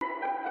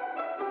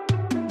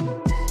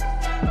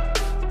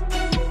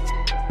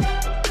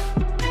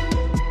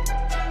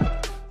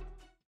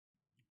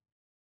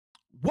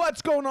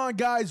What's going on,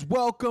 guys?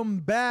 Welcome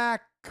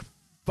back.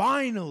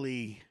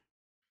 Finally,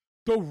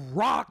 The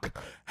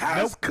Rock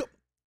has come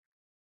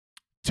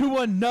to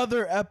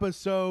another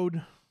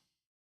episode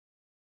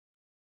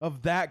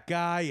of That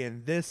Guy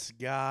and This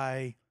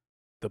Guy.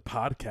 The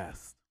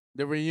podcast.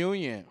 The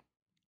reunion.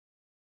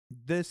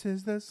 This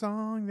is the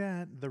song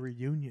that the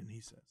reunion, he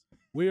says.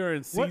 We are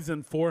in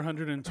season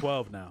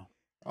 412 now.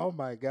 Oh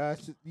my gosh.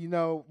 You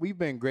know, we've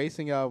been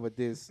gracing y'all with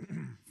this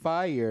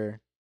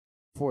fire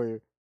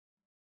for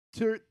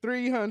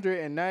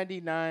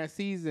 399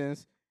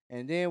 seasons,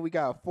 and then we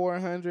got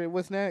 400.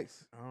 What's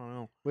next? I don't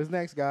know. What's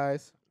next,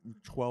 guys?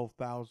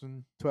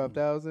 12,000.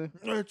 12,000?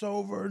 It's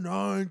over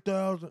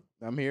 9,000.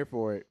 I'm here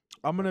for it.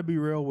 I'm going to be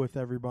real with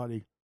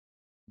everybody.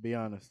 Be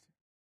honest.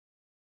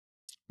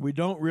 We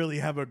don't really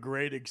have a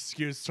great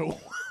excuse to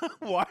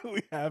why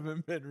we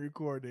haven't been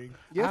recording.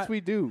 Yes,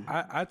 we do.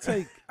 I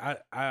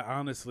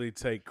honestly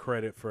take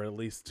credit for at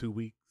least 2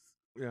 weeks.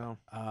 Yeah.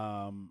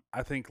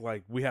 I think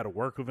like we had a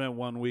work event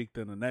one week,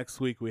 then the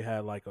next week we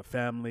had like a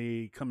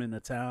family come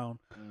into town.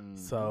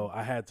 So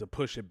I had to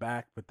push it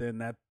back, but then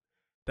that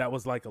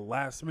was like a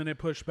last minute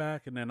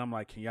pushback, and then I'm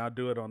like, can y'all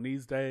do it on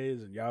these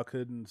days? And y'all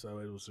couldn't, so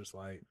it was just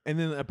like. And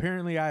then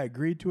apparently I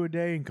agreed to a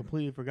day and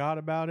completely forgot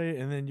about it.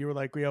 And then you were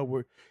like, "Yo,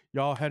 we're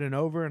y'all heading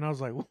over," and I was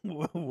like,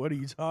 "What are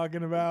you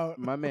talking about?"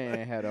 My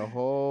man had a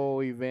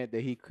whole event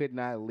that he could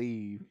not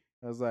leave.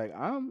 I was like,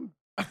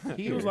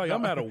 He was like,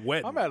 I'm at a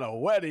wedding. I'm at a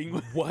wedding.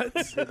 What?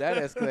 that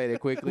escalated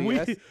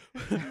quickly.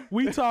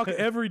 We talk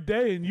every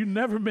day, and you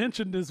never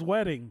mentioned this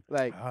wedding.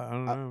 Like, I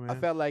don't know, man. I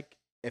felt like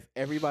if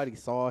everybody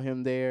saw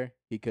him there,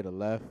 he could have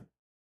left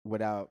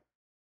without,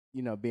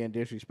 being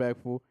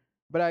disrespectful.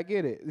 But I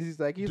get it. He's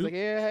like, yeah,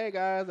 hey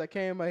guys, I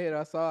came out here,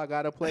 I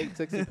got a plate,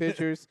 took some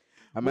pictures,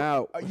 I'm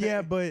out.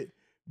 Yeah, but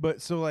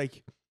so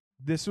like,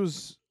 this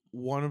was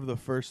one of the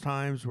first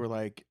times where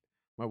like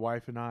my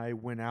wife and I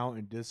went out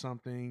and did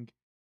something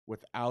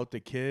without the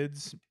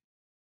kids.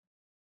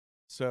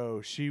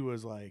 So she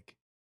was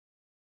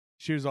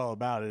all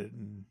about it,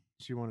 and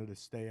she wanted to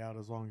stay out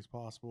as long as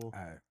possible.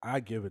 I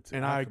give it to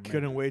and you. I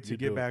couldn't wait to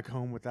get back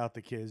home without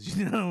the kids.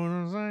 You know what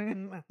I'm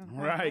saying?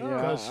 Right. Yeah,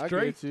 Go I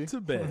straight get you.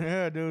 to bed.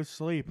 Yeah, dude,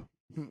 sleep.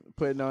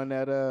 Putting on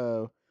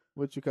that,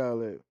 what you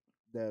call it?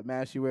 The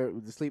mask you wear,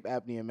 the sleep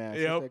apnea mask.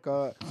 Yep. What's that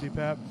called?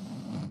 CPAP.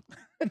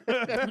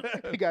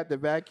 You got the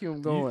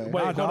vacuum going.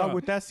 Wait, Nah, hold dog, on.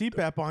 with that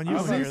CPAP on, you I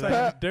don't was hear gonna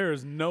that. say, there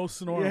is no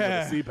snoring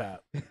Yeah. with a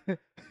CPAP.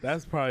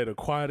 That's probably the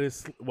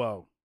quietest.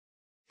 Well,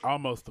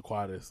 almost the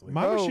quietest.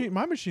 sleep.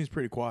 My machine's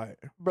pretty quiet.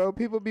 Bro,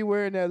 people be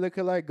wearing that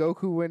looking like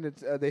Goku in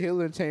the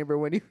healing chamber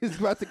when he was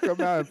about to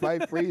come out and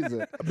fight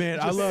Frieza. Man,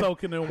 Just I love.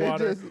 soaking in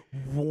water.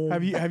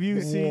 Have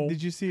you seen?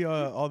 Did you see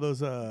all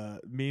those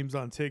memes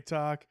on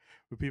TikTok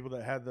with people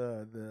that had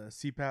the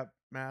CPAP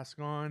mask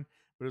on,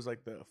 but it was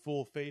like the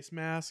full face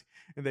mask,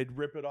 and they'd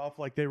rip it off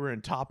like they were in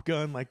Top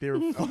Gun, like they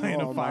were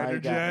flying a my fighter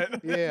God.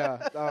 jet.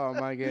 Yeah. Oh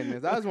my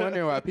goodness. I was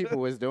wondering why people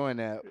was doing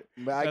that,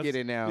 but I get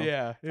it now.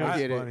 Yeah, it I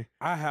was get it. funny.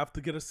 I have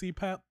to get a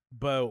CPAP,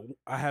 but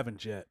I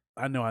haven't yet.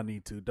 I know I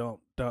need to. Don't.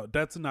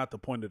 That's not the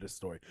point of this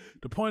story.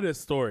 The point of this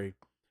story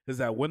is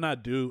that when I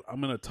do, I'm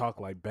gonna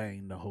talk like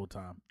Bane the whole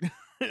time.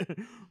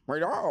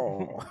 Right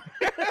on.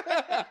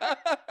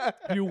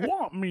 You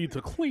want me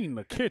to clean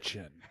the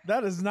kitchen?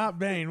 That is not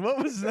Bane.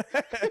 What was that?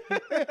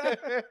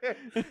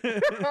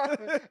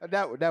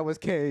 that was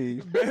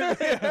Cage.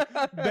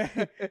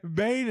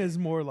 Bane is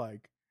more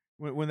like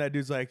when that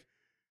dude's like,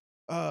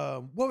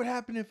 what would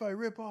happen if I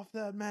rip off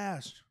that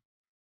mask?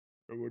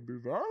 It would be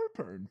very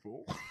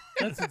painful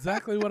That's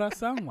exactly what I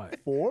sound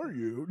like. for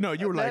you. No,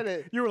 you were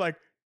like,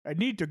 I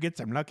need to get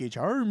some Lucky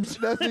Charms.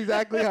 That's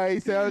exactly how he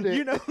sounded.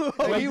 You know,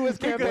 When he was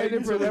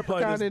campaigning for until we play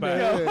Leprechaun this in the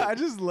back. hood. I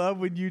just love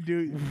when you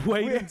do.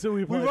 Wait until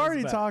we play We've this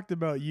already back. talked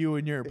about you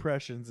and your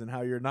impressions and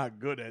how you're not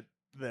good at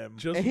them.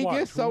 Just And he watch.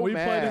 gets so when we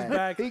play mad. this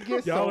back, He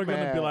gets y'all so are gonna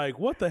be mad. like,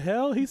 "What the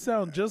hell? He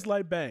sounds just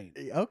like Bane."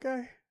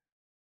 Okay.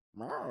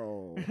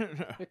 Oh.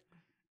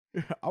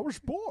 I was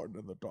born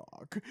in the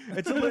dark.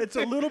 It's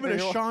a little bit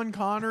of Sean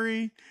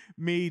Connery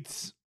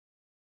meets,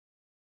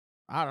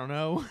 I don't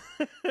know.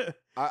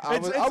 I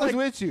It's was like-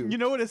 with you. You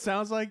know what it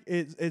sounds like?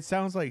 It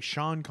sounds like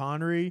Sean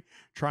Connery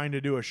trying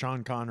to do a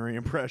Sean Connery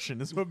impression.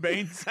 Is what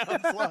Bane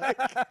sounds like.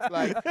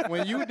 Like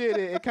when you did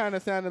it, it kind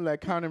of sounded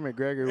like Conor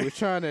McGregor was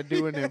trying to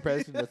do an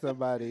impression of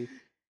somebody.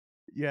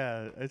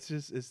 Yeah,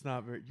 it's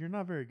not very. You're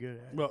not very good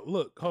at it. Well,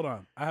 look, hold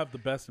on. I have the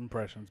best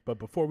impressions, but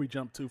before we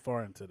jump too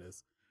far into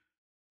this,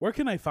 where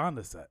can they find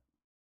us at?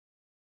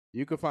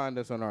 You can find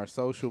us on our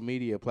social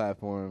media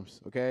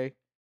platforms. Okay,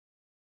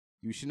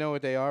 you should know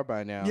what they are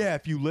by now. Yeah,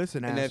 if you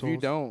listen, and if you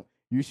assholes. don't,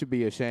 you should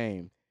be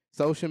ashamed.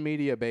 Social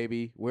media,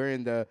 baby. We're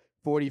in the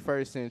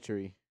 41st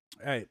century.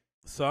 Hey,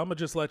 so I'm gonna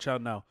just let y'all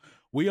know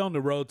we on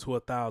the road to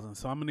 1,000.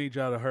 So I'm gonna need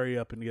y'all to hurry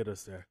up and get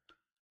us there.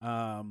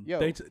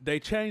 Yo. They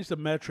changed the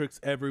metrics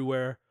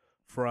everywhere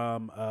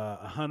from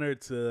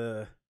 100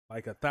 to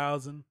like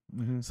 1,000.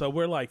 Mhm. So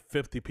we're like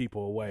 50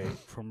 people away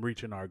from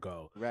reaching our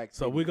goal. Rack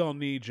So City. we're gonna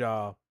need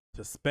y'all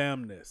to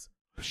spam this,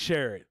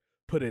 share it,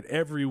 Put it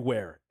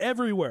everywhere.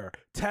 Everywhere.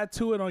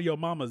 Tattoo it on your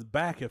mama's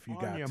back if you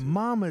On got your to.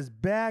 mama's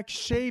back,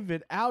 shave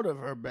it out of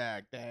her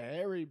back. That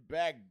hairy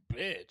back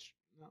bitch.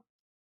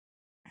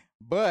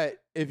 But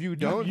if you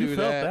don't you do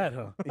felt that,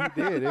 huh?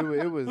 he did.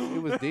 It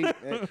was deep.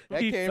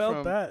 That He came felt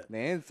from that. the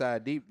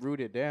inside, deep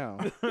rooted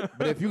down.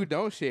 But if you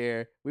don't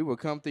share, we will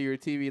come through your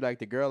TV like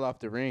the girl off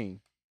the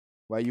ring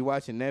while you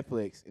watching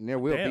Netflix, and there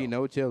will be Damn.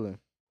 no chilling.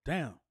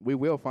 Damn. We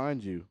will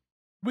find you.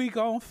 We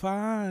gon'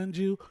 find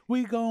you.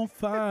 We gon'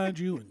 find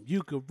you. And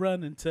you could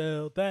run and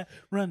tell that.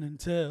 Run and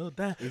tell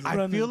that. I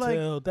Run feel and like-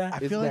 tell that. I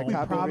Is feel that like we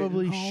copyrighted?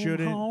 probably Home,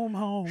 shouldn't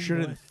home,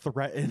 shouldn't boy.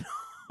 threaten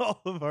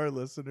all of our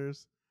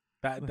listeners.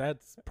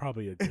 That's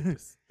probably a good.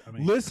 I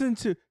mean, Listen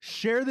to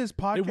share this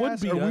wouldn't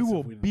podcast, be or we us if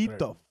will we didn't beat the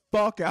threaten.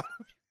 fuck out.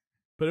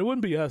 but it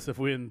wouldn't be us if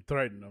we didn't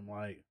threaten them.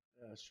 Like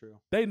That's true.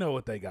 they know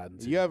what they got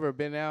into. You ever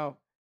been out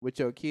with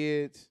your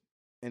kids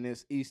and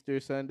it's Easter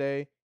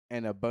Sunday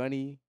and a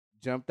bunny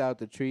jumped out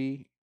the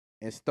tree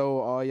and stole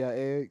all your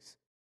eggs?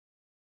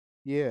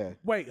 Yeah.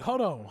 Wait,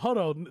 hold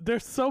on.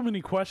 There's so many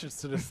questions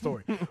to this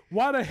story.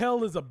 Why the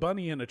hell is a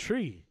bunny in a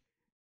tree?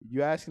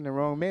 You asking the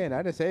wrong man.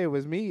 I didn't say it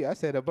was me. I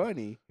said a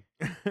bunny.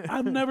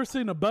 I've never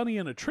seen a bunny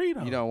in a tree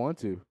though. You don't want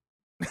to.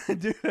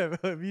 Dude,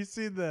 have you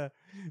seen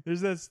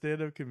there's that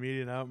stand-up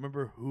comedian, I don't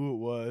remember who it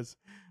was,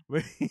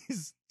 but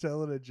he's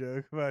telling a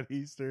joke about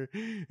Easter.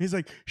 He's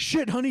like,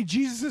 shit, honey,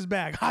 Jesus is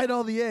back. Hide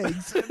all the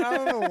eggs. And I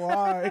don't know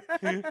why.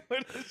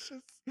 But it's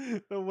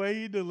just, the way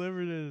he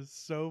delivered it is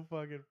so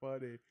fucking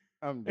funny.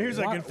 I'm He's dead.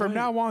 like, Why- and from wait.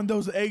 now on,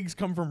 those eggs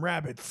come from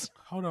rabbits.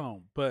 Hold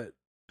on, but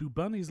do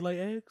bunnies lay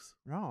eggs?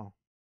 No.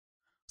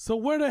 So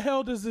where the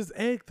hell does this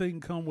egg thing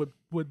come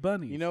with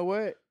bunnies? You know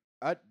what?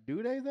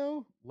 Do they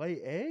though?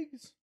 Lay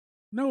eggs?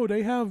 No,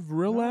 they have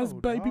real ass No,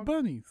 baby dog.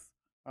 bunnies.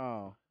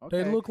 Oh,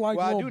 They okay. look like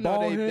well, I little do know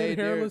bald-head, they're-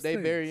 hairless they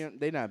bury things. them.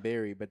 They not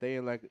buried, but they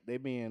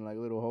be in like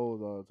little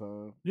holes all the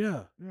time.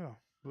 Yeah. Yeah.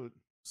 But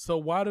So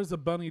why does a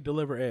bunny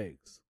deliver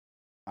eggs?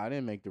 I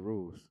didn't make the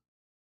rules.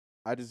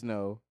 I just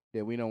know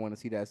that we don't want to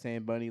see that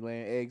same bunny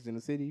laying eggs in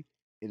the city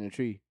in a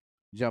tree,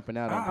 jumping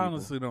out on I people.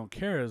 honestly don't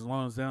care as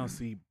long as they don't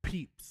see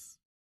peeps,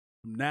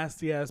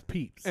 nasty ass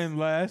peeps.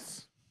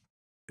 unless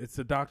It's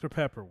the Dr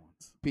Pepper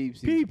ones.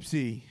 Peepsy.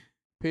 Peepsy.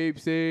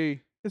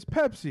 Peepsy. It's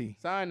Pepsi.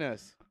 Sign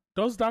us.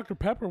 Those Dr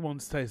Pepper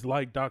ones taste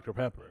like Dr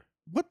Pepper.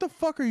 What the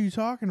fuck are you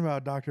talking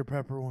about, Dr.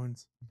 Pepper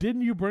ones?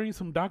 Didn't you bring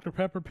some Dr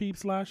Pepper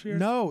peeps last year?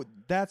 No,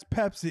 that's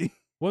Pepsi.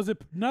 Was it?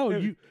 No,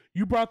 It-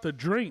 you brought the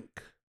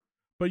drink,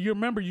 but you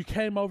remember you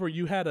came over.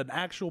 You had an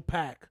actual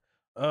pack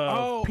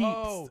of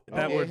peeps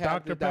that Okay, were it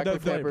had the Dr Pepper. Dr. Pepper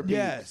flavored. peeps.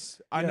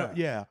 Yes, I know.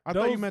 Yeah. Yeah, I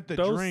thought you meant the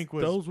drink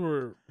was. Those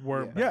were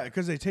yeah,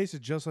 because they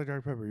tasted just like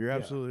Dr. Pepper. You're Yeah.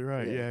 absolutely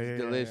right. Yeah, it's yeah, yeah,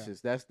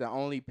 delicious. That's the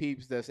only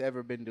Peeps that's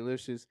ever been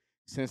delicious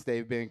since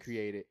they've been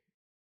created.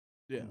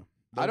 Yeah.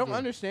 I don't Those are-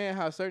 understand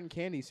how certain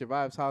candy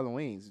survives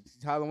Halloween.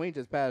 Halloween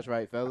just passed,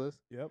 right, fellas?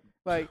 Yep.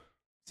 Like,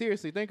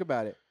 seriously, think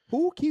about it.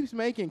 Who keeps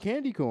making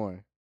candy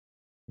corn?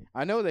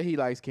 I know that he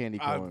likes candy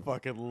I corn.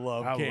 fucking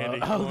love I, candy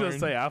love, corn. I was gonna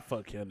say I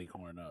fuck candy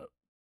corn up.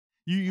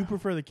 you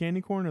prefer the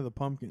candy corn or the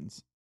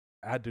pumpkins?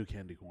 I do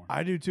candy corn.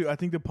 I do too. I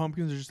think the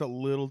pumpkins are just a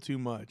little too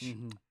much.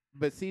 Mhm.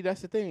 But see,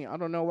 that's the thing. I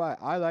don't know why.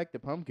 I like the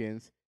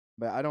pumpkins,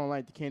 but I don't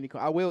like the candy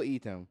corn. I will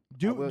eat them.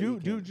 I will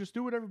eat candy. Just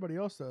do what everybody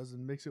else does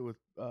and mix it with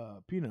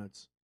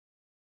peanuts.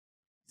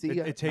 See,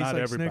 It tastes Not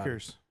like everybody.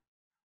 Snickers.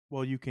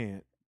 Well, you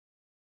can't.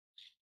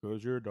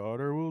 Because your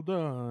daughter will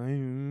die.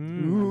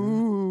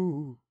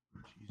 Ooh.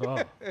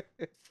 Oh,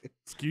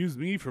 excuse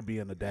me for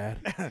being a dad.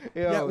 Yo,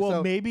 Yeah, well,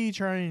 so- maybe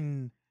try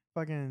and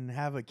fucking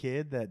have a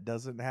kid that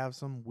doesn't have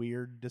some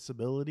weird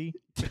disability.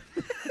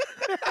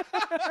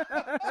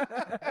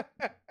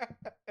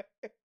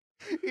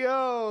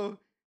 Yo,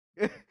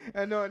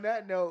 and on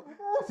that note,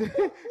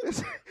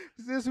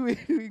 since we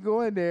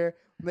going there,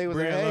 they was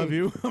Brie, like, I hey, love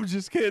you. I'm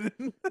just kidding.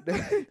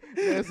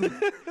 She's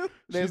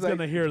like,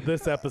 gonna hear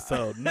this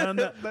episode. None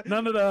of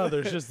the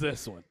others, just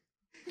this one.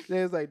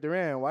 they was like,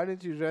 Duran, why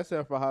didn't you dress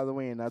up for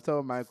Halloween? I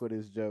told Michael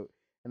this joke,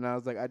 and I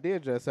was like, I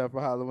did dress up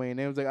for Halloween.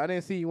 They was like, I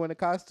didn't see you in a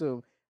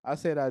costume. I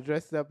said I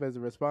dressed up as a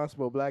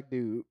responsible black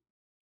dude.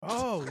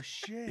 Oh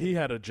shit. He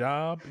had a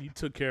job. He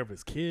took care of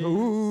his kids.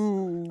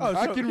 Ooh, Oh,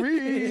 I so- can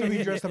read. So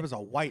he dressed up as a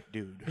white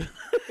dude.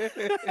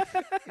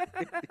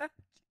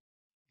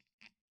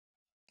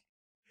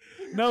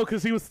 No,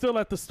 because he was still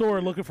at the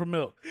store looking for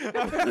milk.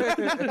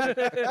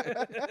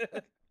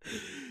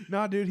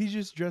 Nah, dude, he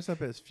just dressed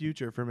up as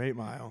Future from 8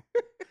 Mile.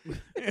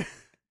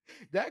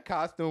 That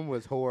costume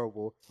was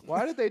horrible.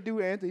 Why did they do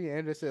Anthony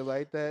Anderson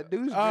like that?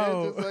 Dude's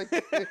Oh. dressed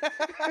just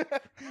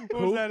like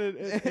What was that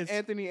in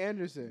Anthony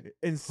Anderson.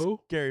 Who?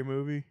 Scary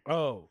Movie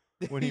Oh,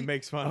 when he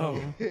makes fun Oh. of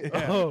him?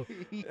 Yeah.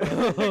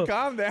 oh,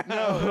 Calm down.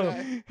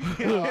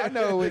 No, I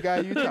know what guy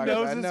you He talking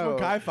knows about. I this know.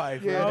 Mackay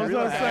Pfeiffer. Yeah, I was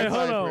Relax. gonna say,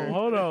 Pfeiffer.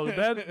 hold on.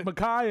 That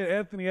Mackay and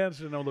Anthony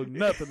Anderson don't look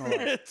nothing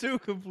alike. Two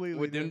completely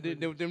With them,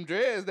 different. them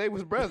dreads, they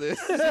was brothers.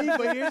 See,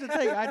 but here's the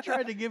thing. I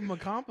tried to give him a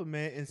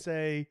compliment and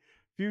say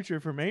Future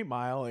from 8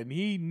 Mile, and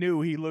he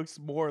knew he looks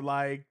more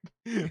like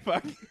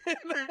fucking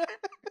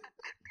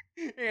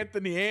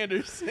Anthony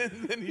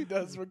Anderson than he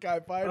does Mackay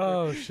Piper.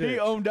 Oh shit! He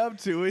owned up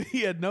to it.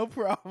 He had no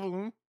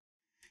problem.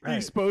 He Hey.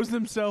 exposed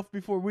himself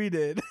before we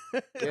did.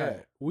 Yeah,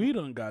 we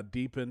done got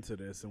deep into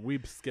this, and we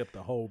skipped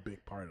a whole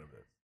big part of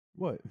it.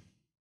 What?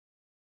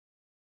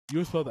 You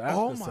were supposed to ask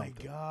Oh us my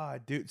something.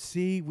 god, dude!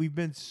 See, we've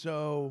been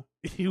so.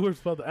 You were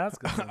supposed to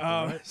ask us something,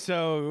 right?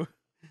 So,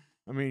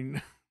 I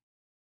mean,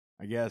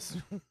 I guess.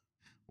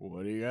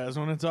 What do you guys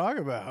want to talk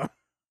about?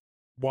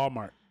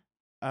 Walmart.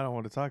 I don't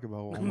want to talk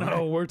about Walmart.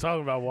 No, we're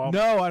talking about Walmart.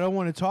 No, I don't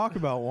want to talk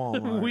about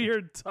Walmart. We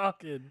are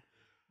talking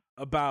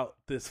about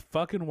this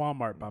fucking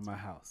Walmart by my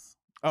house.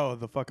 Oh,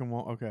 the fucking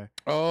Walmart. Okay.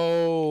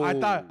 Oh,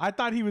 I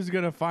thought he was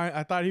gonna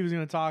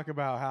talk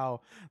about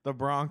how the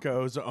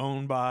Broncos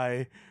owned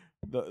by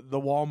the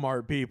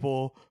Walmart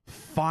people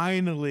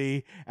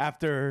finally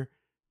after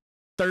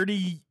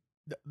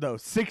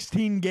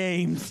 16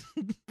 games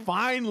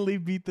finally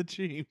beat the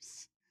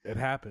Chiefs. It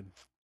happened.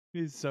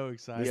 He's so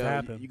excited. This Yo,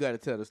 happened. You got to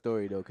tell the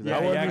story though, because Yeah,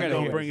 I wasn't I gotta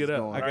gonna hear bring it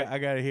up. I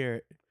gotta hear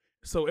it.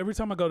 So every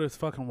time I go to this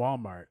fucking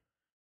Walmart,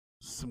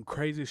 some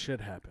crazy shit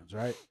happens,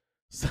 right?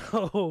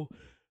 So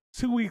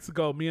 2 weeks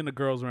ago, me and the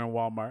girls were in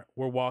Walmart.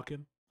 We're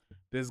walking.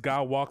 This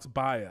guy walks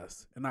by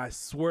us, and I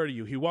swear to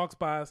you, he walks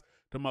by us,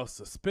 the most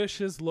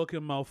suspicious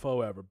looking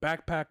mofo ever.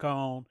 Backpack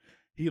on.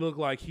 He looked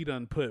like he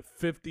done put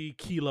 50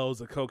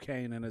 kilos of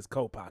cocaine in his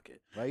coat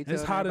pocket. Why you And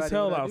it's telling hot as everybody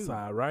hell what I do?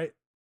 outside, right?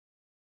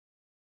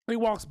 He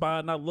walks by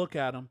and I look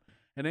at him,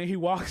 and then he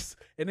walks,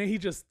 and then he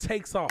just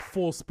takes off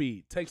full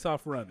speed, takes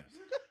off running.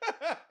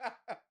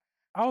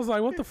 I was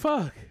like, what the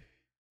fuck?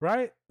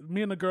 Right?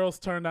 Me and the girls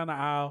turn down the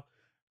aisle.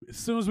 As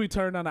soon as we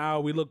turn down the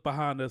aisle, we look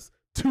behind us.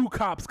 2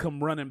 cops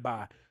come running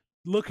by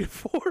looking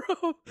for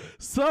him.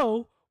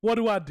 So, what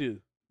do?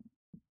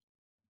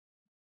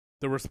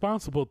 The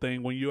responsible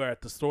thing when you're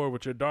at the store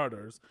with your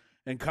daughters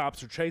and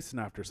cops are chasing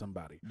after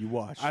somebody. You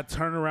watch. I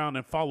turn around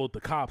and followed the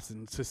cops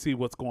to see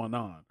what's going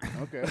on.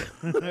 Okay,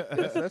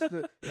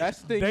 that's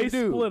the thing They you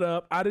do. split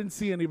up. I didn't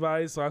see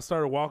anybody, so I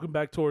started walking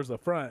back towards the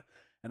front,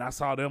 and I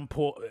saw them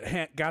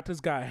got this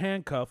guy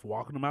handcuffed,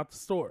 walking him out the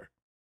store.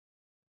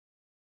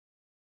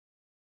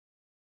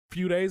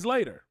 Few days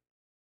later,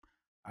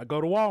 I go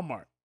to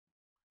Walmart.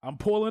 I'm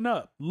pulling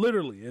up.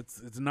 Literally, it's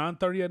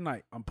 9:30 at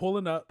night. I'm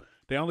pulling up.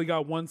 They only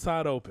got one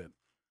side open.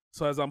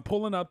 So as I'm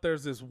pulling up,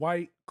 there's this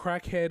white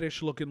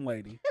crackheadish looking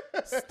lady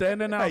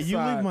standing outside. Hey, you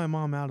leave my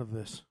mom out of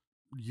this.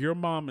 Your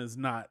mom is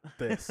not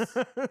this.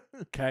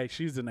 Okay,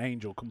 she's an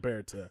angel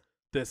compared to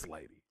this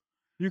lady.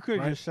 You could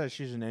have Right? just said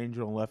she's an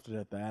angel and left it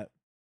at that.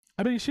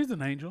 I mean, she's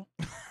an angel.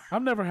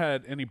 I've never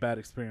had any bad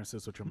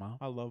experiences with your mom.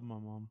 I love my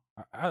mom.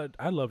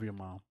 I love your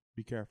mom.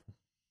 Be careful.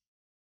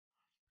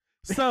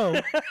 So,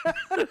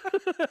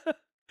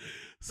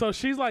 so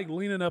she's like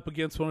leaning up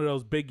against one of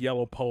those big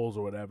yellow poles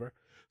or whatever.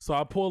 So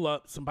I pull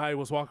up. Somebody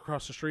was walking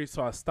across the street,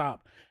 so I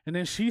stop. And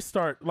then I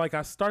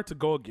start to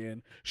go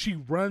again. She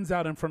runs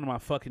out in front of my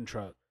fucking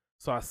truck.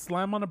 So I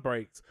slam on the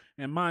brakes.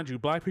 And mind you,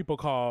 black people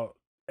call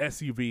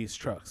SUVs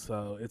trucks,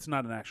 so it's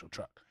not an actual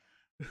truck.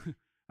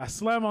 I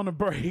slam on the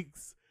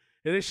brakes,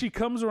 and then she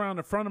comes around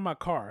the front of my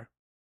car,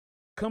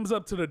 comes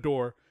up to the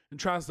door, and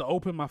tries to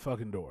open my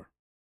fucking door.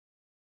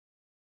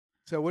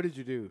 So what did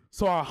you do?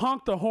 So I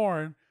honk the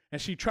horn,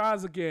 and she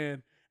tries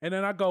again, and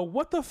then I go,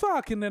 what the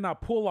fuck? And then I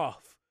pull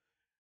off.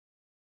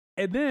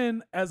 And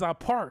then as I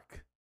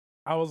park,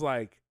 I was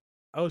like,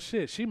 oh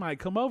shit, she might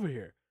come over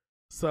here.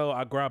 So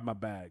I grabbed my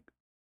bag.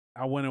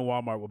 I went in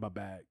Walmart with my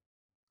bag.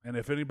 And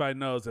if anybody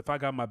knows, if I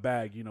got my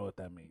bag, you know what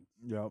that means.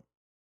 Yep.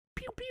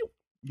 Pew, pew.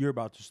 You're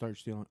about to start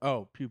stealing.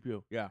 Oh, pew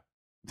pew. Yeah.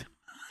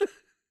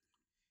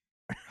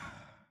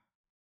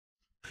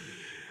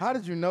 How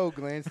did you know,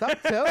 Glenn?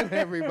 Stop telling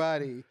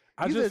everybody.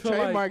 I These just are feel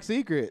like- trademark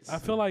secrets. I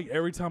feel like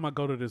every time I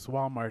go to this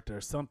Walmart,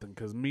 there's something.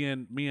 Because me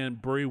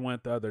and Bree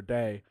went the other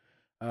day,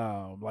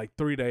 like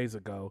 3 days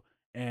ago,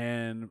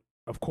 and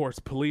of course,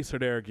 police are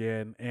there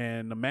again.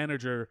 And the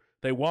manager,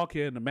 they walk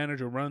in, the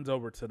manager runs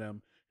over to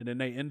them, and then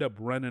they end up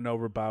running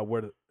over by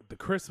where the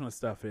Christmas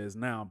stuff is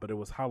now, but it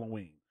was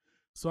Halloween.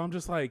 So I'm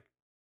just like,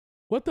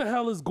 what the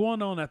hell is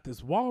going on at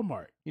this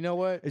Walmart? You know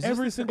what? Is this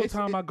Every the- single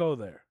time I go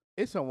there.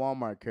 It's a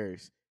Walmart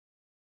curse.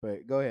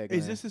 But go ahead, Glenn.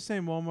 Is this the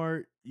same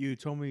Walmart you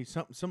told me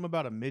something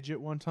about a midget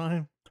one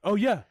time? Oh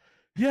yeah.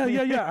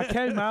 Yeah. I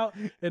came out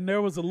and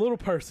there was a little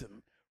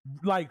person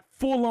like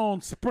full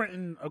on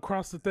sprinting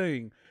across the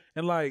thing.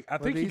 And like I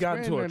think he he's got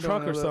into a sprinting truck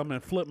doing or a little- something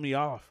and flipped me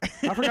off.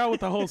 I forgot what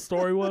the whole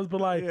story was, but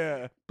like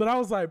Yeah. but I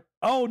was like,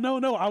 oh no,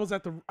 I was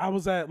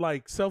at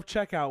like self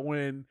checkout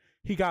when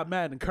he got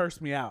mad and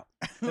cursed me out.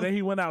 And then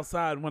he went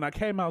outside. When I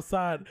came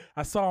outside,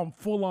 I saw him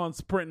full on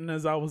sprinting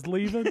as I was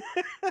leaving.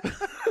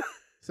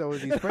 So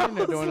was he sprinting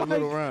or I was doing a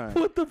little like, run?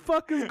 What the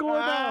fuck is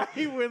going on?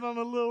 He went on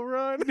a little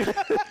run.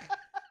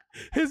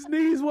 His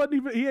knees wasn't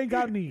even, he ain't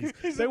got knees.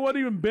 They wasn't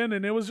even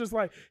bending. It was just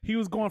like he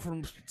was going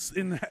from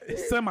in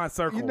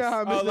semicircles. You know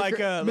how Mr. like,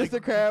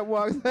 Mr. Crab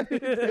walks.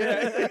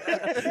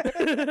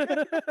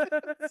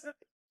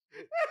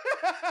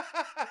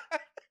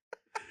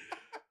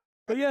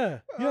 But yeah.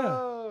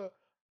 Oh.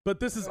 But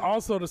this is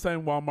also the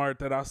same Walmart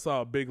that I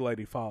saw a big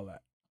lady fall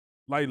at.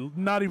 Like,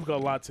 not even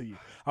gonna lie to you.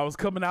 I was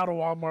coming out of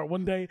Walmart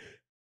one day.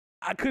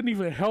 I couldn't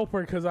even help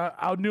her because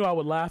I knew I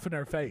would laugh in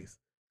her face.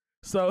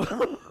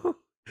 So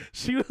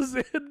she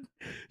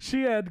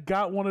had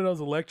got one of those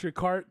electric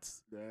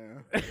carts.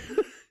 Damn.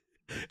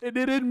 And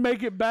it didn't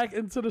make it back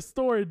into the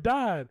store. It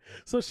died.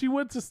 So she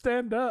went to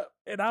stand up,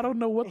 and I don't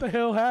know what the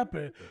hell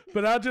happened,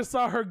 but I just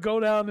saw her go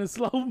down in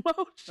slow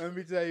motion. Let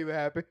me tell you what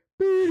happened.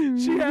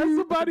 She had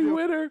somebody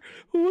with her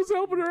who was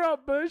helping her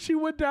up, but she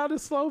went down in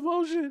slow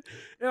motion,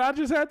 and I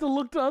just had to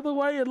look the other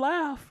way and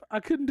laugh. I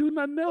couldn't do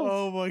nothing else.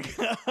 Oh my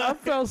god! I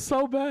felt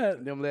so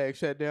bad. Them legs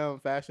shut down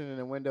faster than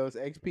the Windows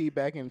XP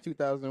back in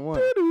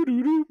 2001.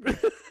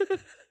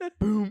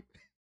 Boom.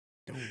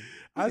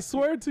 I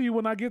swear to you,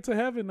 when I get to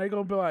heaven, they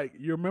gonna be like,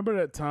 "You remember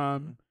that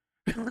time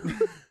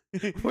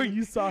where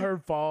you saw her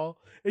fall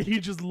and you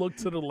just looked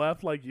to the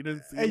left like you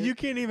didn't see it?" And you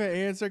can't even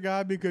answer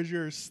God because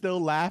you're still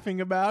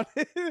laughing about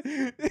it.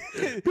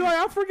 Be like,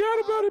 "I forgot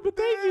about it, but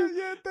thank you."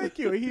 Yeah, thank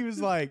you. He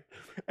was like,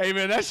 "Hey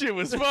man, that shit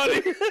was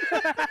funny."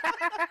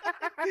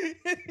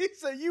 He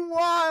said, "You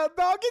wild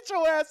dog, get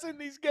your ass in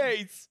these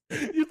gates."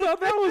 You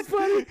thought that was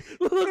funny?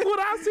 Look what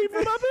I see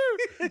from up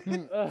here.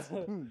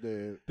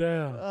 Dude.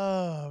 Damn.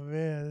 Oh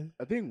man.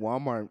 I think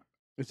Walmart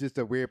is just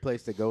a weird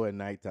place to go at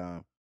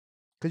nighttime.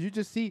 Cause you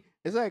just see,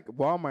 it's like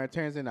Walmart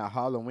turns into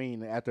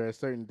Halloween after a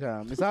certain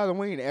time. It's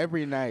Halloween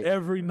every night.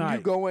 Every night.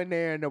 You go in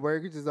there and the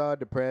workers is all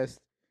depressed.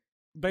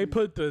 They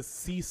put the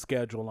C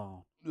schedule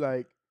on.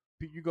 Like,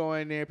 you go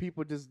in there,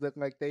 people just look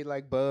like they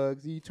like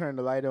bugs. You turn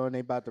the light on, they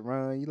about to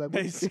run. You like,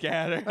 They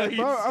scatter. like,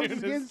 bro, I'm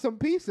just getting some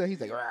pizza.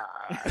 He's like,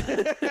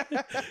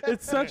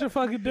 It's such a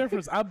fucking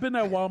difference. I've been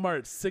at Walmart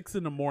at 6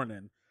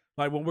 a.m.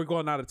 Like when we're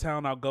going out of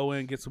town, I'll go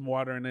in, get some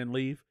water, and then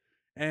leave.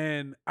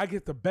 And I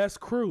get the best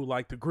crew.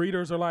 Like the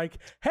greeters are like,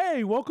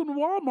 "Hey, welcome to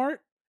Walmart.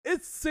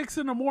 It's 6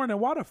 a.m.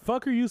 Why the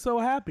fuck are you so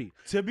happy?"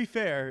 To be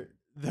fair,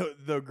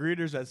 the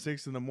greeters at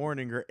 6 a.m.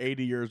 are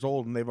 80 years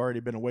old and they've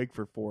already been awake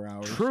for 4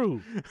 hours.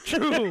 True.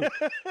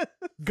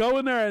 Go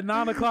in there at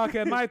 9 o'clock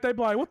at night. They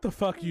be like, "What the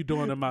fuck you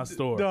doing in my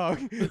store?" Dog,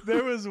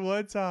 there was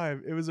one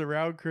time, it was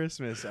around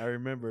Christmas, I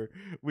remember,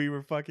 we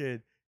were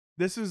fucking,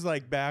 this was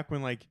like back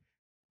when like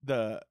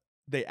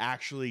they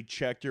actually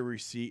checked your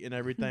receipt and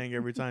everything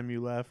every time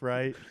you left,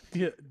 right?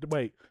 Yeah.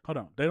 Wait, hold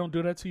on. They don't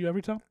do that to you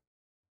every time?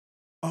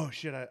 Oh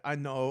shit, I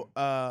know.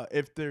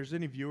 If there's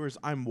any viewers,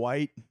 I'm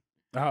white.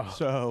 Oh.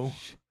 So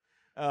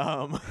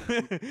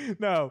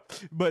no,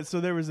 but so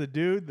there was a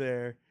dude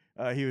there.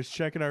 He was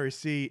checking our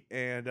receipt,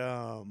 and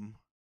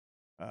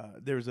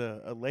there was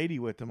a lady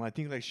with him. I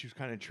think like she was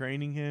kind of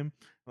training him,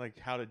 like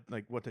how to,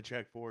 like what to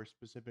check for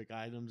specific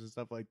items and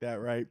stuff like that,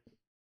 right?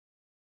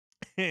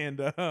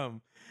 And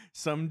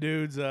some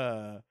dude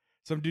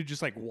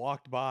just like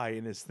walked by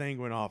and his thing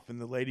went off, and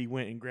the lady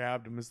went and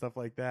grabbed him and stuff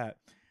like that.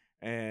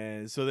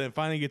 And so then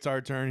finally gets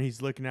our turn.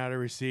 He's looking at a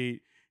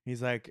receipt.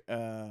 He's like,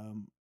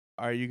 "All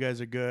right, you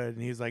guys are good."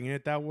 And he's like,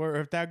 "If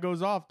that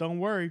goes off, don't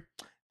worry.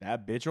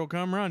 That bitch will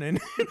come running."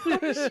 I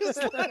was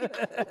just like,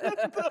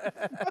 what the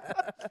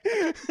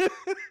fuck?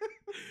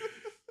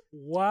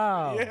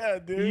 Wow. Yeah,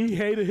 dude. He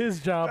hated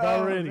his job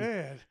already.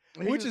 Man.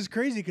 Which is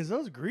crazy because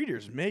those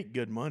greeters make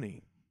good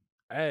money.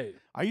 Hey.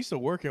 I used to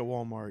work at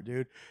Walmart,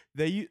 dude.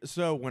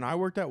 So when I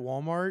worked at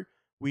Walmart,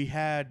 we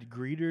had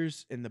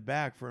greeters in the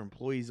back for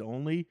employees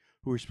only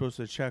who were supposed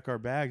to check our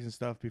bags and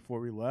stuff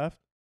before we left.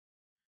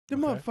 The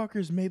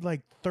motherfuckers made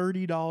like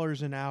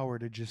 $30 an hour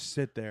to just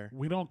sit there.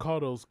 We don't call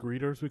those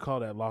greeters. We call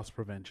that loss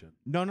prevention.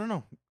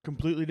 No.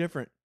 Completely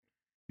different.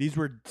 These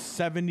were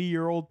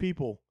 70-year-old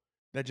people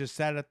that just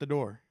sat at the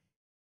door.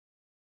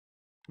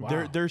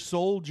 Wow. Their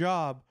sole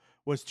job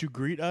was to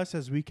greet us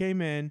as we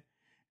came in,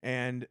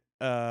 and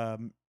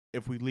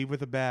if we leave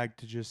with a bag,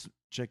 to just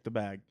check the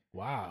bag.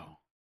 Wow.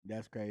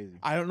 that's crazy.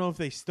 I don't know if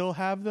they still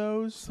have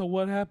those. So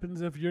what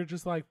happens if you're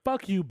just like,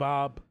 "Fuck you,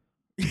 Bob"?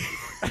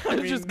 I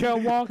mean, just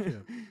kept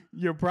walking.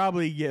 You'll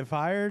probably get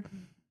fired.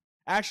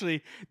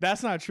 Actually,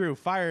 that's not true.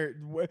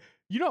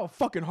 You know how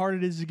fucking hard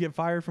it is to get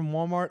fired from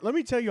Walmart? Let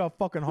me tell you how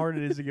fucking hard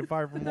it is to get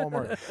fired from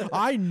Walmart.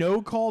 I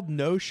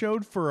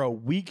no-showed for a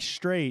week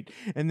straight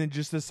and then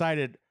just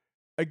decided,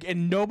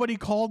 and nobody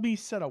called me,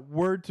 said a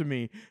word to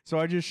me. So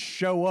I just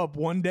show up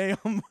one day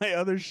on my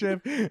other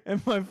shift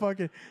and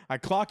I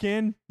clock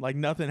in like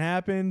nothing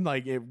happened.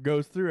 Like it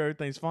goes through,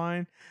 everything's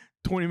fine.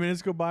 20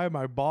 minutes go by,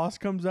 my boss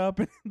comes up,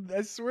 and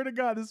I swear to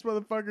God, this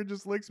motherfucker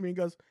just licks me and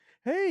goes,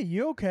 "Hey,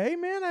 you okay,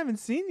 man? I haven't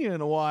seen you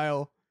in a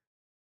while."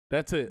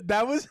 That's it.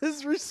 That was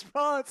his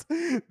response.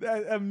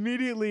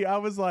 Immediately, I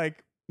was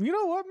like, "You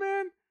know what,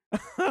 man?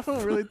 I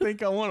don't really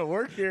think I want to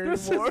work here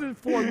This anymore." isn't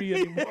for me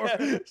anymore.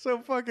 Yeah. So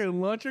fucking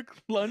lunch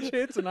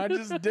hits, and I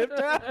just dipped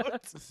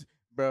out.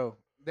 Bro,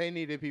 they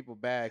needed people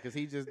bad because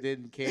he just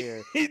didn't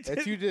care He that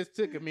did- you just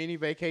took a mini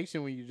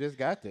vacation when you just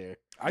got there.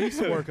 I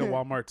used to work at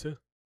Walmart too.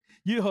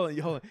 Hold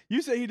on.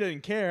 You say he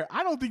didn't care.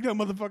 I don't think that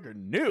motherfucker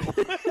knew.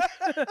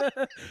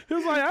 He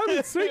was like, "I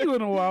haven't seen you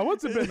in a while.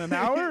 What's it been, an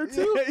hour or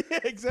two?" Yeah,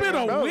 exactly.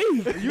 Been a Bro,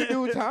 week. You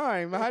do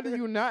time. How do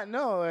you not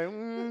know?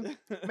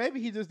 Like,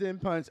 maybe he just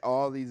didn't punch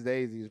all these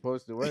days he's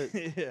supposed to work.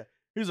 Yeah.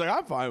 He's like,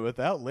 I'm fine with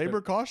that.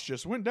 Labor costs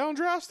just went down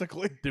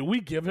drastically. Did we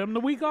give him the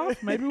week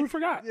off? Maybe we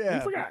forgot. Yeah,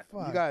 we forgot.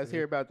 fuck, You guys dude.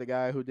 hear about the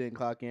guy who didn't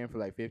clock in for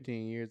like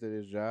 15 years at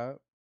his job?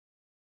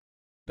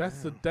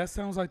 That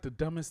sounds like the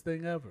dumbest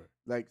thing ever.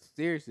 Like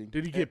seriously.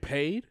 Did he get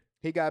paid?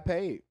 He got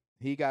paid.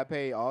 He got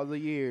paid all the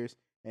years,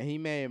 and he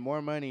made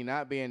more money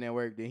not being at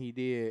work than he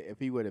did if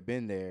he would have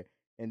been there.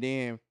 And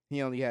then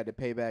he only had to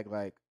pay back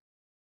like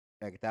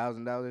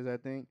 $1,000, I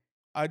think.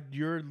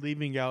 You're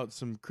leaving out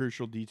some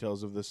crucial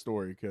details of this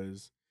story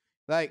because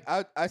Like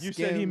I you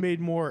said he made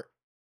more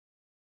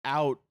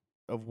out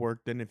of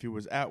work than if he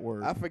was at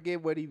work. I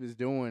forget what he was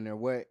doing or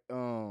what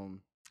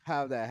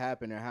how that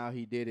happened or how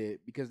he did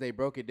it because they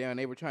broke it down.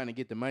 They were trying to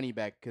get the money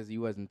back because he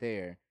wasn't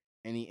there,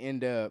 and he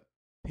ended up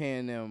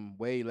paying them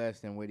way less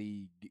than what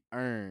he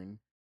earned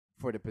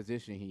for the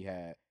position he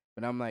had.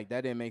 But I'm like,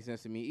 that didn't make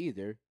sense to me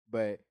either.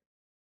 But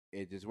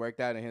it just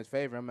worked out in his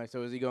favor. I'm like,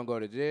 so is he gonna go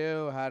to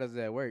jail? How does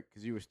that work?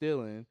 Because you were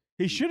stealing.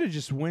 He should have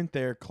just went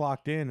there,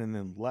 clocked in, and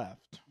then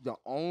left. The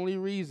only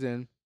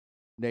reason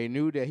they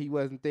knew that he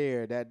wasn't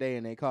there that day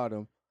and they caught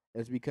him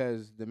is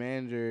because the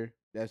manager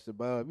that's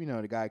above,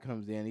 the guy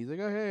comes in. He's like,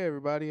 oh, hey,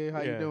 everybody.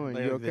 How you doing?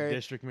 like You The okay?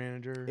 district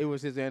manager. It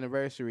was his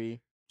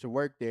anniversary to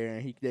work there,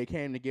 and they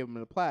came to give him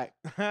the plaque.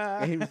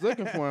 And he was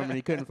looking for him, and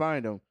he couldn't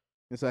find him.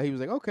 And so he was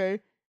like,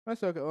 okay,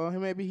 that's okay. Well,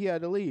 maybe he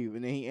had to leave.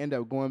 And then he ended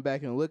up going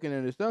back and looking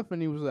at his stuff,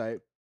 and he was like,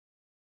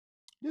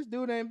 this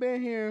dude ain't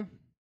been here.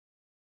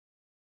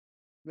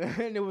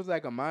 And it was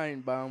like a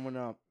mind bomb went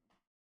up.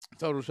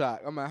 Total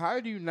shock. I'm like, how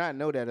do you not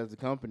know that as a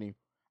company?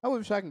 I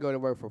wish I can go to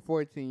work for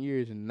 14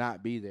 years and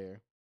not be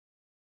there.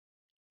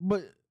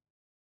 But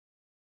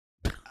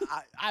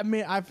I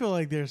mean, I feel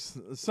like there's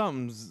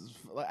something's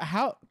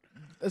how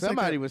it's like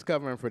Somebody was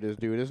covering for this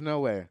dude. There's no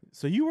way.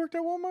 So you worked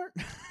at Walmart?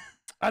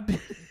 I did.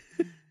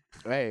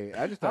 Hey,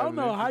 I just I thought don't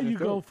know how you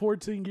go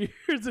 14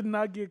 years and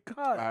not get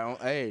caught.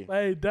 Hey,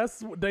 Hey,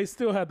 they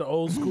still had the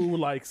old school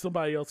like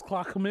somebody else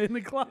clock them in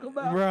and clock them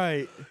out.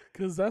 Right.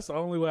 Because that's the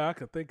only way I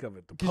could think of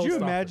it. The Could post you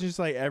office. imagine just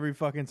like every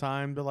fucking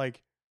time to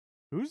like,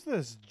 who's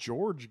this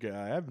George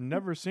guy? I've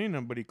never seen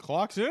him, but he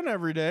clocks in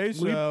every day.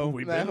 So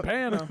We've been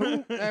paying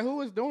him. and who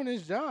was doing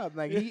his job?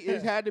 Like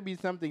it had to be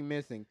something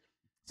missing.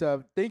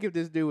 So think if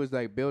this dude was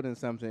like building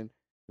something,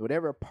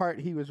 whatever part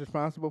he was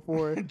responsible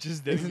for,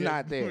 just it's didn't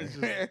not there. it's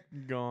just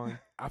gone.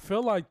 I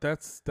feel like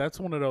that's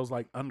one of those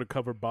like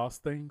undercover boss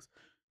things.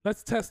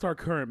 Let's test our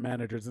current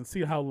managers and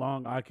see how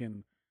long I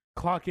can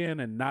clock in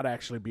and not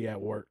actually be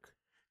at work.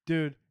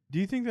 Dude, do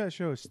you think that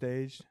show is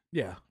staged?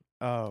 Yeah.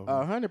 Oh,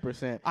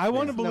 100%. I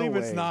want to There's no believe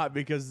it's way. not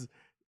because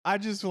I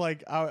just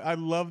like I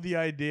love the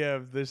idea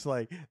of this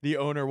like the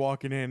owner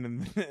walking in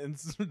and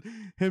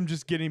him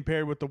just getting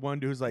paired with the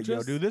one dude who's like, yo,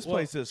 Just- dude, this well-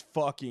 place is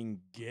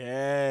fucking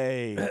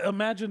gay.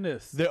 Imagine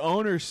this. The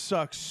owner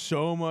sucks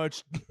so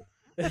much.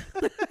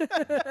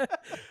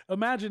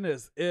 Imagine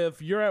this.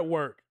 If you're at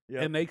work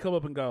Yep. and they come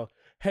up and go,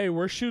 hey,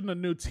 we're shooting a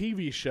new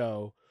TV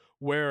show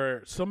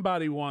where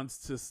somebody wants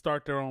to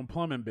start their own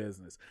plumbing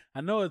business.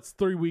 I know it's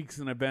 3 weeks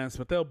in advance,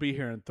 but they'll be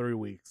here in 3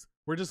 weeks.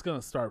 We're just going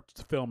to start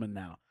filming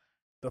now.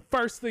 The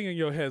first thing in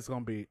your head is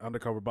going to be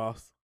undercover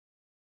boss.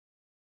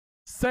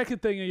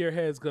 Second thing in your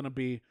head is going to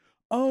be,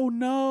 oh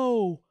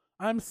no,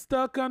 I'm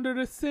stuck under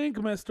the sink,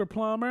 Mr.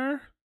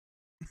 Plumber.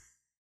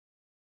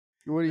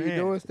 What are you Man,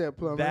 doing, step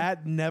plumber?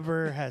 That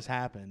never has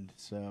happened.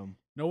 So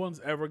No one's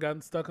ever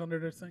gotten stuck under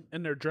their sink,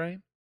 in their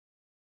drain.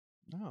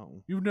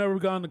 no. You've never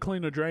gone to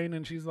clean a drain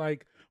and she's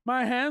like,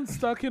 my hand's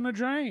stuck in a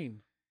drain.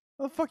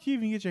 How the fuck you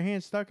even get your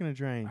hand stuck in a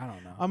drain? I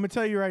don't know. I'm gonna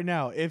tell you right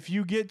now, if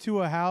you get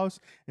to a house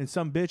and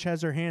some bitch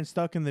has her hand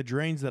stuck in the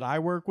drains that I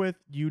work with,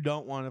 you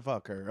don't want to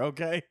fuck her,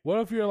 okay? What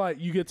if you're like,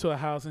 you get to a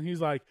house and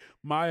he's like,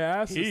 my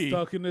ass is He.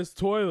 stuck in this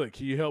toilet.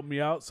 Can you help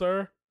me out,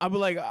 sir? I'll be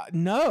like,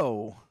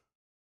 no.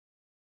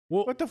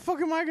 Well, What the fuck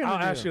am I gonna I'll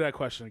do? ask you that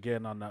question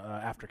again on the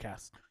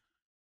aftercast.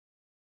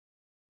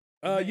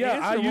 The Yeah,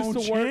 I answer used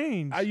won't to work.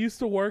 change. I used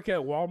to work at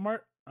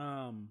Walmart.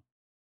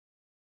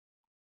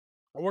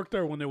 I worked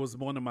there when it was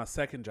one of my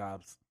second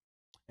jobs,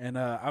 and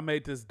I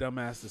made this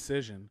dumbass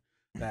decision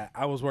that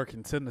I was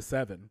working 10 to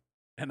 7,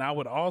 and I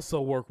would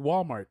also work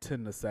Walmart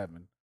 10 to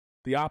 7,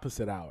 the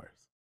opposite hours.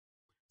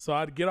 So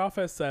I'd get off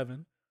at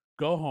 7,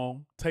 go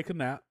home, take a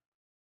nap,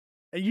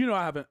 and you know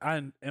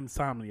I'm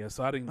insomnia,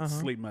 so I didn't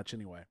sleep much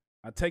anyway.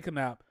 I'd take a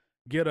nap,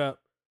 get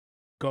up,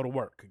 go to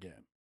work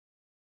again.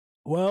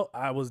 Well,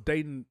 I was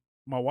dating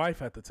my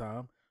wife at the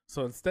time,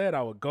 so instead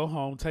I would go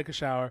home, take a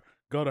shower,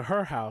 go to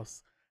her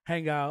house,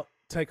 hang out,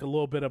 take a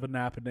little bit of a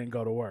nap, and then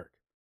go to work.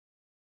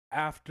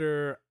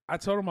 After I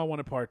told him I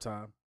wanted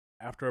part-time,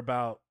 after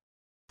about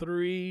 4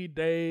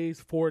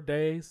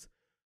 days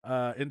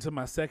into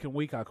my second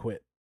week, I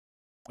quit.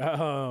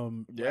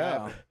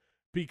 Yeah.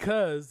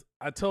 Because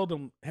I told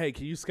him, hey,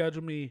 can you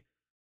schedule me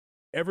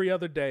every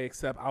other day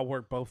except I'll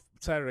work both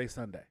Saturday,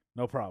 Sunday.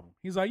 No problem.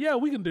 He's like, yeah,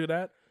 we can do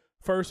that.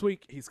 First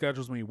week, he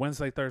schedules me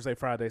Wednesday, Thursday,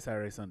 Friday,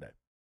 Saturday, Sunday.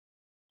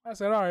 I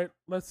said, all right,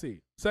 let's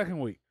see. Second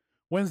week,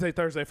 Wednesday,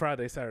 Thursday,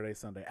 Friday, Saturday,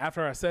 Sunday.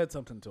 After I said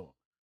something to him.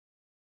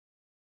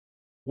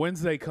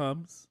 Wednesday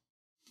comes.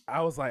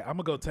 I was like, I'm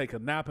gonna go take a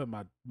nap in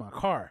my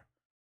car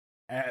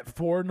at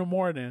 4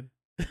 a.m.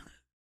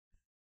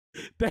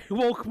 They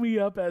woke me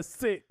up at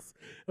 6.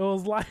 It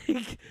was like,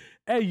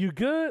 hey, you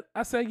good?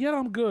 I said, yeah,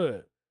 I'm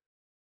good.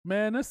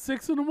 Man, it's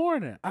 6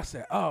 a.m. I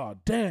said, oh,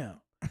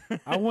 damn.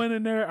 I went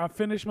in there, I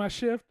finished my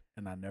shift,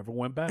 and I never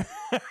went back.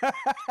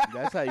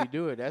 That's how you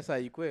do it. That's how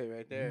you quit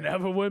right there.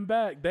 Never went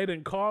back. They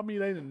didn't call me.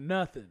 They didn't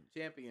nothing.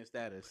 Champion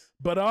status.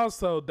 But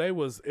also, it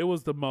was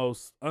the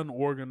most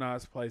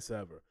unorganized place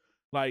ever.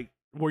 Like,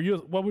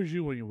 what was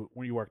you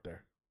when you worked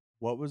there?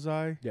 What was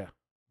I? Yeah.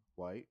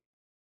 White.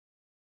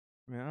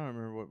 I mean, I don't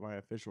remember what my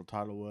official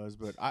title was,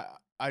 but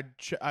I'd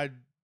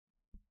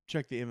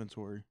check the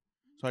inventory.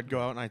 So I'd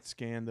go out and I'd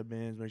scan the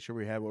bins, make sure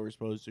we had what we're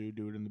supposed to,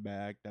 do it in the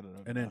back,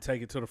 And then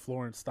take it to the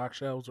floor and stock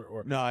shelves,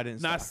 or no, I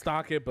didn't. not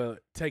stock it, but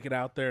take it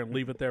out there and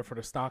leave it there for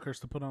the stockers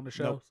to put on the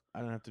shelves. Nope, I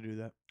didn't have to do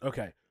that.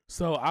 Okay,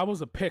 so I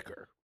was a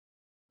picker,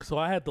 so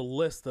I had the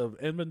list of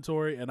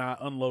inventory and I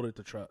unloaded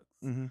the trucks,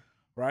 Mm-hmm.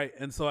 right?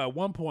 And so at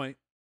one point,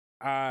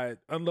 I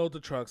unload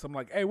the trucks. I'm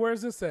like, hey,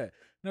 where's this at?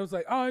 And it was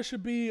like, oh, it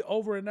should be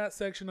over in that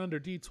section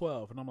under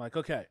D12. And I'm like,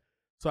 okay.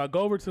 So I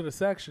go over to the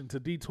section to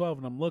D12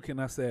 and I'm looking.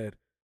 I said,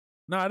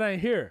 no, it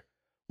ain't here.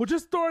 Well,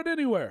 just throw it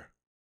anywhere.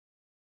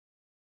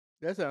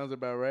 That sounds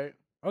about right.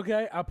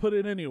 Okay, I put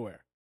it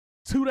anywhere.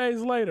 2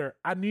 days later,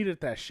 I needed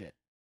that shit.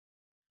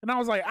 And I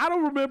was like, I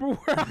don't remember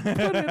where I put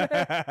it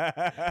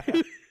at.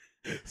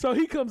 So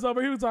he comes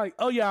over. He was like,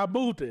 oh, yeah, I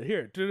moved it.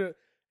 Here.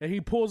 And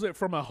he pulls it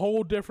from a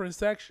whole different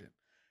section.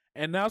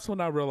 And that's when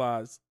I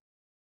realized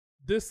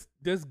this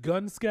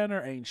gun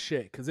scanner ain't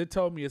shit, because it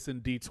told me it's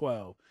in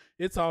D12.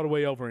 It's all the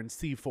way over in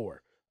C4.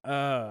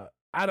 I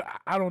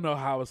don't know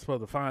how I was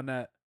supposed to find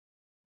that.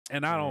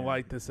 And I don't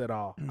like this at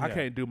all. I Yeah.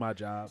 can't do my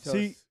job. So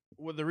See,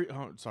 well,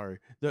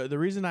 the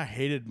reason I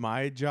hated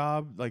my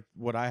job, like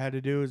what I had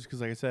to do, is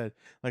because, like I said,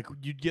 like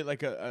you'd get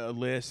like a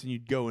list and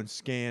you'd go and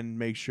scan,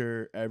 make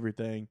sure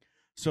everything.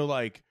 So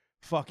like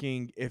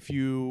fucking if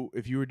you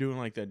were doing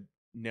like the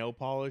nail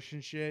polish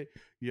and shit,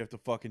 you have to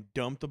fucking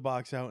dump the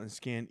box out and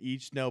scan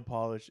each nail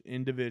polish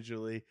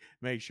individually,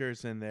 make sure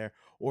it's in there.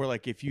 Or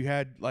like if you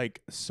had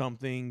like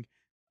something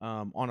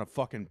on a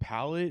fucking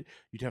pallet,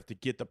 you'd have to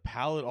get the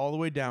pallet all the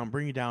way down,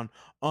 bring it down,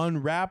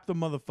 unwrap the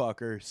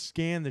motherfucker,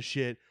 scan the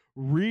shit,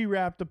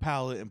 rewrap the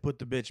pallet, and put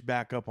the bitch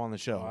back up on the Oh,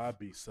 shelf. I'd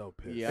be so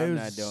pissed. Yeah, I'm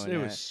not was, doing it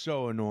that. was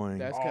so annoying.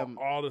 That's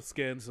all to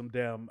scan some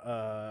damn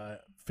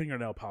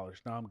fingernail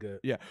polish. No, I'm good.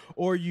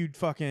 Or you'd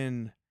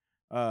fucking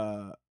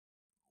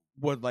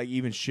what, like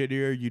even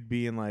shittier, you'd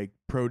be in like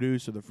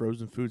produce or the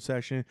frozen food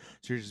section,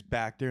 so you're just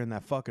back there in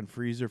that fucking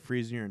freezer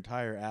freezing your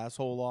entire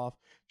asshole off,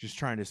 just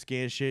trying to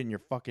scan shit, and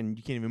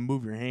you can't even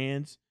move your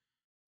hands.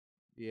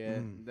 Yeah,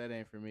 that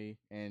ain't for me.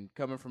 And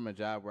coming from a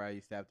job where I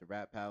used to have to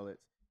wrap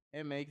pallets,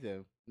 it makes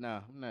them.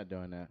 No, I'm not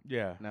doing that.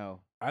 Yeah.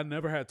 No. I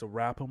never had to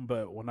wrap them,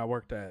 but when I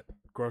worked at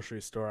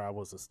grocery store, I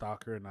was a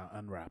stocker and I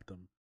unwrapped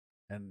them,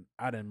 and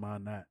I didn't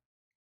mind that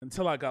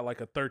until I got like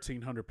a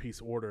 1,300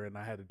 piece order and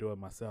I had to do it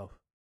myself.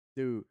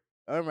 Dude,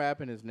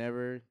 unwrapping is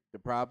never the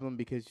problem,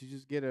 because you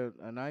just get a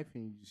knife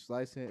and you just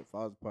slice it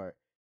falls apart.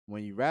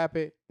 When you wrap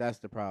it, that's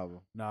the problem.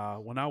 Nah,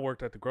 when I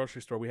worked at the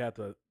grocery store, we had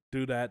to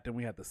do that. Then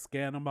we had to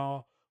scan them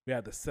all. We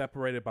had to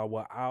separate it by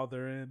what aisle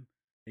they're in.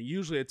 And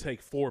usually it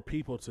takes 4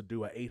 people to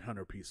do an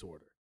 800 piece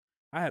order.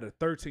 I had a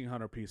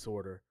 1,300 piece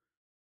order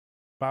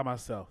by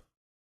myself.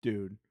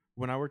 Dude,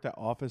 when I worked at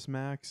Office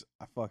Max,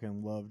 I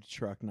fucking loved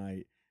truck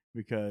night,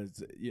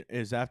 because it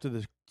was after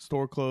the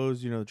store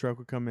closed, the truck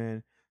would come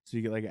in, so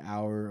you get like an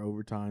hour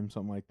overtime,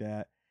 something like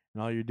that.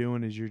 And all you're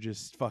doing is you're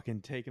just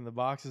fucking taking the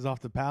boxes off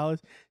the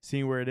pallets,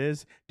 seeing where it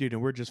is, dude, and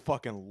we're just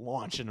fucking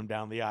launching them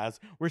down the aisles.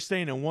 We're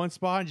staying in one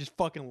spot and just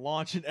fucking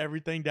launching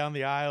everything down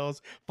the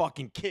aisles,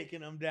 fucking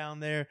kicking them down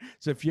there.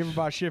 So if you ever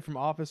bought shit from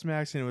Office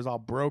Max and it was all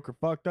broke or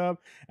fucked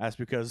up, that's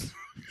because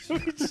we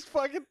just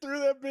fucking threw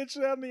that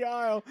bitch down the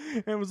aisle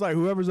and it was like,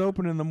 whoever's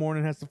open in the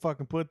morning has to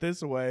fucking put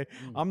this away.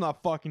 I'm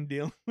not fucking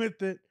dealing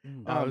with it.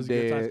 It was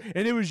good times.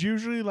 And it was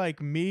usually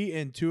like me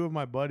and 2 of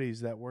my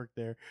buddies that worked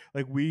there.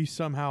 Like we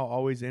somehow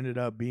always ended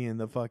up being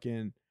the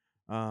fucking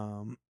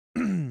the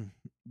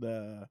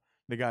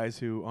guys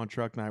who on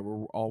truck night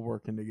were all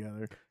working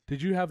together.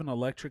 Did you have an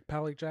electric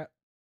pallet jack?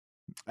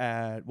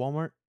 At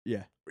Walmart?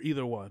 Yeah.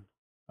 Either one.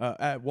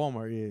 At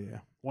Walmart, yeah.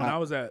 When I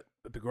was at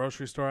the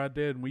grocery store, I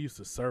did, and we used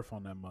to surf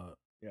on that mud.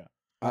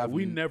 Yeah.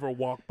 We never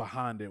walked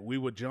behind it. We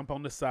would jump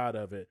on the side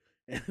of it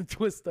and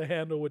twist the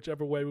handle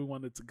whichever way we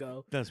wanted to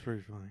go. That's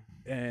pretty funny.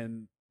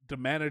 And the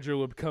manager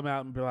would come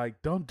out and be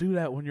like, don't do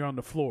that when you're on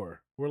the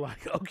floor. We're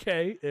like,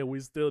 okay. And we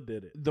still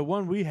did it. The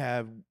one we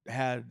had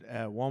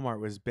at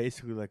Walmart was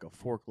basically like a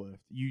forklift.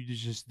 You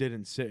just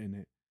didn't sit in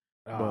it.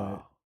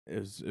 But it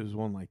was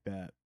one like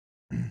that.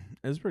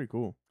 It was pretty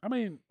cool. I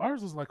mean,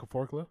 ours was like a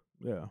forklift.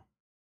 Yeah.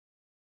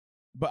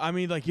 But I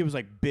mean, like, it was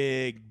like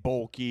big,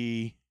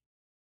 bulky.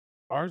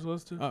 Ours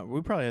was too. We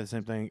probably had the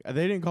same thing.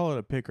 They didn't call it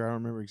a picker. I don't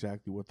remember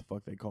exactly what the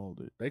fuck they called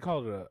it. They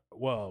called it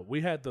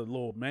we had the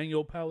little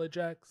manual pallet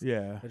jacks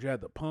Yeah. that you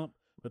had to pump,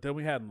 but then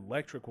we had an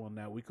electric one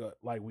that we could,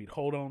 like, we'd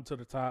hold on to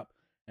the top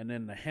and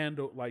then the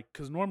handle, like,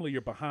 because normally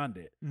you're behind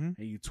it Mhm.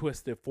 and you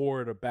twist it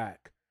forward or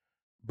back.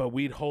 But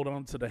we'd hold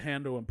on to the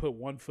handle and put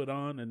one foot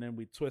on, and then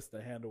we twist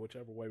the handle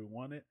whichever way we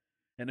want it.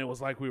 And it was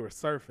like we were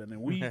surfing,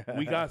 and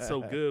we got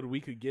so good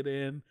we could get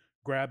in,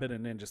 grab it,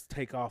 and then just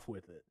take off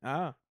with it.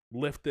 Ah,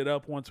 Lift it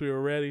up once we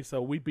were ready.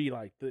 So we'd be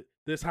like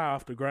this high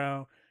off the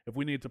ground. If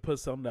we need to put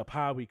something up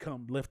high, we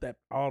come lift that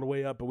all the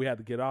way up, but we had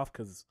to get off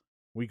because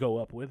we go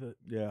up with it.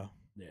 yeah.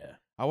 Yeah.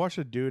 I watched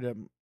a dude at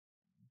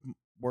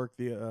work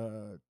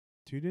the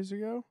 2 days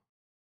ago.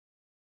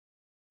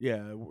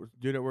 Yeah,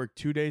 dude at work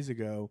 2 days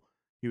ago.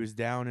 He was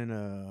down in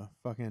a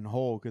fucking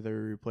hole because they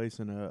were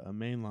replacing a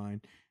main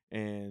line,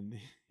 and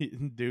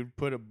dude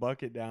put a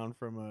bucket down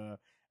from a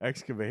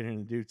excavator,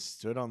 and the dude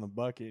stood on the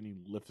bucket and he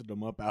lifted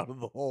him up out of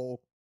the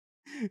hole.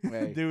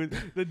 Hey.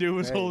 The dude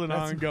was Hey, holding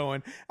that's- on,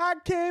 going, "I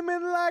came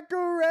in like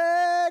a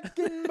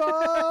wrecking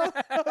ball."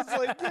 I was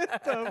like,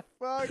 "Get the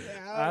fuck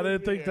out!" I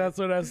didn't think that's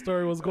where that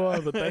story was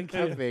going, but thank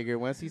I you. figured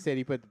once he said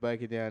he put the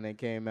bucket down and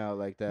came out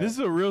like that. This is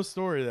a real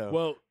story, though.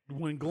 Well,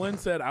 when Glenn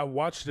said I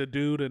watched a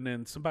dude and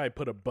then somebody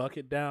put a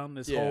bucket down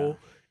this Yeah. hole,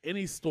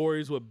 any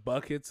stories with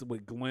buckets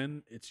with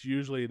Glenn, it's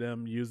usually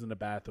them using the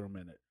bathroom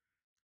in it.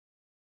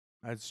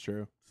 That's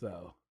true.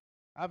 So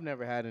I've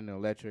never had an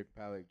electric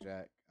pallet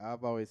jack.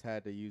 I've always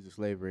had to use the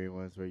slavery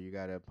ones where you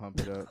gotta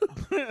pump it up.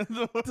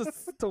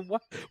 the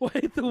what?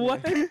 Wait, the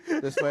what?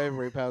 The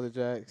slavery pallet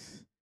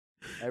jacks.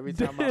 Every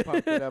time I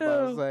pumped it up,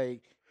 I was Damn.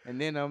 like, and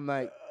then I'm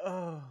like,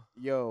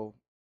 yo,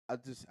 I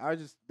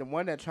just the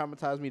one that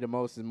traumatized me the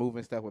most is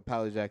moving stuff with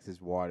pallet jacks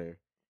is water.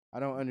 I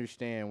don't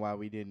understand why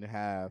we didn't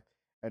have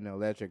an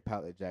electric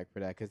pallet jack for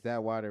that, because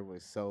that water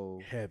was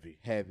so Heavy.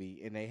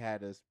 heavy, and they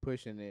had us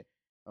pushing it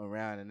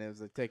around, and it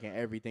was like taking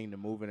everything to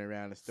move it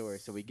around the store.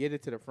 So we get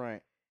it to the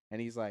front, and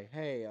he's like,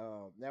 "Hey,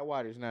 that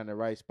water's not in the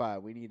right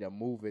spot. We need to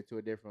move it to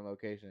a different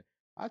location."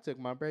 I took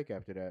my break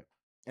after that,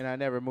 and I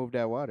never moved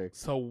that water.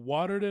 So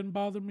water didn't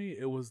bother me.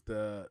 It was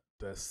the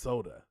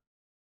soda.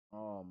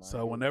 Oh my!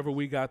 So whenever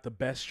we got the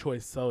Best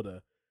Choice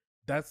soda,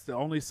 that's the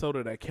only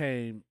soda that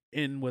came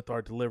in with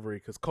our delivery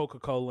because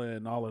Coca-Cola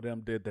and all of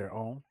them did their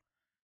own,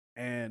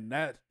 and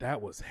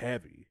that was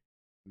heavy.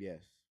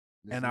 Yes.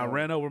 And I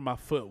ran over my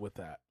foot with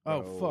that.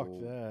 Oh, fuck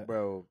that.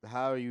 Bro.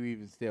 How are you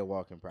even still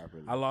walking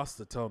properly? I lost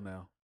the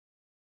toenail,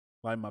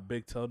 like my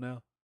big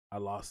toenail. I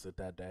lost it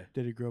that day.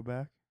 Did it grow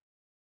back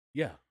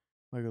Yeah,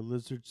 like a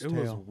lizard's it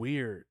tail? was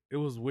weird. It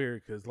was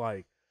weird because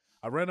like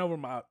I ran over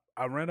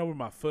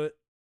my foot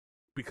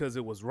because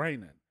it was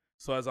raining.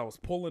 So as I was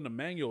pulling the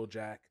manual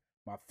jack,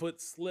 my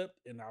foot slipped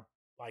and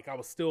I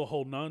was still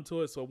holding on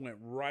to it, so it went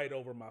right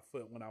over my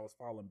foot when I was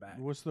falling back.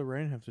 What's the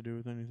rain have to do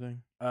with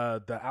anything?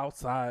 The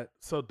outside,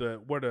 so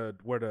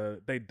where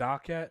they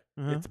dock at,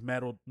 Uh-huh. it's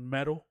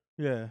metal,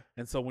 Yeah.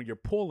 and so when you're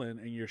pulling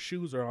and your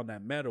shoes are on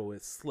that metal,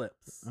 it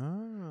slips.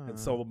 Ah. And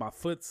so my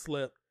foot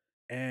slipped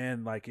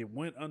and like it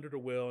went under the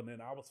wheel, and then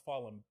I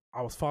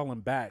was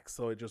falling back,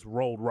 so it just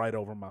rolled right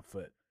over my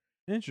foot.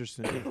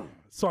 Interesting.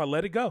 So I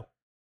let it go.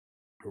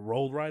 It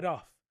rolled right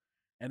off.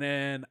 And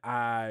then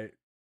I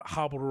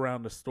hobbled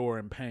around the store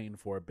in pain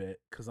for a bit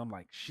because I'm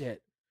like,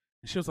 shit.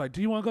 And she was like,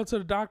 do you want to go to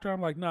the doctor?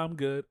 I'm like, no, I'm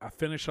good. I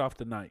finished off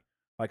the night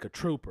like a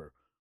trooper.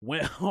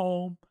 Went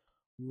home,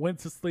 went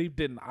to sleep,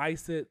 didn't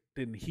ice it,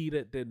 didn't heat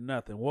it, did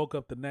nothing. Woke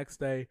up the next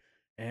day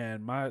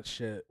and my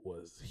shit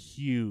was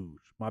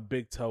huge. My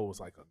big toe was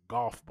like a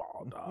golf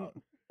ball,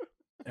 dog.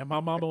 And my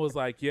mama was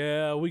like,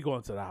 yeah, we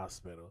going to the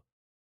hospital.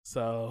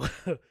 So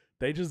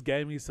they just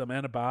gave me some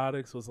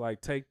antibiotics, was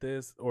like, take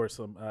this, or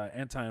some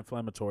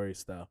anti-inflammatory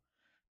stuff.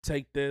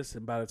 Take this,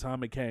 and by the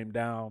time it came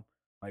down,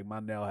 like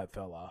my nail had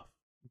fell off.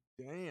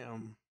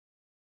 Damn.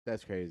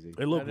 That's crazy.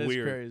 It looked That is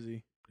weird.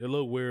 crazy. It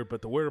looked weird,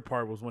 but the weirder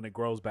part was when it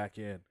grows back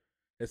in.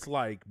 It's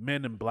like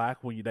Men in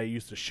Black when they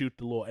used to shoot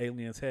the little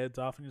aliens' heads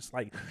off, and it's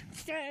like,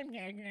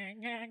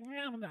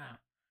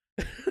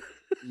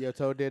 Your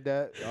toe did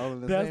that all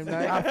in the That's- same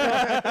night?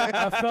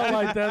 I felt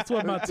like that's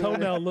what my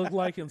toenail looked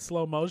like in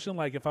slow motion.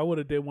 Like if I would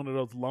have did one of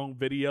those long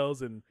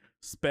videos and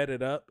sped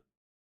it up,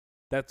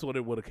 that's what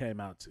it would have came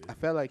out to. I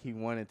felt like he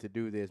wanted to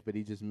do this, but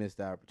he just missed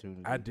the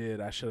opportunity. I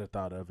did. I should have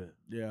thought of it.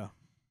 Yeah.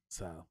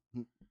 So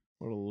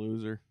What a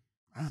loser.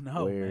 I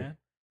know, Weird. man.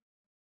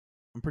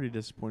 I'm pretty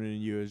disappointed in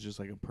you as just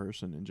like a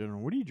person in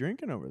general. What are you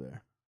drinking over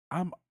there?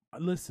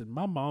 Listen,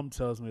 my mom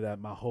tells me that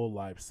my whole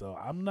life, so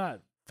I'm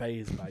not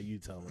phased by you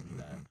telling me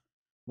that.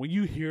 When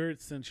you hear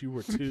it since you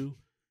were 2,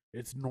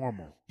 it's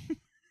normal.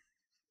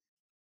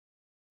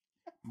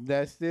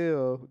 That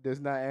still does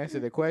not answer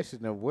the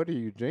question of what are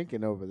you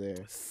drinking over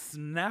there?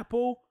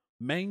 Snapple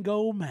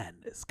Mango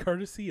Madness,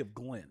 courtesy of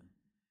Glenn.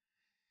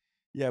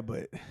 Yeah,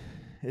 but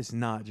it's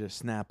not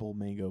just Snapple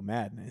Mango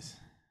Madness.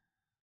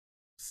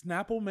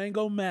 Snapple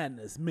Mango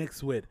Madness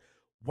mixed with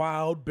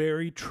Wild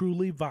Berry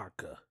Truly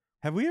Vodka.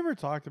 Have we ever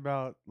talked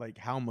about like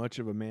how much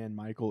of a man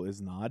Michael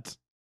is not?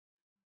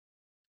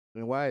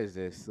 And why is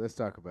this? Let's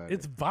talk about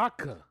It's it.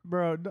 vodka.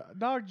 Bro,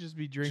 dog just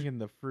be drinking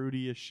the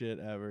fruitiest shit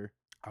ever.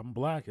 I'm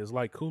black. It's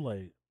like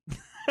Kool-Aid.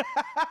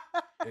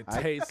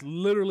 It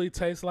literally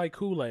tastes like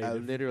Kool-Aid. I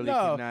literally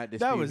No, cannot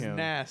dispute that was him.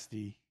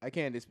 nasty. I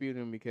can't dispute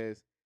him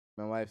because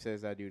my wife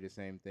says I do the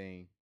same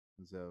thing.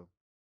 And so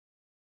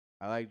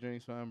I like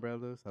drinks from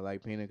umbrellas. I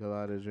like pina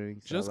colada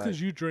drinks. Just I because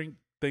like, you drink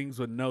things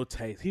with no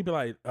taste, he'd be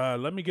like,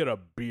 "Let me get a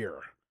beer.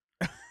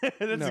 That's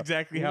No,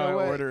 exactly you how know I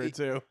what? order it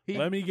too. he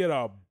Let me get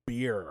a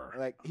beer."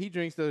 like he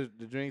drinks the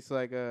drinks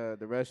like the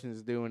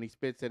Russians do, and he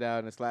spits it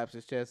out and slaps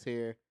his chest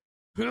here.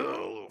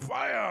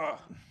 Fire.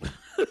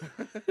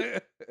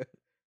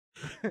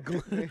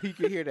 He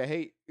can hear the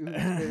hate. He spit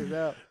it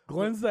out.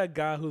 Glenn's that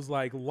guy who's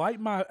like, light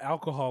my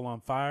alcohol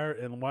on fire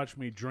and watch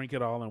me drink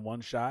it all in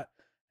one shot,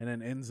 and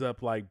then ends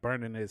up like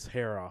burning his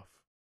hair off.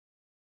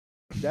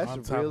 That's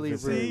On top of really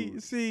his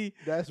rude. See,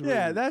 That's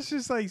yeah, rude. that's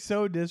just like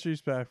so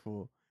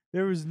disrespectful.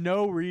 There was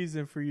no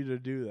reason for you to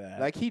do that.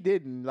 Like he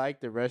didn't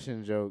like the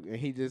Russian joke, and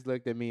he just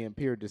looked at me in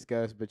pure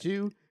disgust. But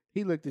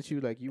he looked at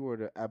you like you were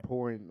the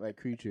abhorrent like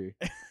creature.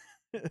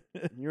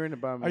 You're an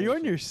abomination. Are you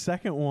on your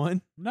second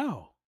one?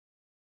 No.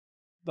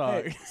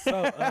 Dog. Hey,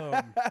 so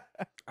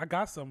I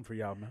got something for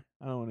y'all, man.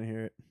 I don't want to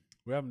hear it.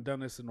 We haven't done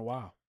this in a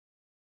while.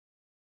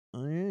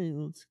 All right,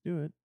 let's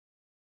do it.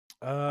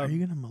 Are you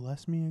gonna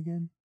molest me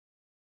again?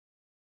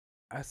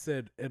 I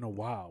said in a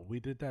while. We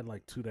did that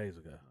like 2 days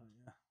ago.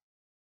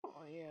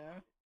 Oh yeah.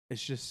 It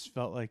just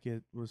felt like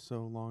it was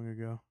so long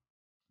ago.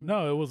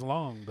 No, it was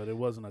long, but it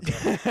wasn't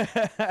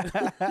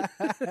a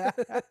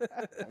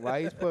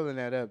While he's pulling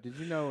that up, did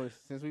you know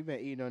since we've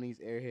been eating on these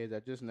airheads, I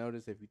just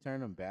noticed if you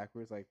turn them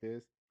backwards like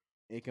this,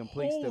 it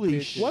completes the Holy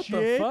picture. What the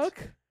Shit. fuck?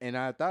 And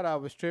I thought I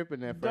was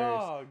tripping at first,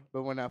 Dog.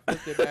 but when I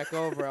flipped it back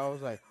over, I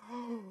was like,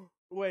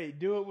 Wait,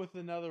 do it with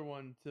another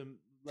one to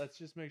let's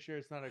just make sure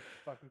it's not a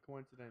fucking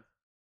coincidence.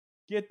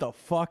 Get the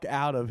fuck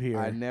out of here.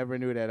 I never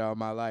knew that all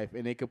my life,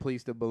 and it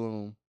completes the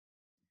balloon.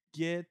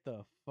 Get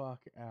the fuck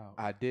out.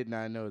 I did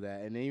not know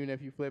that. And even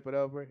if you flip it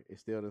over, it's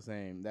still the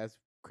same. That's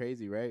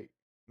crazy, right?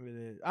 It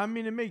is. I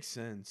mean, it makes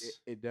sense.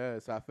 It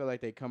does. So I feel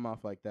like they come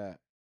off like that.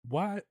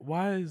 Why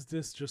is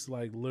this just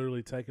like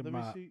literally taking Let me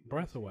my see- let me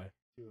breath see. away?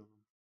 Two of them.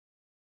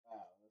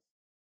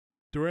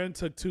 Duran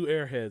took 2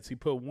 airheads. He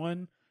put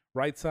one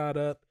right side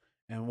up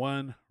and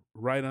one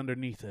right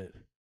underneath it.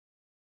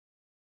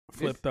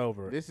 Flipped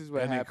over. This is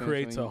what and it happens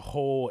creates when a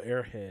whole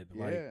airhead.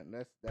 Yeah, Like,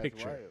 that's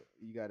picture. why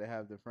you got to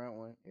have the front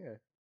one. Yeah,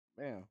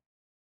 bam.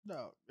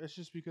 No, it's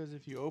just because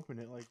if you open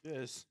it like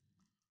this,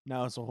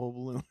 now it's a whole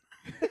balloon.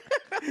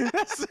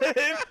 That's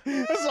it.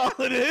 That's all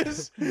it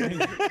is.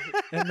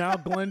 and now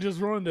Glenn just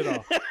ruined it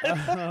all.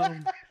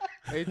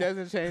 It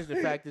doesn't change the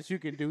fact that you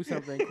can do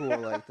something cool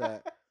like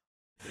that.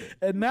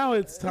 And now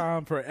it's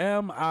time for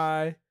Am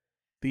I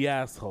the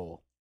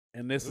Asshole?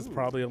 And this is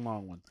probably a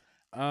long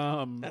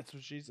one. That's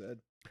what she said.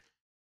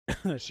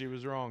 She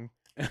was wrong.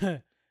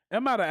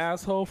 Am I the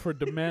asshole for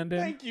demanding?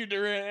 Thank you,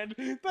 Duran.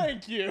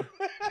 Thank you.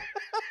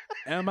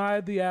 Am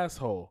I the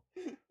asshole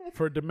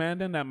for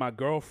demanding that my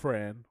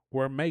girlfriend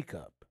wear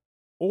makeup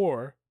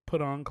or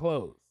put on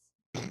clothes?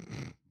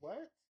 What?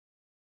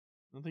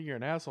 I don't think you're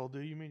an asshole,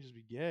 dude. You may just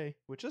be gay,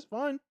 which is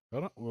fine.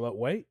 Hold on. Well,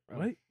 wait.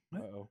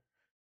 Uh-oh.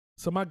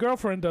 So my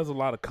girlfriend does a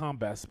lot of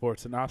combat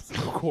sports and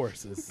obstacle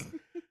courses.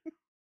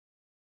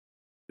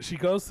 She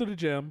goes to the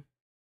gym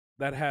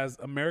that has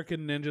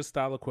American Ninja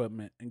style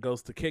equipment and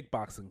goes to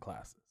kickboxing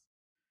classes.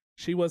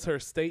 She was her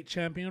state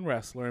champion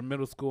wrestler in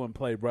middle school and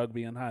played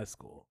rugby in high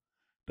school.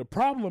 The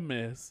problem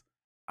is,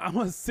 I'm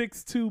a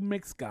 6'2"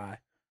 mixed guy,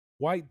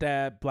 white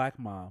dad, black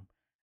mom,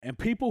 and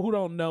people who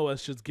don't know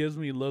us just gives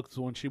me looks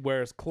when she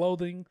wears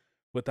clothing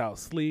without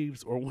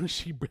sleeves or when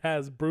she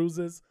has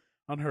bruises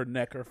on her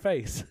neck or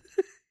face.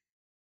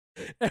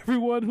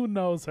 Everyone who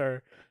knows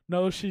her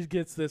knows she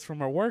gets this from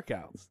her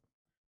workouts.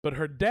 But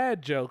her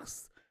dad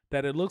jokes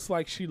that it looks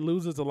like she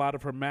loses a lot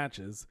of her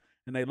matches,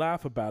 and they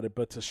laugh about it,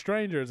 but to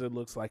strangers, it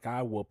looks like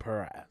I whoop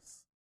her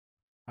ass.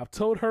 I've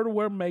told her to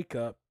wear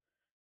makeup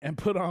and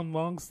put on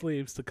long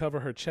sleeves to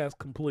cover her chest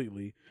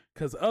completely,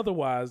 because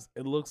otherwise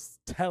it looks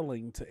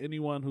telling to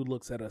anyone who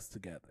looks at us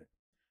together.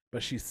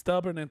 But she's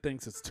stubborn and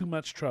thinks it's too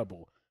much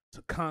trouble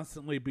to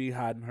constantly be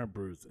hiding her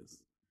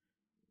bruises.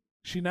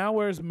 She now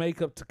wears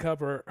makeup to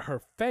cover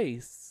her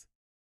face,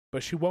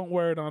 but she won't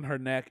wear it on her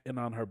neck and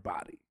on her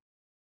body.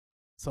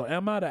 So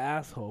am I the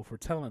asshole for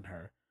telling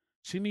her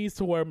she needs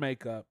to wear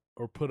makeup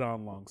or put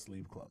on long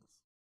sleeve clothes?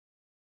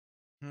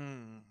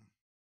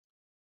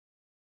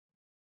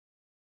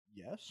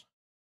 Yes.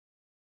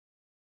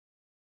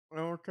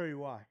 I will tell you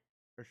why.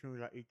 As soon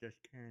as I eat this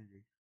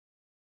candy.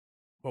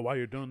 Well, while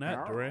you're doing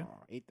that, Duran,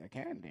 Eat the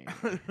candy.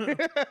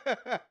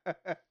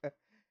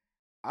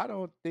 I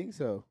don't think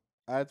so.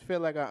 I feel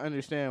like I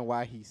understand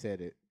why he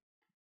said it.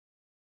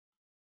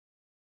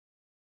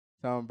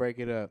 So I'm gonna break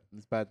it up.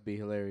 It's about to be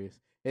hilarious.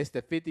 It's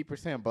the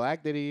 50%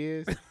 black that he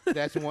is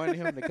that's wanting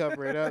him to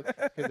cover it up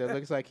because it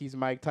looks like he's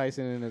Mike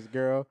Tyson and his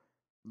girl.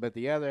 But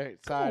the other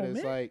side is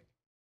man. like,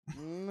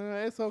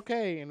 it's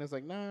okay. And it's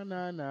like,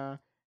 nah.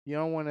 You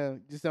don't want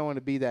to, just don't want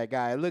to be that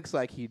guy. It looks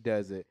like he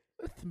does it.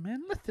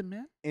 listen,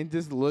 man. And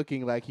just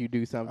looking like you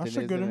do something That's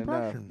a isn't good enough.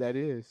 impression. that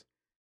is.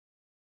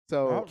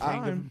 So About King of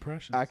time.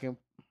 impressions.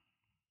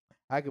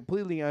 I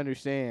completely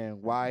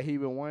understand why he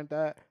would want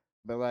that,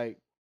 but like,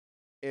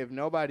 if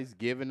nobody's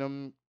giving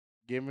them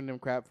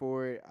crap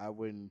for it, I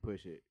wouldn't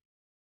push it.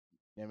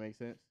 That makes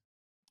sense.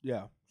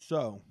 Yeah.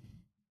 So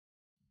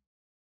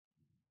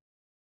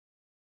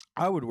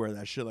I would wear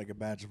that shit like a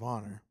badge of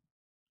honor.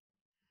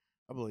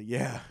 I'd be like,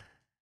 yeah.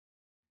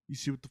 You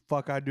see what the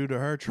fuck I do to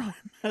her? Try and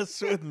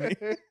mess with me.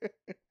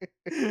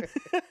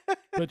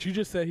 But you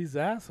just said he's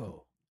an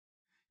asshole.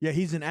 Yeah,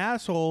 he's an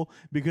asshole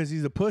because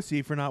he's a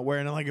pussy for not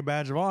wearing it like a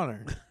badge of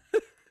honor.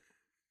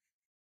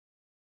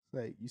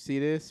 Like, you see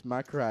this?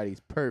 My karate's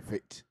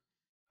perfect.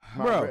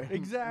 Bro,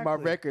 exactly. My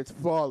record's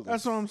flawless.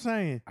 That's what I'm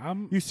saying.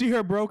 I'm You see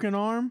her broken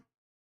arm?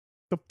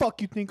 The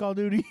fuck you think I'll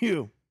do to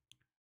you?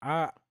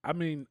 I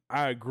mean,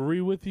 I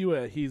agree with you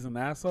that he's an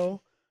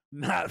asshole,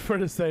 not for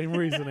the same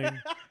reasoning.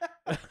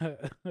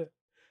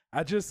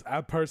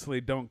 I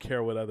personally don't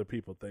care what other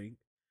people think.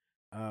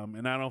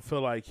 And I don't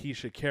feel like he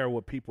should care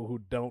what people who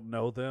don't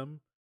know them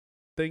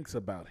thinks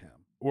about him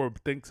or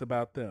thinks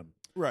about them.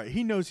 Right.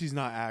 He knows he's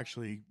not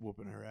actually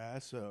whooping her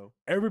ass, so.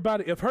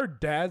 Everybody, if her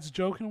dad's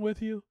joking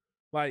with you,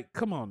 like,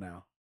 come on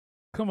now.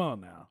 Come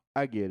on now.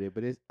 I get it,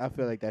 but I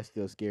feel like that's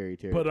still scary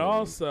territory. But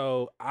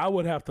also, I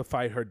would have to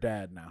fight her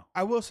dad now.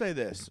 I will say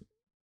this.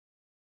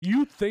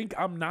 You think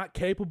I'm not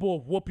capable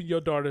of whooping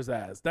your daughter's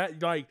ass?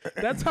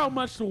 That's how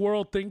much the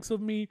world thinks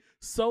of me.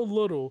 So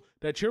little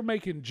that you're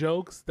making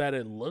jokes that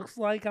it looks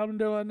like I'm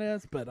doing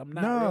this, but I'm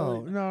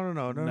not. Really.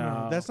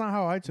 No. That's not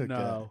how I took that.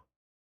 No,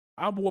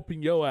 I'm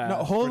whooping your ass.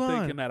 No, hold for on.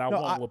 thinking that I No,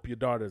 won't whoop your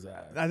daughter's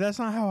ass. That's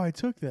not how I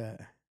took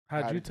that.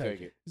 How'd you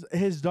take it?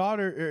 His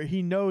daughter,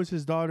 he knows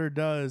his daughter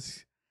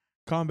does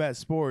combat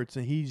sports,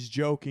 and he's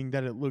joking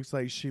that it looks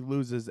like she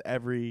loses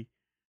every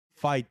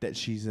fight that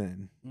she's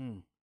in.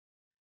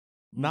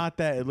 Not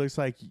that it looks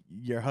like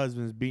your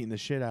husband's beating the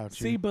shit out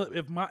you. See, but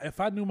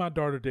if I knew my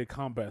daughter did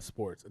combat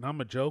sports and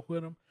I'm a joke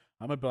with him,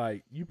 I'm gonna be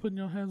like, "You putting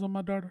your hands on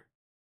my daughter?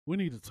 We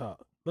need to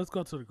talk. Let's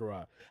go to the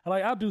garage."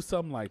 I'll do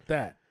something like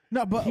that.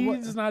 No, but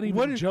he's not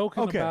even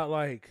joking about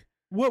like.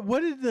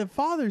 What did the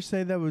father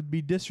say that would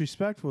be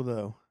disrespectful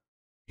though?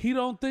 He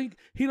don't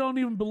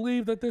even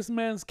believe that this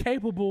man's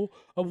capable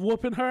of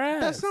whooping her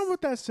ass. That's not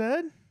what that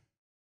said.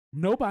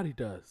 Nobody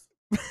does.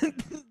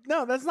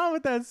 No, that's not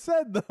what that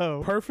said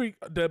though.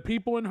 The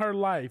people in her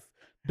life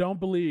don't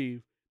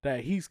believe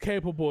that he's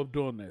capable of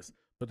doing this,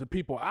 but the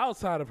people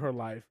outside of her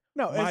life,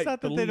 no, it's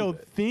not that they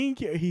don't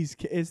think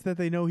it's that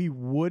they know he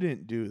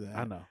wouldn't do that.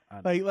 I know.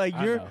 Like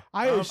I you're. know.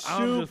 I assume.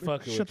 I'm just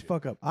fucking shut with the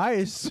fuck up. I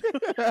assume.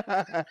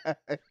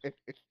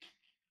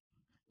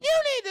 You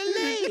need to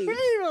leave. You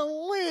need to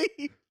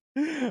leave.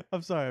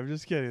 I'm sorry. I'm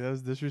just kidding. That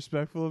was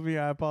disrespectful of me.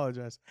 I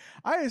apologize.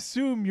 I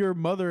assume your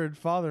mother and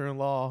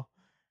father-in-law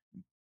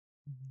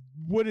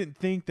wouldn't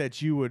think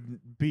that you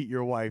would beat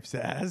your wife's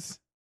ass.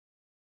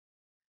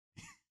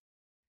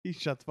 He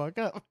shut the fuck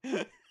up.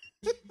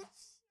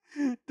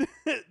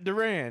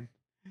 Duran.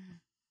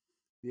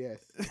 Yes.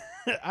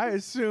 I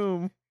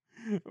assume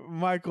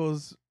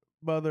Michael's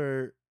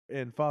mother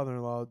and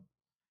father-in-law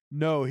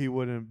know he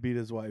wouldn't beat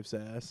his wife's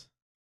ass.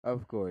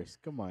 Of course.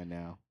 Come on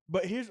now.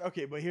 But here's what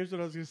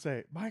I was gonna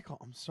say. Michael,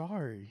 I'm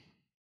sorry.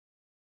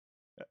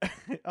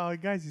 Oh,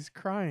 guys, he's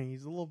crying.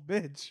 He's a little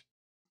bitch.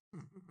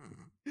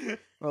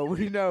 Well,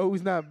 we know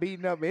who's not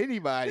beating up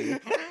anybody.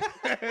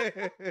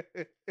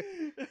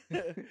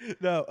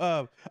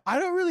 No, I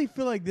don't really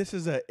feel like this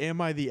is a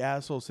am I the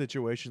asshole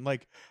situation.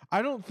 Like,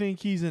 I don't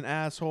think he's an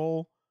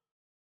asshole,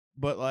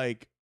 but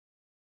like,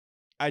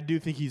 I do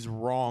think he's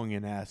wrong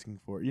in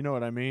asking for it. You know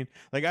what I mean?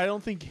 Like, I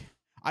don't think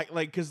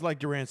because like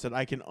Duran said,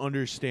 I can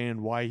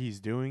understand why he's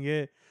doing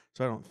it,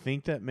 so I don't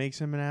think that makes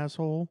him an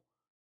asshole.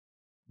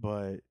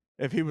 But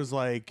if he was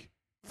like,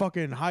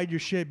 fucking hide your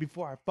shit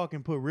before I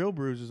fucking put real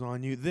bruises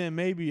on you, then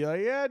maybe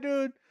like, yeah,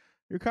 dude,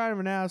 you're kind of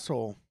an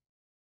asshole.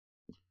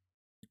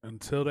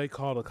 Until they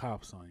call the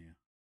cops on you,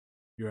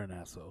 you're an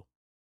asshole.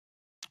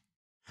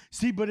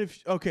 See, but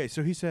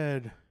so he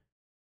said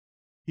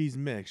he's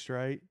mixed,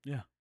 right?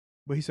 Yeah.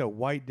 But he said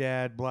white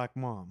dad, black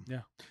mom.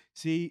 Yeah.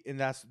 See, and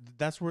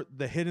that's where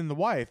the hitting the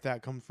wife,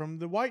 that comes from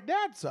the white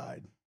dad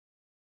side.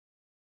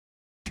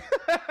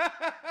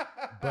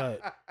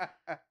 But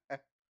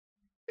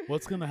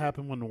what's gonna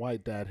happen when the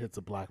white dad hits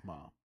a black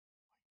mom?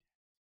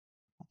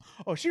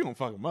 Oh, she gonna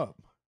fuck him up.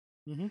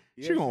 Mm-hmm.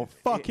 She gonna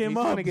fuck him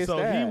up.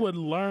 So he would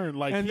learn,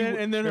 like, and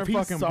then her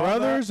fucking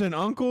brothers and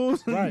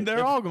uncles, right.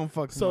 They're all gonna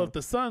fuck him up. So if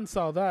the son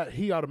saw that,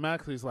 he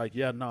automatically is like,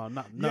 yeah, no, I'm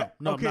not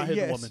hitting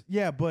a woman.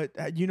 Yeah, but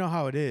you know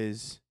how it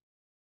is.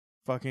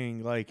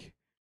 Fucking like,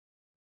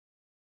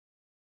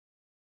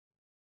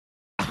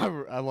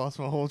 I lost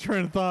my whole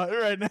train of thought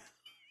right now.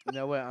 You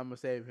know what? I'm gonna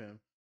save him.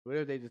 What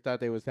if they just thought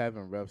they was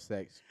having rough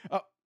sex?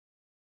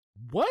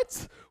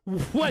 What?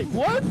 Wait,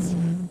 what?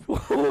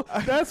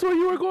 That's where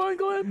you were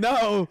going?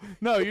 No,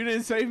 you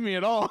didn't save me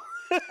at all.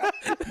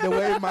 The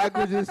way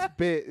Michael just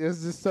spit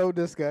is just so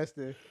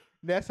disgusting.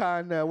 That's how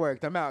I know it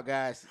worked. I'm out,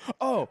 guys.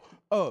 Oh,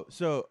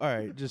 so all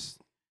right,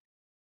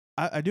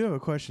 I do have a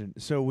question.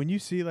 So when you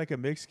see like a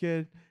mixed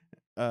kid,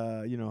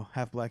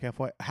 half black, half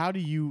white, how do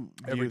you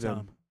view Every them?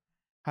 time.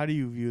 How do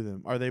you view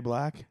them? Are they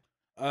black?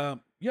 Yeah,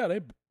 they.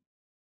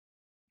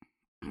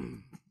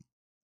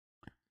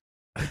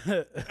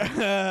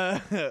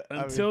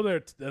 until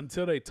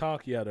they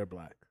talk, yeah, they're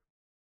black.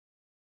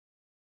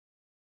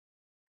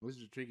 This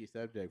is a tricky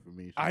subject for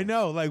me. I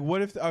know. Like,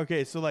 what if?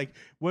 Okay, so like,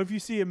 what if you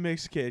see a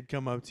mixed kid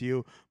come up to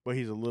you, but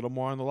he's a little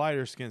more on the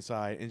lighter skin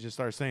side, and just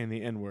start saying the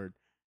N word?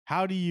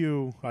 How do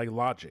you Like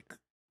Logic,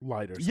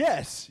 lighter. skin.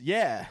 Yes.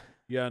 Yeah.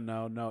 Yeah,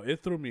 no.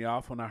 It threw me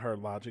off when I heard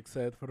Logic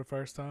said for the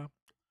first time.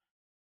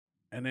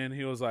 And then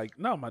he was like,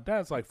 no, my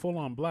dad's like full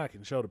on black,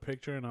 and showed a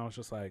picture, and I was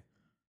just like,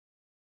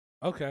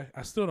 okay,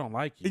 I still don't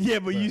like you. Yeah,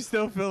 but you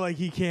still feel like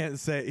he can't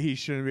say, he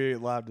shouldn't be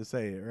allowed to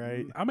say it,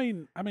 right? I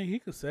mean, he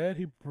could say it.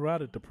 He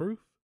provided the proof.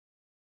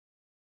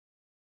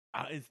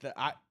 I'd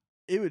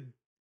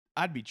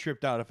be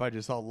tripped out if I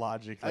just saw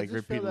Logic I like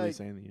just feel repeatedly like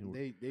saying the N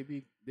word.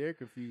 they're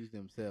confused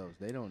themselves.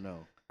 They don't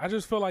know. I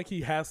just feel like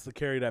he has to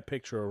carry that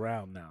picture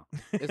around now.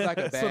 It's like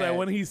a bad. So that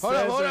when he hold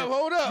says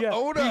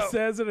up. he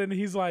says it, and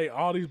he's like,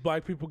 all these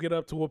black people get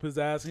up to whoop his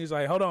ass, and he's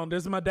like, hold on,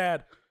 this is my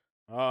dad.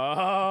 Oh,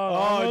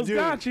 almost dude,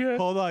 got you.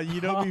 Hold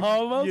on.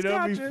 Almost Be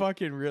gotcha.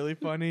 fucking really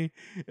funny.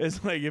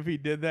 It's like if he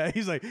did that,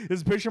 he's like, "This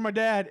is a picture of my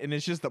dad," and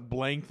it's just a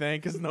blank thing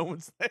because no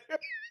one's there.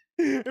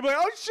 He'd be like,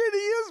 "Oh shit, he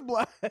is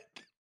black."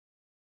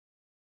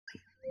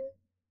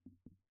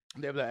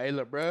 They be like, "Hey,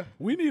 look, bro."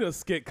 We need a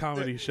skit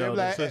comedy show.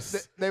 They be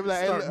Start like,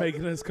 "Hey, look."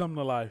 making this come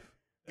to life.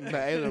 They be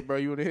like, "Hey, look, bro,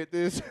 you want to hit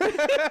this?"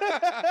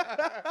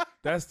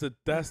 That's the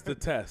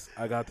test.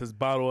 I got this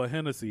bottle of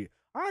Hennessy.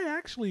 I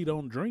actually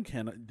don't drink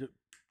Hennessy.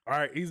 All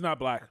right, he's not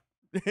black.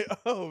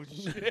 Oh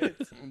shit.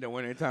 In the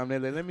winter time, they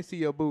like, "Let me see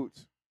your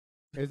boots."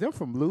 Is them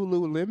from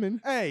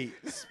Lululemon? Hey,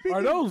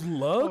 Are those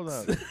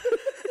lugs? Hold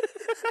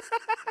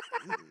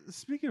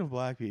speaking of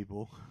black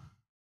people,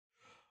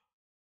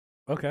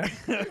 Okay.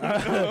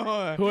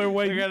 we're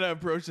waiting. I gotta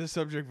approach this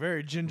subject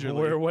very gingerly.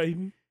 We're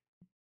waiting.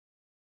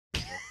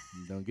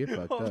 Don't get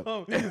fucked Hold up.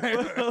 on.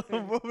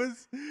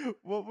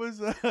 what was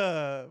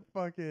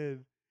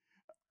fucking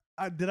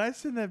did I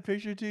send that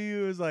picture to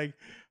you? It was like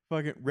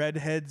fucking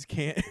redheads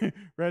can't be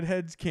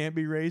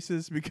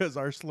racist because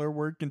our slur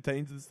word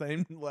contains the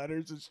same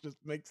letters. It's just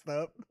mixed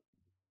up.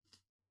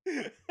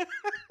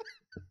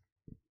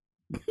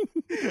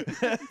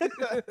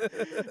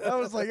 I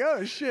was like,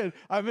 oh shit.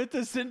 I meant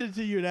to send it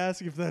to you and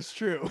ask if that's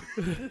true.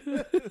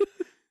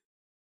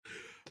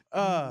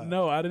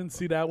 No, I didn't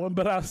see that one,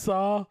 but I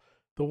saw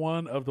the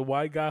one of the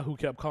white guy who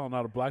kept calling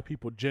out of black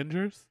people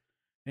gingers.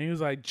 And he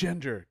was like,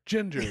 ginger.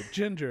 And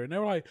they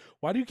were like,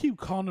 why do you keep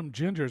calling them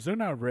gingers? They're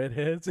not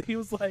redheads. And he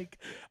was like,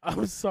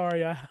 I'm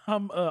sorry.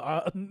 I'm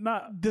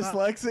not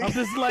dyslexic. I'm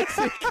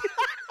dyslexic.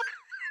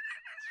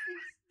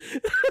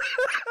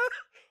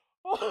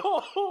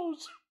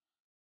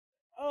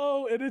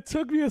 Oh, and it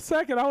took me a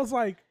second. I was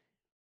like,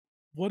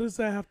 what does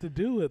that have to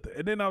do with it?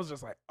 And then I was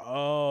just like, oh.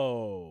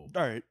 All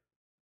right.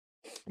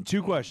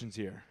 2 questions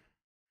here.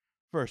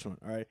 First one,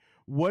 all right.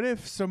 What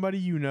if somebody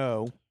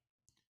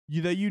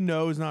that you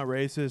know is not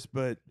racist,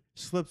 but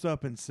slips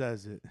up and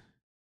says it?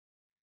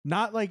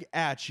 Not like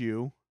at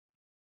you,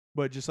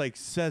 but just like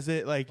says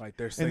it like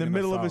they're in singing the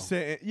middle of a song.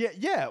 sentence.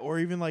 Yeah, or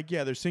even like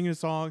they're singing a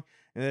song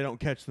and they don't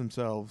catch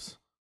themselves.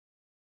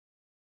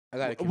 I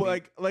got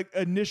a Like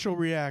initial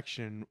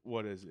reaction.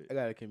 What is it? I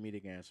got a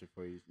comedic answer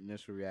for you.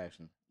 Initial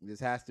reaction. This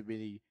has to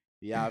be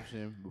the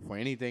option before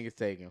anything is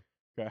taken.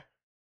 Okay.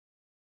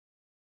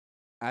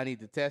 I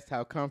need to test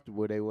how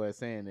comfortable they were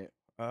saying it.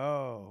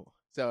 Oh.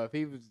 So if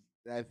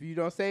you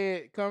don't say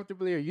it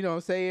comfortably or you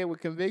don't say it with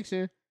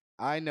conviction,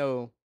 I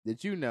know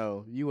that you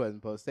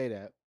wasn't supposed to say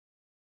that.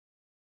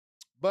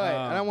 But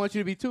I don't want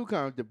you to be too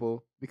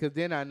comfortable because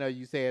then I know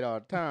you say it all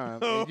the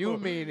time and you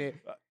mean it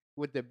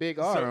with the big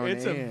R So on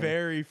it's the a end.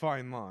 very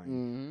fine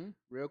line.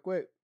 Real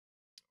quick.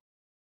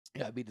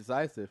 You gotta be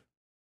decisive.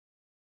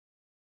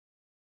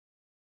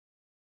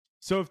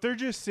 So if they're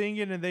just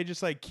singing and they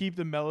just like keep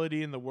the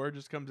melody and the word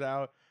just comes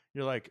out,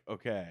 you're like,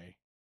 okay.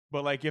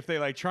 But like if they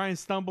like try and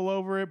stumble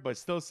over it but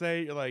still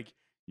say it, you're like,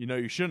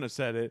 you shouldn't have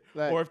said it.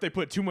 Like, or if they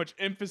put too much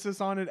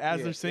emphasis on it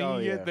as they're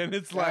singing it, then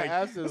it's Yeah, like, this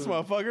absolutely.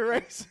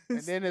 motherfucker racist.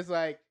 And then it's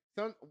like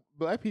some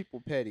black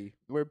people petty.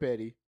 We're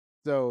petty.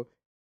 So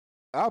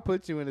I'll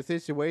put you in a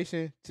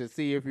situation to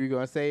see if you're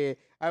gonna say it.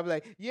 I'll be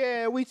like,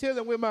 yeah, we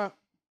chilling with my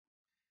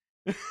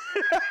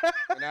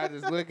and I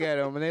just look at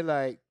them and they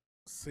like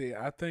See,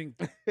 I think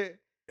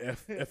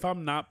if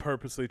I'm not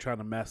purposely trying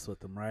to mess with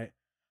them, right?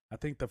 I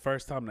think the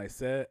first time they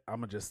say it, I'm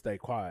gonna just stay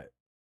quiet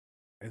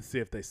and see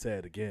if they say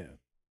it again.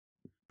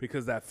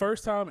 Because that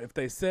first time, if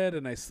they said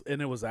and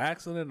it was an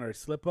accident or a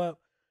slip up,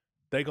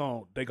 they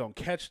gonna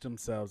catch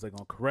themselves. They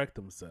gonna correct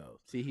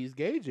themselves. see he's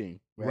gauging.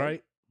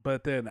 Right?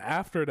 But then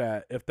after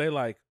that, if they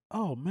like,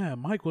 oh man,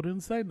 Michael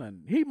didn't say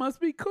nothing. He must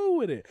be cool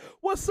with it.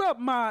 What's up,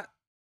 Mike?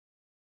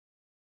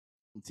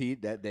 See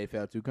that they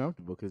felt too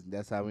comfortable because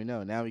that's how we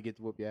know. Now we get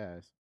to whoop your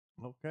ass.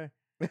 Okay.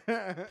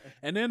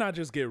 And then I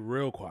just get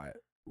real quiet,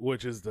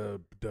 which is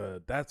the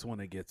that's when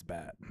it gets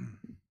bad.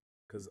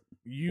 Because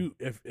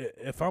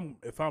if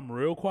I'm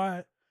real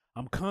quiet,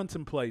 I'm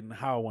contemplating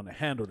how I want to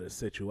handle this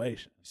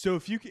situation. So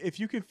if you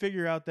can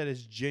figure out that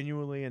it's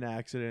genuinely an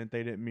accident,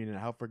 they didn't mean it.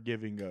 How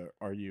forgiving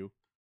are you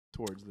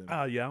towards them?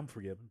 Oh yeah, I'm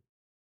forgiven.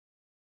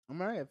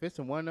 I'm all right. If it's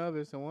a one of,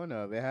 it's a one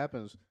of. It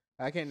happens.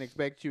 I can't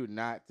expect you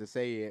not to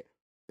say it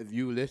if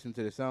you listen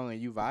to the song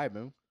and you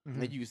vibing.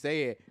 Mhm. And you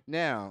say it.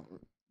 Now,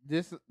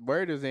 this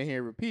word is in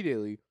here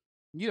repeatedly.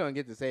 You don't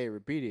get to say it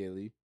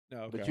repeatedly,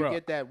 No, but okay. you Bro.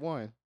 get that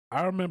one.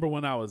 I remember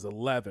when I was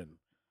 11,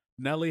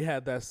 Nelly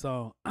had that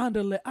song,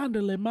 Andale,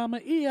 Andale, Mama,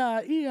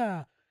 Ia,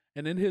 Ia.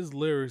 And in his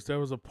lyrics, there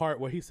was a part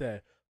where he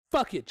said,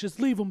 fuck it, just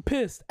leave them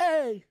pissed,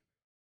 hey.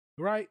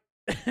 Right?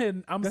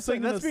 And I'm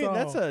singing the song.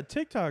 That's a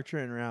TikTok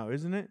trend now,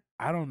 isn't it?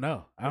 I don't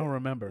know. I don't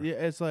remember. Yeah,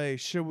 it's like,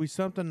 should we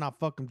something? Not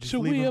fuck 'em, just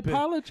Should leave we 'em pissed.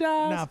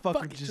 apologize? Nah, fuck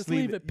 'em, it, just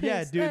leave it. Yeah,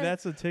 pissed, dude, hey.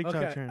 that's a TikTok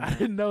Okay, trend. I now.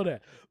 didn't know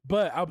that.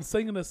 But I'm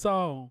singing the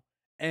song,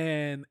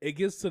 and it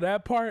gets to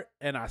that part,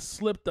 and I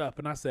slipped up,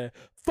 and I said,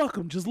 fuck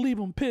them, just leave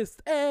them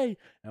pissed, hey.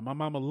 And my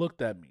mama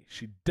looked at me.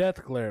 She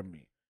death glared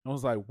me. And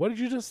was like, what did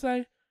you just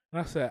say?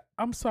 And I said,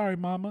 I'm sorry,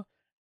 mama.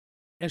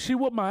 And she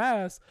whooped my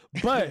ass,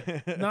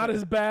 but not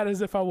as bad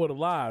as if I would have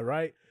lied,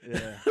 right?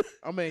 Yeah.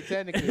 I mean,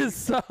 technically, And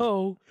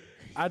so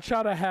I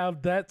try to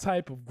have that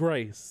type of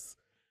grace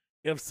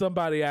if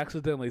somebody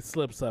accidentally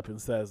slips up and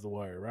says the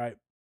word, right?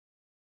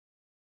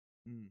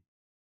 Mm.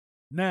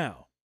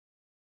 Now,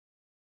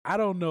 I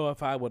don't know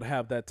if I would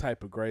have that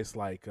type of grace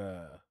like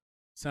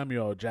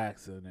Samuel L.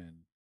 Jackson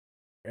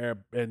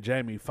and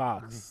Jamie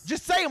Foxx.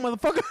 Just say it,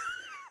 motherfucker.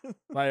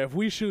 Like if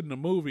we shooting a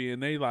movie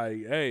and they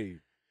like, hey,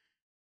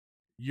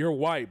 you're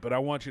white, but I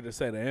want you to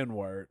say the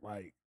N-word,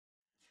 like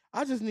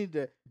I just need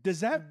to.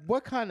 Does that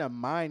What kind of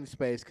mind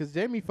space? Because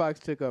Jamie Foxx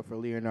took up for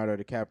Leonardo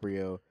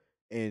DiCaprio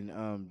in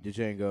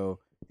Django,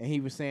 and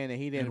he was saying that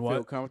he didn't what?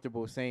 feel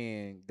comfortable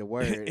saying the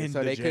word, in and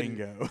so they couldn't.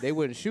 Django? They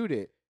wouldn't shoot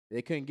it.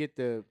 They couldn't get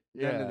none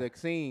Yeah. of the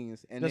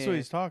scenes. And That's then, what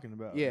he's talking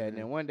about. Yeah, man. and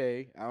then one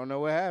day, I don't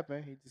know what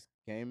happened. He just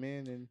came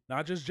in and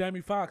not just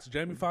Jamie Foxx.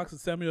 Jamie Foxx and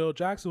Samuel L.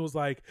 Jackson was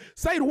like,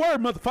 say the word,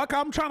 motherfucker,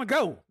 I'm trying to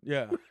go.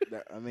 Yeah.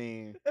 I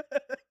mean,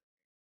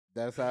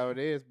 that's how it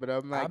is. But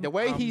I'm like, I'm- the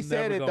way I'm he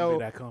said never it gonna though,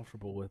 be that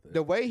comfortable with it.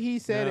 the way he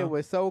said No. it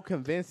was so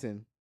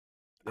convincing.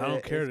 I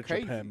don't care it's that you're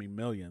crazy. paying me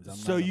millions. I'm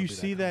not So gonna you be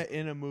see that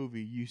comfortable. in a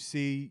movie. You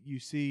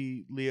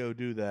see Leo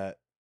do that.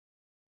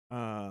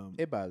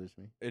 It bothers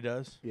me. It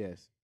does.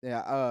 Yes.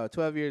 Yeah.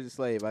 12 Years a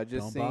Slave. I just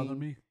Don't seen. bother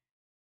me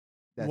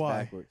That's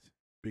Why? backwards.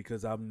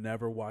 because I've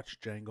never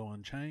watched Django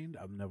Unchained.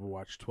 I've never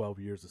watched 12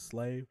 Years a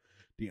Slave.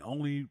 The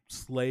only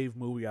slave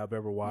movie I've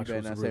ever You watched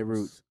better was not say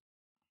Roots.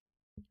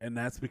 And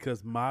that's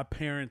because my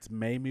parents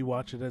made me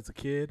watch it as a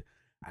kid.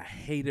 I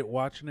hated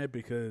watching it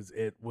because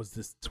it was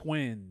this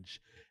twinge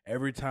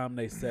every time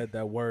they said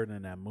that word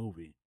in that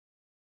movie.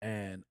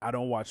 And I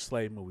don't watch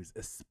slave movies,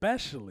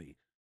 especially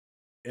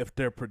if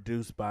they're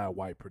produced by a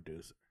white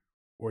producer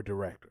or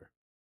director.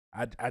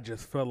 I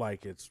just feel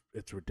like it's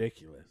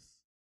ridiculous.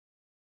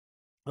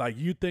 Like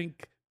you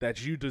think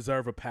that you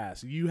deserve a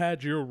pass. You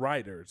had your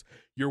writers,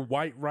 your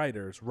white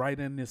writers, write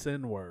in this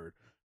N-word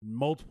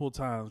multiple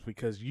times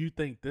because you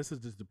think this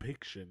is the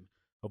depiction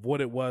of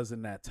what it was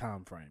in that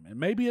time frame. And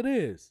maybe it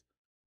is.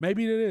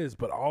 Maybe it is,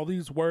 but all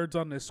these words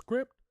on this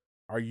script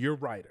are your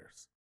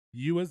writers.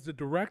 You as the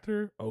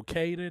director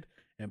okayed it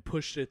and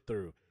pushed it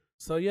through.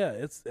 So yeah,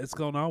 it's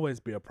going to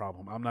always be a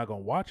problem. I'm not going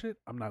to watch it.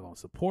 I'm not going to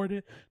support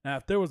it. Now,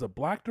 if there was a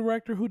black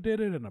director who did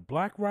it and a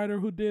black writer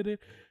who did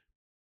it,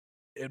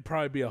 it'd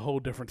probably be a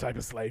whole different type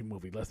of slave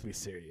movie. Let's be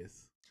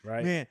serious,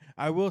 right? Man,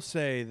 I will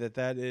say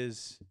that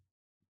is.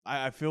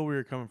 I feel where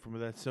you're coming from, but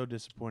that's so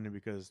disappointing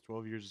because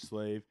 12 Years a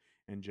Slave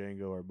and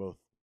Django are both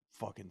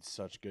fucking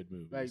such good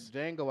movies. Like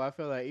Django, I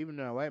feel like even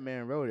though a white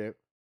man wrote it,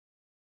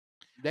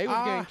 they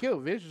was getting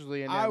killed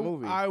viciously in that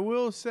movie. I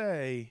will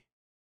say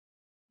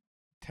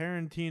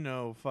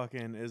Tarantino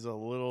fucking is a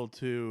little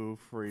too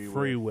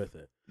free with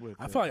it. with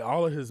I it. feel like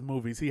all of his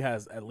movies, he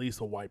has at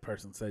least a white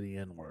person say the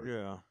N-word.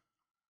 Yeah.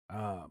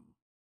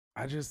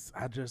 I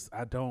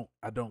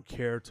don't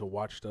care to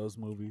watch those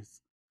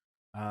movies.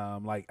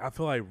 Like I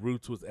feel like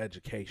Roots was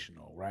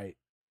educational, right?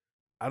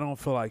 I don't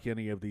feel like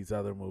any of these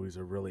other movies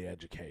are really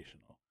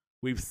educational.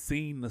 We've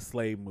seen the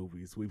slave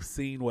movies. We've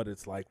seen what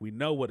it's like. We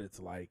know what it's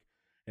like.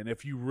 And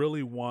if you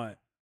really want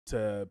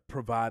to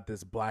provide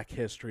this black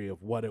history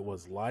of what it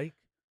was like,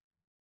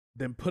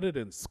 then put it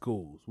in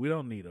schools. We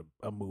don't need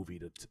a movie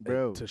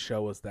to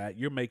show us that.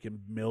 You're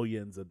making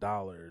millions of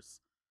dollars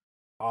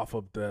off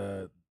of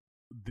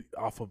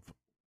off of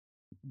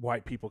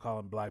white people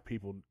calling black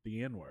people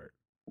the N-word.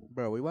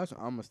 Bro, we watched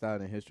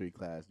Amistad in history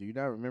class. Do you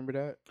not remember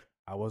that?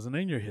 I wasn't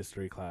in your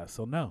history class,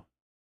 so no.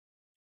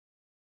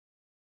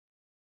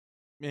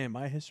 Man,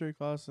 my history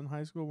class in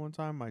high school one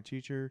time, my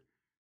teacher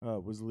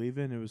was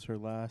leaving. It was her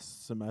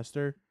last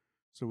semester.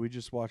 So we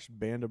just watched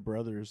Band of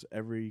Brothers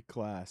every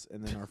class,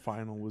 and then our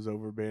final was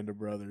over Band of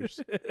Brothers.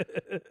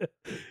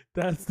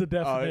 That's the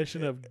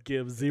definition of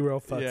give zero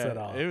fucks at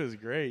all. It was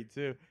great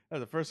too. That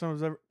was the first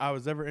time I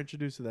was ever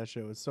introduced to that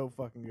show. It's so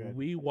fucking good.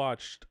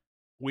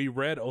 We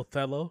read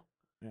Othello,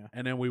 Yeah.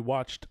 and then we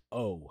watched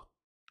O.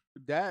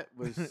 That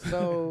was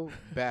so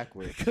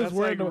backwards. That's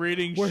we're like in the-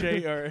 reading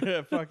we're-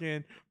 or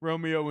fucking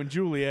Romeo and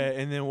Juliet,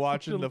 and then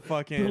watching the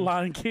fucking The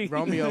Lion King.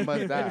 Romeo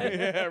must die.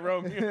 yeah,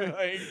 Romeo.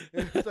 Like,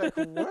 It's like,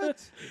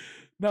 what?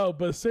 No,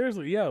 but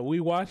seriously, yeah, we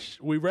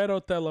read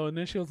Othello, and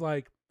then she was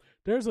like,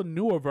 "There's a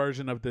newer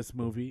version of this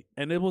movie,"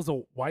 and it was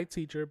a white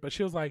teacher, but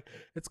she was like,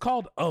 "It's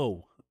called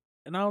O,"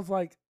 and I was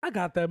like, "I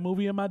got that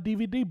movie in my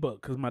DVD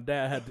book because my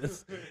dad had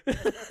this."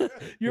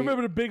 You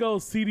remember the big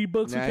old CD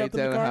books Now we he kept in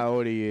the telling car? how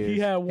old he is. He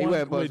had one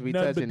wasn't supposed with to be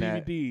nothing but touching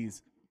that.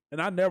 DVDs,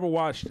 and I never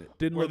watched it.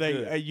 Didn't were look they?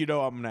 good. You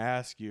know, I'm gonna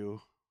ask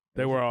you.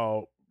 They were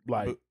all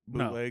like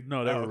Bootleg?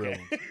 No, they Oh, were real okay.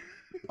 ones.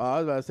 Oh, I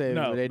was about to say,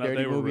 No, were they no,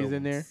 dirty were movies real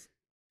in there? ones.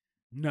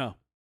 No.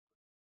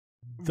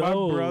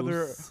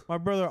 My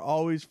brother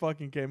always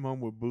fucking came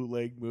home with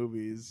bootleg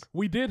movies.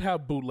 We did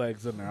have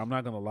bootlegs in there. I'm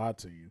not gonna lie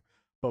to you,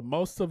 but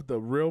most of the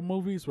real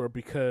movies were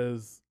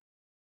because.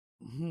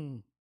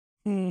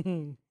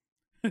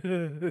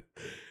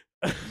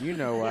 You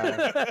know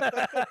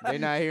why. They're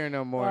not here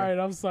no more. All right,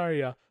 I'm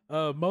sorry, y'all.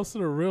 Most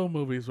of the real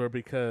movies were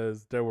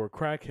because there were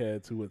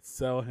crackheads who would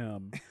sell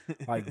him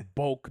like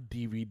bulk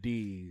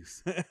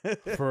DVDs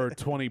for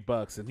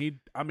 $20, and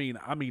I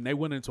mean, they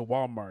went into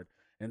Walmart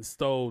and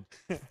stole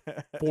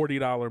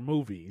 $40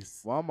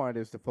 movies, Walmart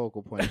is the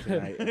focal point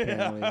tonight,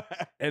 apparently.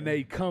 and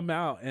they come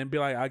out and be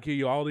like, "I'll give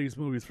you all these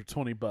movies for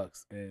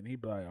 $20," and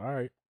he'd be like, "All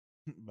right."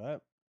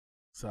 But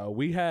So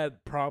we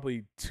had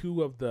probably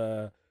two of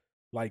the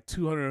like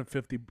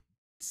 250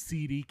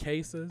 CD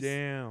cases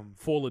damn.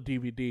 full of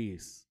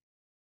DVDs.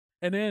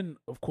 And then,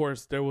 of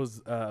course, there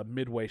was a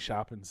Midway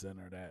shopping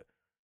center that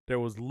there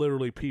was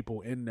literally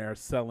people in there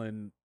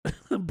selling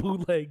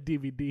bootleg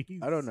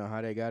DVDs. I don't know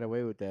how they got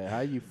away with that.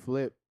 How you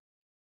flip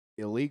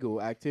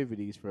illegal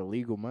activities for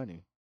legal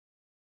money?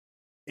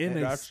 In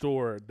a That's-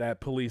 store that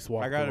police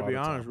walked I gotta through all be the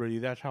honest time. with you.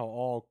 That's how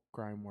all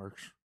crime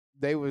works.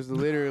 They was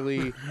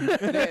literally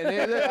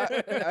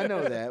I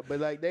know that, but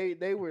like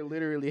they were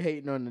literally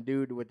hating on the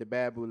dude with the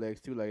bad bootlegs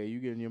too. Like, are you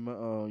getting your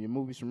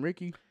movies from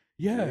Ricky?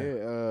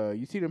 Yeah.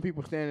 You see them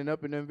people standing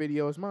up in them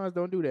videos. Mines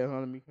don't do that, huh?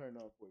 Let me turn it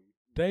off for you.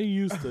 They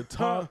used to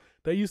talk.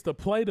 They used to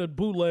play the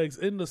bootlegs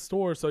in the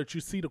store so that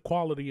you see the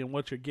quality in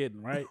what you're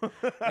getting, right?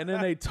 And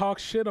then they talk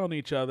shit on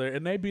each other,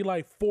 and they'd be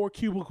like 4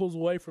 cubicles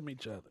away from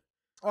each other.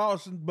 Oh,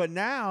 but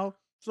now,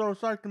 so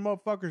it's like the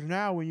motherfuckers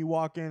now when you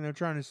walk in, they're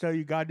trying to sell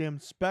you goddamn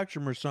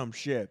Spectrum or some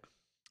shit.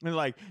 And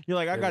like, you're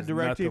like, I got It is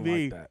nothing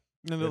DirecTV. like that.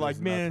 And they're It like,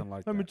 is man, nothing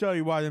like let me that. tell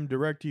you why them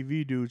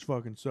DirecTV dudes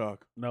fucking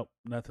suck. Nope,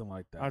 nothing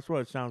like that. That's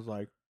what it sounds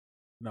like.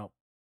 Nope,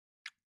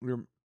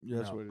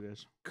 That's No. what it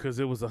is. because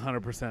it was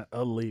 100%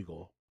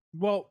 illegal.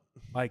 Well,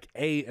 Like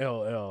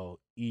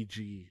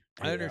ALLEG.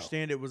 I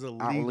understand it was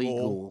illegal.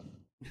 Illegal.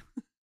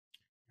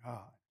 God,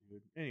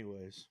 dude.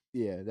 Anyways.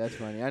 Yeah, that's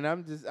funny. And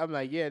I'm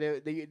like, yeah,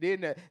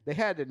 they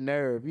had the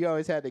nerve. You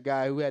always had the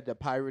guy who had the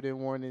pirating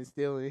warning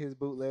still in his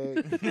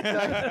bootleg. He's like,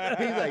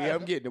 yeah,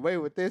 I'm getting away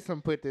with this.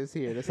 I'm put this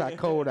here. That's how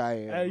cold I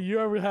am. Hey, you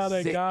ever had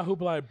that Sick. guy who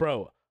be like,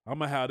 bro, I'm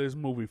gonna have this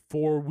movie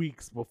 4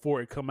 weeks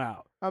before it come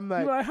out. I'm You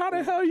like, like, how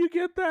the hell you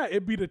get that?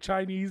 It be the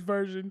Chinese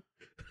version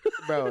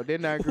bro.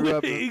 Then I grew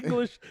up.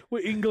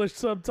 with English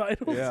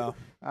subtitles. Yeah.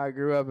 I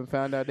grew up and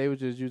found out they was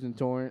just using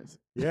torrents.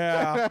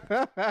 Yeah.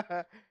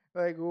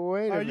 Like,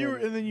 wait a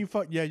minute. And then you've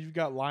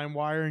got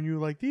LimeWire, and you're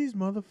like, these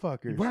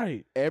motherfuckers.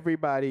 Right.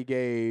 Everybody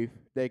gave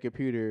their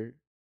computer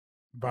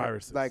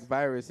Viruses. like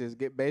viruses.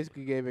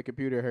 Basically gave a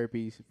computer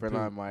herpes for Dude.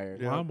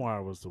 LimeWire. Yeah.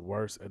 LimeWire was the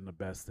worst and the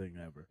best thing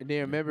ever. And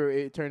then remember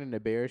it turned into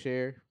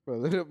BearShare for a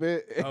little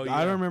bit. Oh,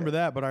 I don't remember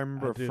that, but I I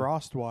remember do.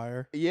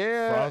 FrostWire.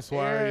 Yeah,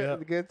 Frostwire, yeah, yeah.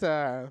 good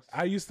times.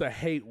 I used to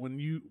hate when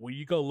you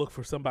go look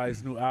for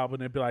somebody's new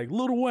album and be like,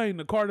 Lil Wayne,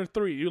 the Carter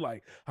 3. You're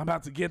like, I'm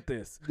about to get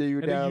this. Then you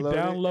And then you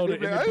download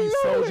it, and like, it be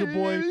 "Oh, Soulja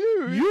Boy.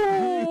 you."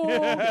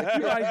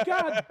 You're like,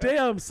 God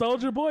damn,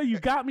 Soulja Boy, you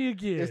got me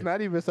again. It's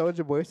not even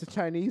Soulja Boy. It's a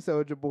Chinese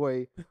Soulja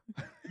Boy.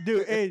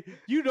 Dude, hey,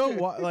 you know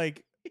why?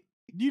 Like,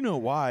 you know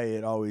why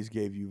it always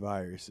gave you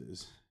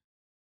viruses?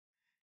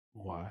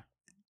 Why?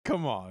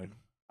 Come on.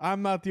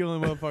 I'm not the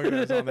only motherfucker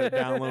that's on there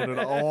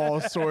downloaded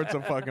all sorts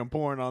of fucking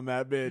porn on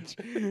that bitch.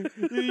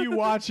 You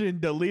watch it and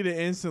delete it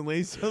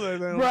instantly so that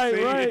they don't Right,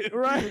 see right, it.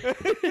 right.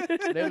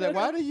 They was like,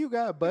 "Why do you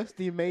got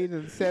Busty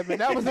Maiden 7?"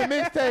 That was a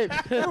mixtape.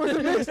 That was a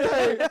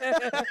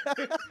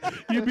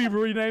mixtape. You be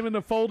renaming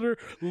the folder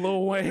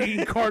Lil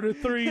Wayne Carter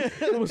 3.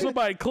 It was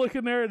somebody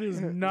clicking there. It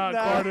is not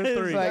Nah, Carter it's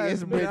 3. It's like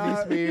it's That's Britney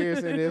not- Spears,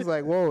 and it's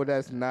like, whoa,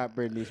 that's not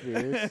Britney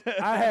Spears.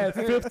 I had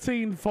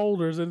 15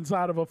 folders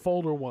inside of a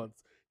folder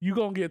once. You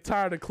gonna get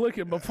tired of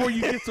clicking before you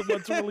get to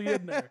what's really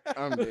in there.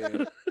 I'm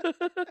dead.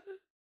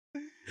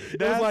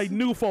 It was like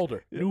new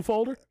folder, new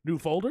folder, new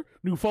folder,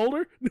 new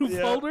folder, new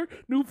Yeah. folder,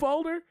 new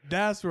folder.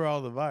 That's where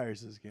all the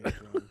viruses came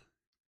from.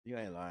 You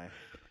ain't lying.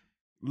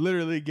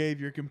 Literally gave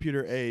your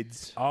computer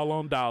AIDS. All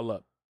on dial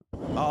up.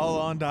 All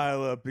on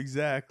dial-up,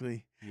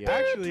 exactly. Yeah.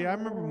 Actually, I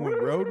remember when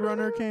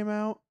Roadrunner came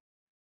out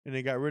and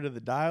they got rid of the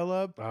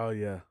dial-up. Oh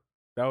yeah,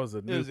 that was a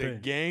It new was a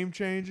thing. game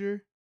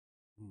changer.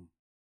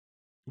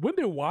 When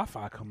did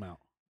Wi-Fi come out?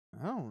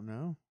 I don't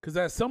know. Because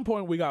at some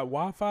point we got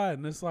Wi-Fi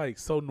and it's like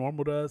so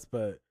normal to us,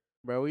 but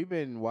Bro, we've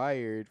been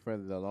wired for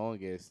the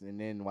longest, and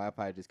then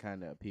Wi-Fi just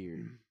kind of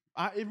appeared.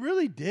 It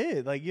really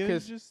did. Like it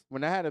was 'Cause just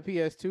when I had a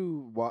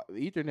PS2,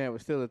 Ethernet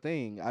was still a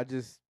thing. I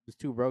just was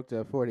too broke to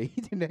afford an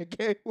Ethernet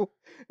cable,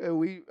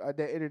 and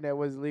that internet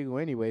wasn't legal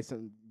anyway.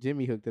 So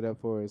Jimmy hooked it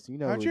up for us. You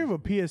know, how'd you have a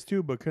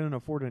PS2 but couldn't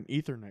afford an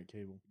Ethernet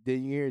cable?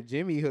 Then you hear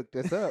Jimmy hooked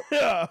us up.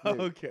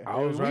 Okay. I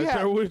was We right had-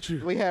 there with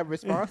you. We have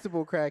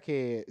responsible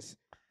crackheads.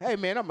 Hey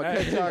man, I'm gonna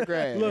cut y'all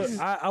grass. Look,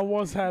 I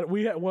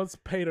once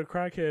paid a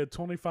crackhead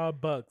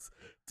 $25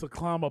 to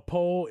climb a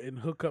pole and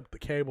hook up the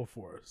cable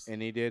for us.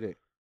 and he did it.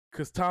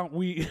 Cause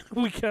we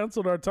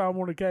canceled our Time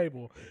Warner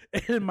cable,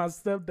 and my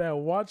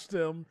stepdad watched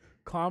him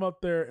climb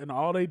up there, and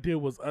all they did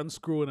was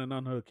unscrew it and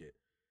unhook it.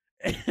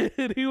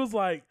 And he was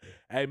like,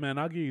 "Hey man,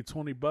 I'll give you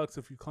 $20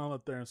 if you climb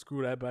up there and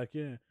screw that back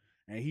in."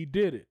 And he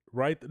did it.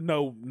 Right?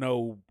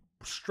 No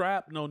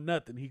strap, no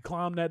nothing. He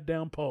climbed that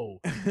damn pole,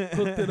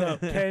 hooked it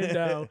up, came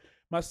down.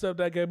 My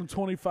stepdad gave him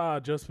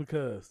 $25 just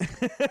because.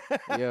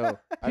 Yo,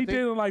 He did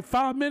it in like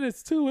 5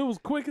 minutes too. It was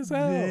quick as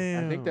hell.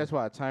 I think that's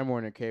why Time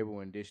Warner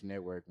Cable and Dish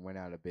Network went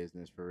out of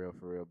business for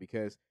real,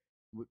 because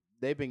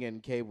they've been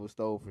getting cable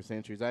stole for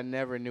centuries. I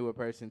never knew a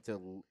person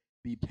to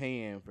be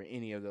paying for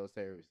any of those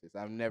services.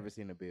 I've never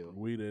seen a bill.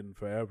 We didn't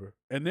forever.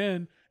 And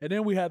then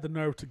we had the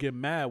nerve to get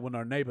mad when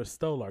our neighbor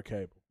stole our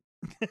cable.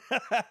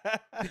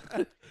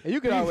 And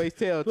you can always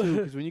tell too,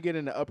 because when you get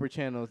in the upper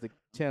channels, the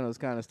channels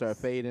kind of start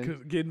fading.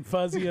 'Cause getting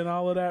fuzzy and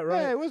all of that,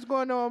 right? Hey, what's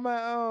going on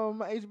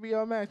my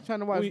HBO Max? Trying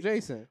to watch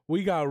Jason.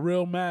 We got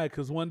real mad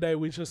because one day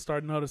we just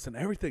started noticing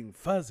everything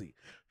fuzzy.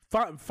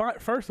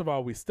 First of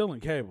all, we still in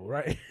cable,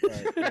 right?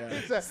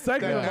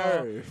 Second of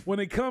all, when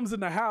it comes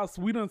in the house,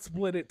 we done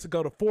split it to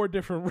go to 4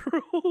 different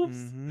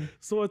rooms.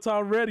 So it's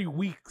already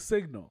weak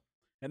signal.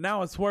 And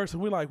now it's worse.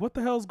 And we're like, what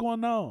the hell's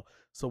going on?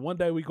 So one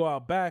day we go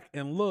out back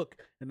and look,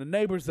 and the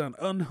neighbors done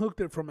unhooked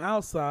it from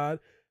outside,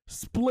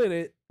 split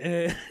it,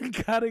 and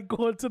got it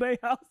going to their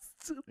house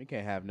too. We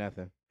can't have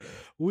nothing.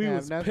 We Can't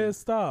was have nothing.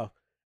 pissed off.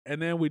 And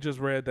then we just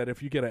read that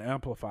if you get an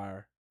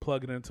amplifier,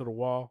 plug it into the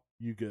wall,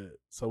 you good.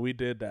 So we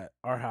did that.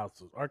 Our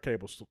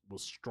cable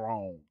was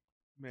strong.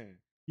 Man,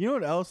 you know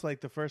what else?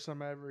 Like the first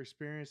time I ever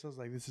experienced, I was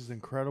like, "This is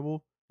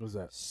incredible." What was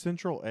that?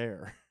 Central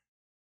Air,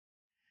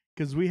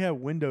 because we had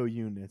window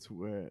units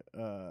where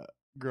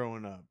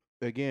growing up.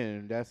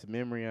 Again, that's a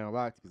memory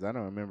unlocked because I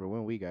don't remember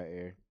when we got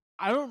air.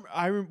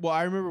 I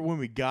remember when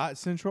we got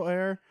Central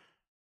Air,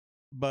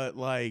 but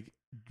like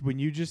when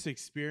you just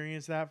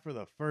experience that for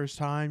the first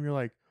time, you're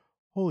like,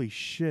 "Holy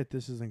shit,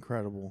 this is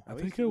incredible." I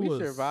think we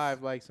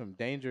survived like some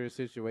dangerous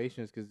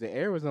situations because the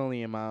air was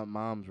only in my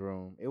mom's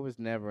room. It was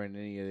never in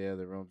any of the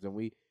other rooms, and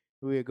we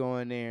would go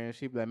in there and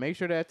she'd be like, "Make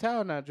sure that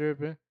towel not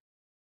dripping."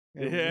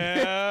 And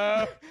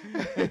Yeah.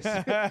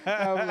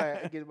 I would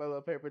like get my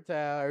little paper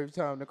towel every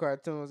time the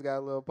cartoons got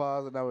a little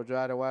pause, and I would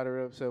dry the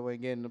water up so it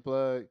wouldn't get in the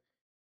plug.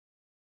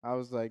 I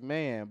was like,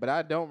 man, but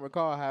I don't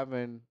recall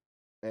having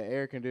an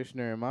air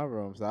conditioner in my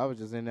room, so I was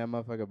just in that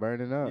motherfucker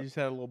burning up. You just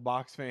had a little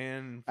box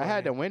fan. I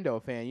had the window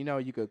fan. You know,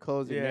 you could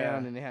close it Yeah.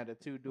 down, and it had the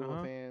 2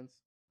 dual fans.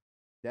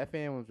 That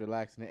fan was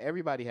relaxing.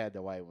 Everybody had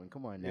the white one.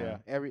 Come on now.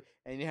 Yeah.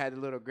 And you had the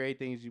little gray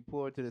things you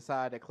pulled to the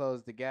side that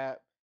closed the gap,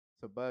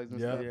 so bugs and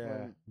stuff.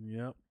 wouldn't.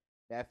 Yep.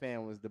 That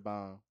fan was the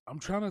bomb. I'm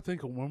trying to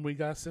think of when we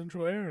got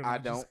Central Air. And I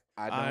don't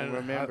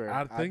remember.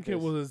 I think it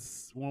just-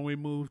 was when we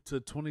moved to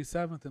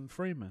 27th and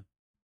Freeman.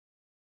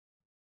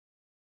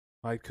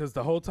 Like, because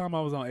the whole time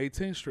I was on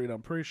 18th Street,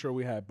 I'm pretty sure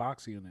we had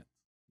box units.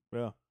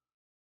 Yeah.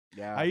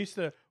 Yeah.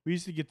 We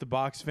used to get the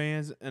box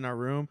fans in our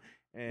room,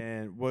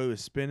 and while it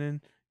was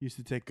spinning, you used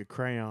to take a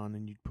crayon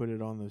and you'd put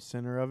it on the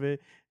center of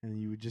it, and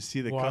you would just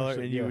see the Wash color, it,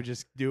 and you yeah. would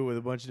just do it with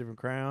a bunch of different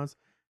crayons.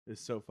 It's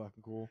so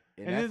fucking cool.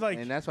 and, and that's, it's like-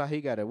 and that's why he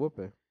got a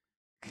whooping.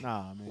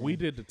 Nah, man. We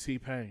did the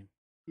T-Pain.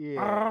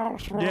 Yeah.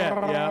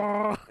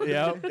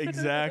 Yeah,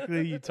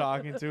 exactly. You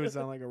talking to it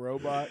sound like a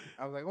robot.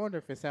 I was like, I wonder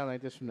if it sounded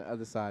like this from the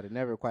other side. It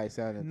never quite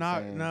sounded the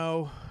same.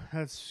 No,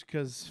 that's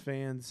because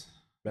fans.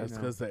 That's you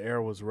know. because the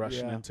air was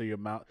rushing Yeah. into your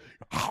mouth.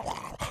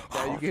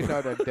 Now you getting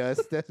all the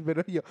dust that's been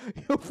on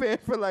your fan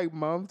for like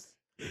months.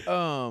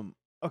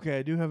 Okay,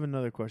 I do have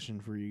another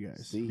question for you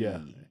guys. Yeah.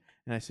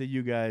 And I say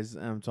you guys,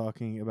 I'm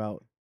talking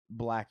about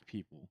black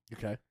people.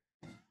 Okay.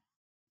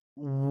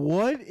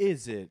 What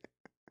is it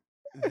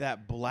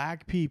that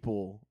black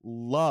people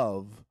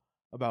love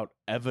about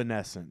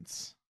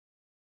Evanescence?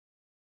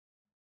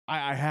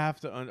 I have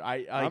to.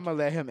 I'm gonna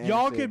let him.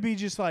 y'all answer. could be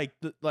just like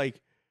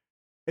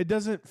it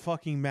doesn't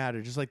fucking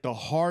matter. Just like the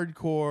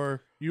hardcore,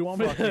 You want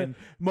me fucking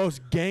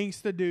most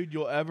gangsta dude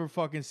you'll ever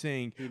fucking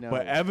sing. He knows.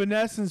 But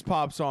Evanescence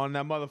pops on,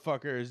 that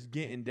motherfucker is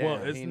getting down.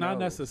 Well, it's He not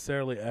knows.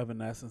 necessarily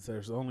Evanescence.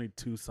 There's only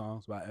 2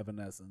 songs by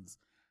Evanescence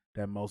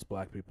that most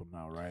black people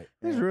know, right?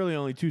 There's really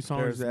only 2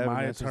 songs There's that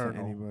My Evanescence that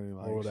Eternal anybody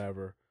likes. or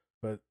whatever.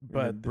 But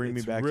then Bring Me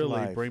it's Back to really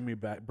Life.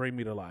 Bring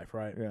Me to Life,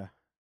 right? Yeah.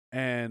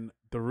 And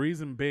the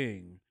reason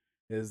being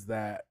is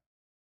that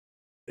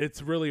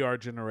it's really our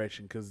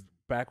generation, because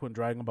back when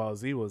Dragon Ball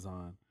Z was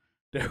on,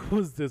 there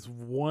was this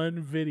one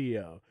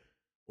video,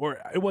 or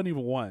it wasn't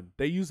even one.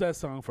 They used that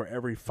song for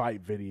every fight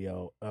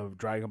video of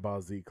Dragon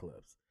Ball Z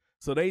clips.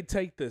 So they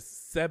take this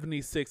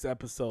 76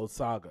 episode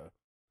saga,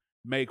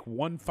 make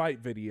one fight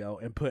video,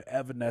 and put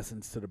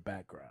Evanescence to the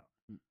background.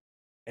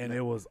 And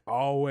it was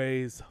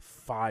always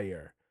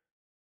fire.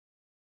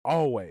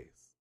 Always.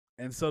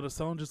 And so the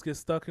song just gets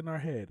stuck in our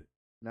head.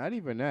 Not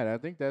even that. I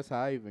think that's how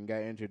I even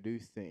got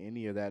introduced to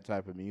any of that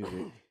type of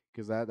music.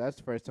 Because that's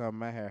the first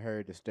time I had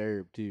heard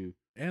Disturbed, too.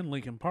 And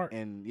Linkin Park.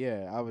 And,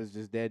 yeah, I was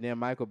just dead. Then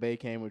Michael Bay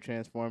came with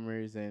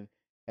Transformers, and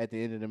at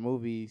the end of the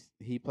movies,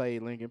 he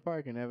played Linkin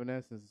Park and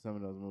Evanescence in some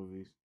of those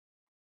movies.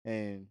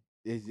 And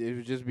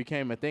it just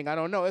became a thing. I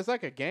don't know. It's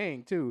like a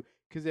gang, too.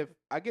 Because if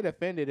I get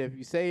offended if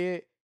you say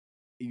it,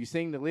 you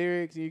sing the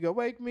lyrics, and you go,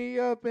 "Wake me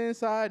up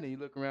inside," and you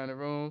look around the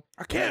room.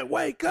 I can't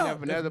wake up.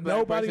 If another If black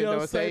nobody person else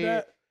don't say say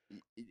that,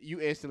 you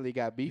instantly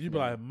got beef. you be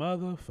like,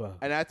 motherfucker.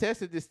 And I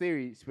tested this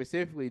theory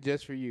specifically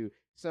just for you.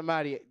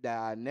 Somebody that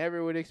I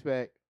never would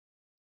expect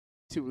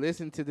to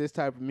listen to this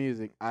type of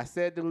music. I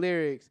said the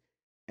lyrics,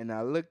 and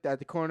I looked at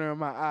the corner of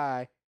my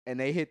eye, and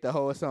they hit the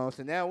whole song.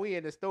 So now we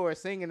in the store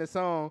singing the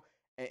song,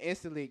 and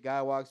instantly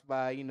guy walks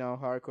by,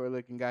 hardcore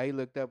looking guy. He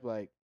looked up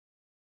like,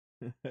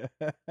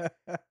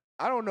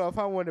 I don't know if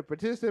I want to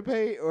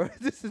participate or is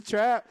this a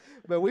trap,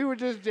 but we were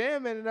just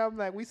jamming, and I was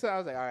like,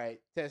 all right,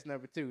 test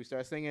number 2.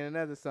 Start singing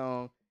another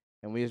song,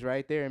 and we was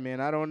right there, man.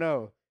 I don't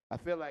know. I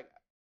feel like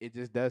it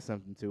just does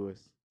something to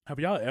us. Have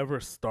y'all ever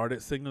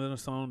started singing a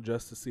song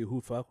just to see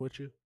who fuck with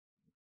you?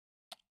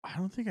 I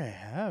don't think I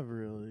have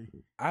really.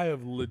 I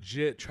have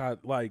legit tried,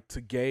 like, to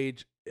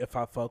gauge if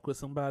I fuck with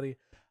somebody.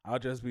 I'll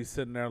just be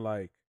sitting there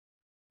like,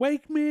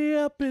 "Wake me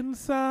up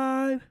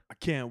inside," I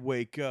can't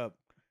wake up.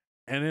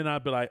 and then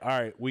I'd be like, "All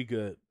right, we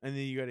good." And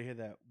then you gotta hit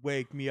that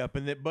 "wake me up,"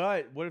 and then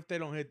but what if they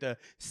don't hit the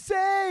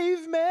 "save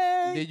me"?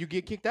 Then you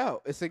get kicked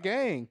out. It's a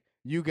gang.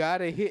 You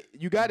gotta get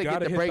the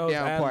hit breakdown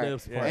those part.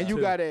 ad-libs part And you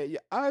too. gotta,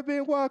 I've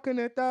been walking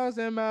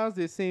 1,000 miles.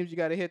 It seems you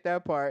gotta hit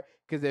that part,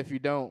 because if you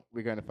don't,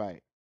 we're gonna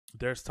fight.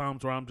 There's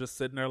times where I'm just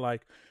sitting there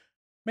like,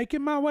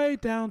 making my way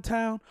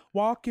downtown,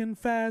 walking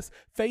fast,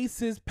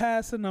 faces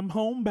passing, I'm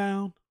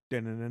homebound.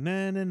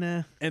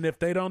 Da-na-na-na-na-na. And if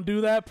they don't do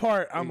that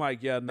part, I'm The-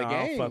 like, yeah, no, I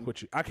don't game. fuck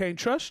with you. I can't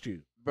trust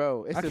you.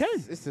 Bro, I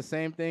can't. it's the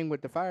same thing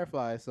with the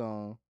Firefly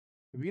song.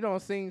 If you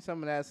don't sing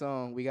some of that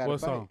song, we gotta What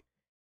fight. song?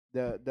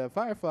 The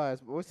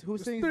Fireflies. Who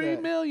There's sings 3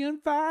 that? million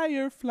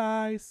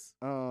fireflies.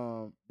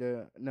 No.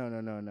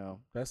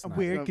 That's not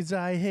Weird Some- 'cause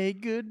I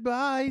hate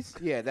goodbyes.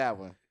 Yeah, that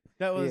one.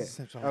 That was Yeah. the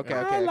same song. Okay,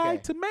 I okay.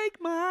 like to make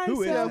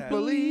Who is myself that?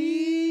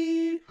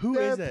 believe. Who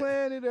the is that?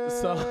 planet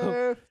So-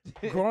 Earth.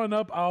 Growing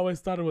up, I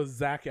always thought it was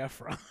Zac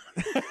Efron.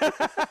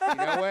 You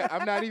know what?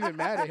 I'm not even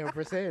mad at him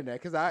for saying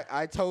that, because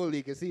I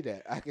totally can see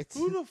that. I could.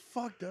 Who the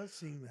fuck does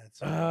sing that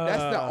song?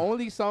 That's the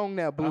only song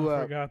that blew I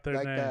up forgot their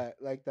like name. that,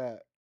 like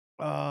that.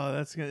 Oh,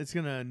 it's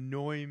gonna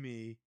annoy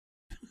me.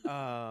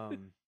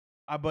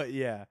 But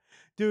yeah,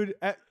 dude,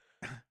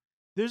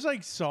 there's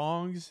like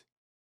songs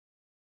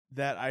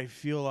that I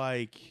feel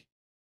like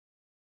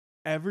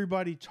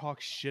everybody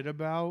talks shit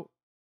about,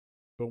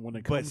 But when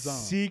it but comes on,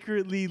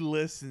 secretly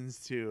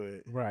listens to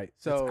it. right?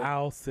 So- it's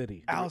Owl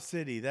City. Owl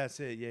City, that's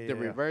it. Yeah, The yeah.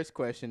 reverse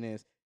question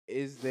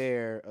is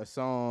there a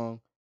song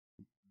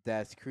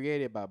that's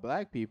created by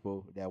black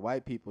people that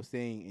white people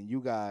sing, and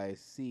you guys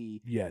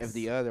see Yes. if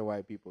the other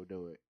white people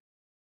do it?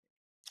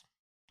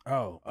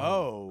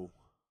 Oh,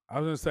 I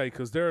was gonna say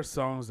because there are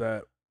songs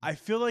that I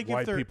feel like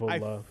White if there, people I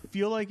love.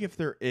 feel like if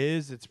there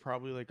is, it's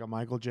probably like a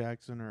Michael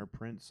Jackson or a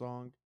Prince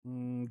song.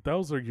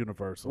 those are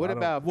universal. What I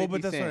don't- about 50 Well,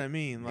 but that's Cent what I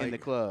mean. Like, in the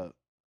club?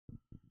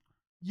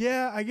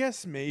 yeah, I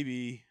guess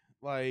maybe.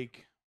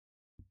 Like,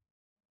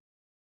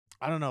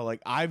 I don't know.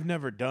 Like, I've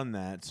never done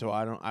that, so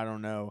I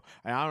don't know.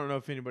 And I don't know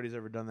if anybody's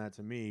ever done that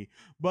to me.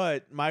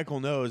 But Michael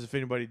knows if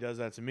anybody does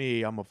that to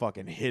me, I'm gonna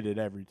fucking hit it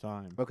every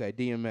time. Okay,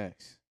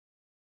 DMX.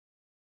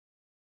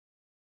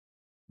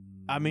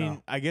 I mean,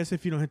 No. I guess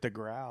if you don't hit the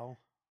growl,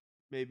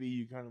 maybe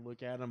you kind of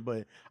look at him.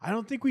 But I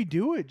don't think we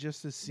do it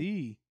just to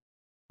see.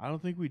 I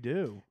don't think we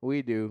do.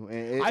 We do.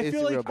 And I it's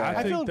feel real like bad.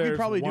 I feel think like we there's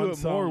probably do one it more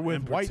song with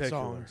in white particular.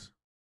 songs.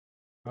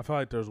 I feel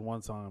like there's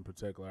one song in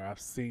particular. I've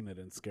seen it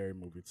in Scary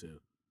Movie too.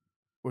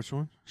 Which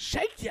one?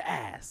 Shake your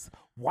ass.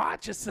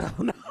 Watch yourself.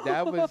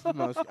 That was the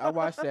most. I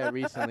watched that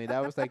recently.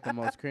 That was like the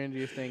most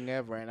cringiest thing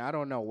ever. And I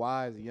don't know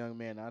why, as a young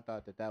man, I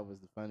thought that was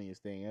the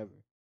funniest thing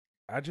ever.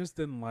 I just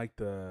didn't like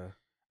the.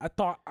 I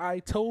thought I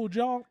told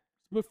y'all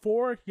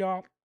before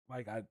y'all.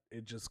 Like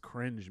it just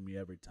cringed me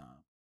every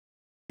time.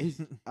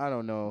 I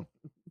don't know.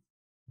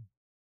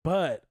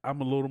 But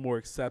I'm a little more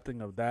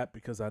accepting of that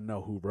because I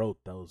know who wrote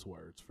those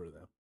words for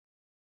them.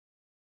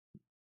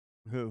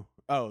 Who?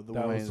 Oh, the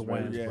That was the Wayans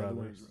Wayans yeah, the brothers.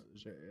 Wayans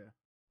brothers. Yeah, yeah.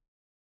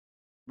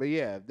 But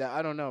yeah,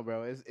 I don't know,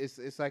 bro.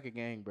 It's like a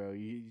gang, bro.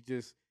 You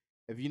just,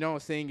 if you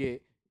don't sing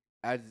it,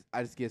 I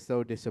just get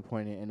so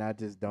disappointed, and I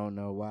just don't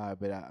know why.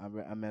 But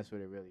I mess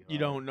with it really hard. You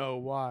don't know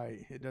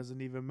why. It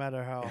doesn't even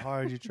matter how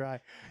hard you try.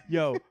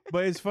 Yo,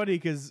 but it's funny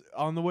because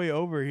on the way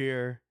over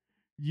here,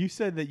 You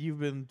said that you've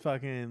been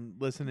fucking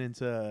listening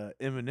to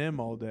Eminem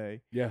all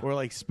day. Yeah. Or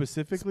like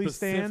specifically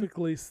Stan.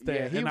 Specifically Stan.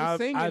 Yeah, he and was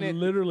singing I it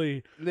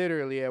literally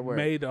literally at work.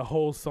 made a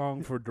whole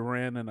song for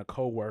Duran and a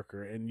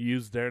coworker and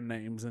used their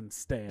names in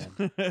Stan.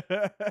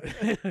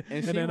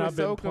 and she was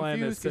so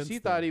confused because she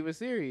thought then. he was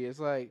serious.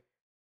 Like,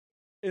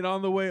 And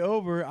on the way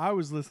over, I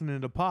was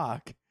listening to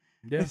Pac.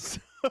 Yeah. So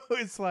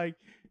it's like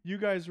you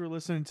guys were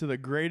listening to the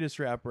greatest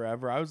rapper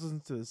ever. I was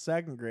listening to the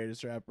second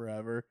greatest rapper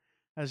ever.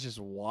 That's just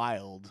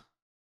wild.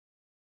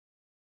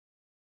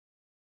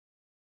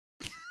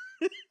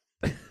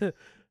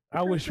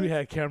 I wish we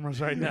had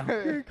cameras right now.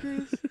 the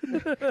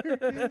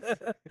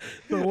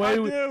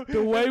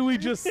way we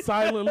just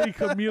silently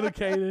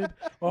communicated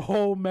a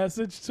whole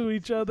message to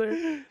each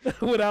other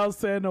without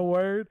saying a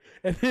word,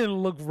 and then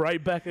look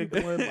right back at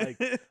Glenn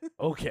like,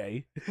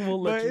 "Okay,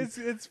 we'll let But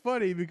you." it's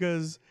funny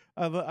because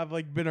I've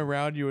like been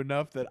around you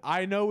enough that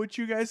I know what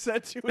you guys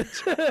said to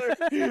each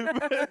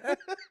other.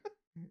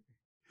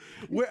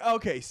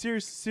 Okay,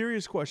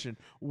 serious question.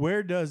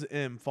 Where does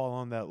M fall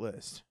on that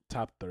list?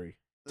 Top 3.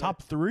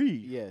 Top 3.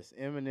 yes,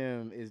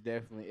 Eminem is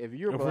definitely. If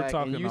you're If we're black and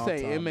talking you all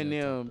say time, yeah,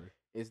 Eminem top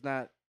 3. is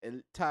not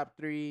top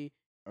 3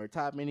 or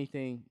top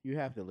anything, you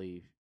have to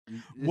leave.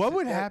 What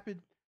would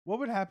happen? What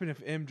would happen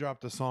if M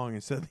dropped a song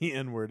and said the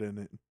N word in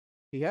it?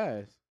 He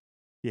has,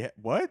 Yeah.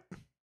 What?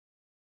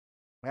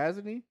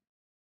 hasn't he?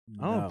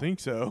 I don't No. think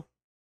so.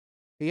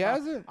 He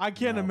hasn't. I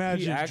can't No, he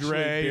imagine actually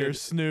Dre or did-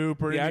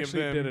 Snoop or He any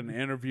actually of did them. an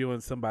interview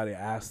and somebody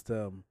asked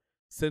him,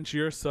 "Since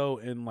you're so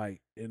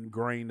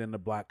ingrained in the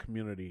black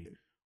community,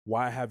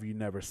 why have you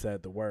never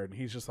said the word?" And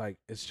he's just like,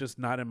 "It's just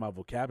not in my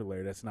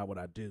vocabulary. That's not what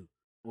I do."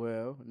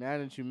 Well, now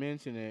that you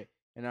mention it,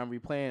 and I'm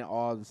replaying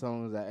all the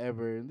songs I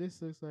ever, and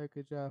this looks like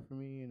a job for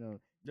me. You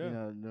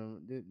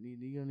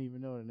don't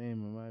even know the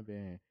name of my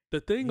band.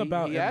 The thing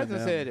about he hasn't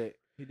Eminem said it.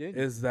 He didn't.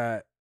 is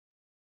that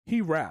he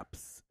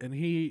raps and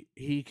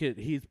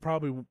he's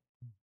probably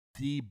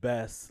the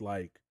best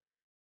like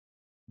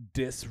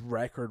diss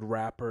record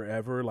rapper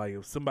ever. Like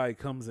if somebody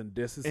comes and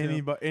disses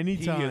him,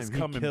 Anytime he is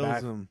coming kills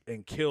back them.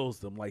 and kills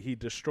them, like he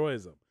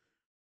destroys them.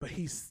 But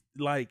he's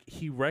like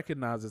he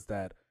recognizes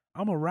that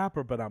I'm a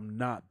rapper, but I'm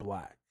not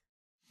black.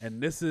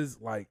 And this is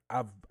like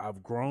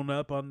I've grown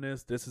up on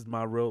this. This is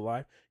my real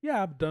life.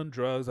 Yeah, I've done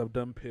drugs, I've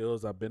done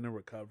pills, I've been in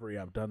recovery,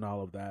 I've done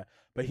all of that.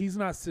 But he's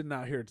not sitting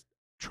out here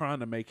trying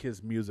to make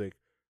his music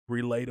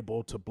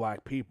relatable to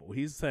black people.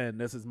 He's saying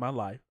this is my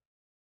life.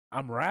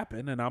 I'm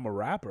rapping and I'm a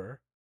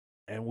rapper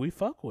and we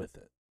fuck with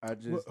it. I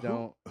just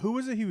don't. Who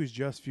was it he was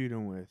just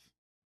feuding with?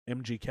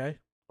 MGK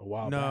a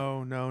while back.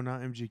 No,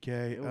 not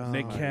MGK. It was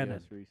Nick somebody Cannon.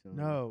 else recently.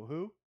 No,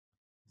 who?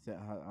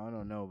 I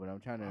don't know, but I'm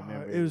trying to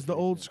remember. It was the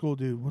old recent. school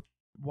dude.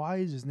 Why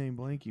is his name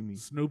blanking me?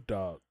 Snoop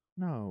Dogg.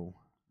 No,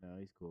 No,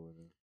 he's cool with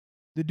it.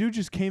 the dude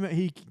just came out.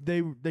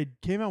 They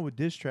came out with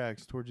diss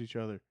tracks towards each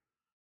other.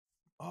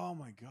 Oh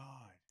my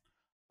god.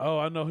 Oh,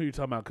 I know who you're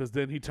talking about because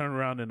then he turned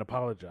around and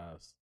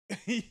apologized.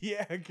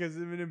 Yeah, because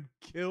Eminem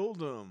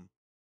killed him.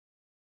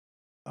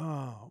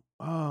 Oh,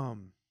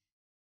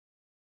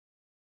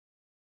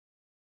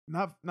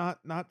 not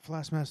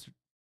Flashmaster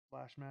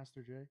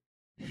J.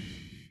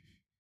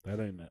 That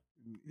ain't it.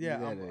 Yeah,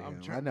 That I'm ain't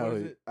him. trying. I know. what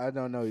is Who, it? I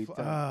don't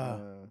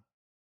know.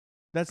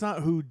 That's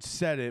not who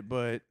said it,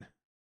 but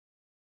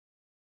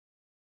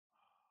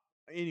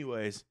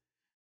anyways,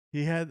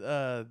 he had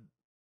the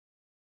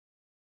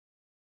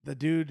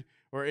dude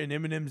or in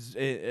Eminem's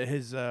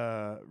his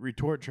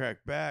retort track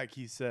back.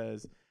 He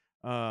says,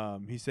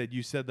 he said,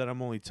 "You said that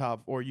I'm only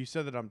top, or you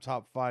said that I'm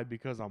top 5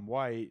 because I'm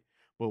white,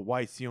 but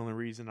white's the only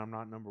reason I'm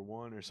not number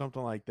 1, or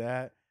something like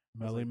that."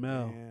 I was Melly like,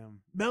 Mel. Damn.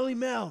 Melly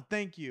Mel.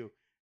 Thank you.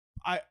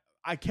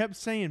 I kept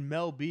saying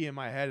Mel B in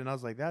my head, and I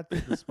was like, "That's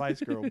the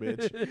Spice Girl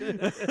bitch."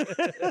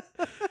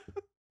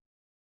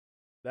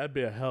 That'd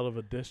be a hell of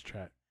a diss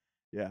track.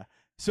 Yeah.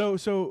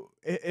 So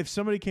if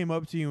somebody came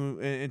up to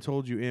you and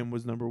told you M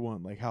was number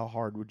 1, like how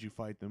hard would you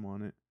fight them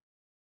on it?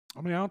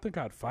 I mean, I don't think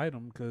I'd fight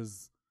him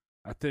because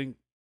I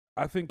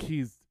think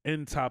he's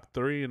in top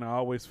 3, and I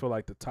always feel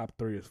like the top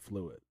 3 is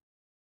fluid.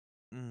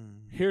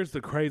 Here's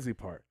the crazy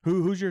part.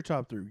 Who's your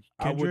top 3? Kendrick?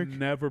 I would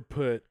never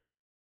put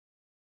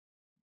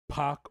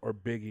Pac or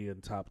Biggie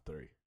in top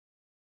 3.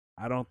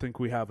 I don't think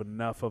we have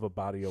enough of a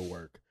body of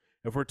work.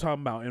 If we're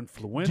talking about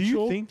influential, Do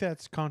you think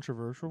that's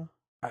controversial?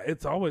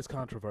 it's always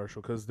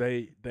controversial because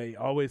they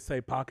always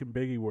say Pac and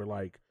Biggie were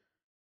like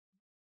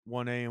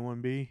 1A and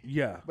 1B?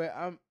 yeah. But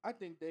I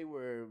think they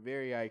were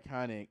very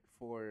iconic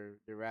for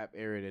the rap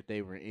era that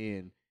they were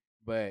in.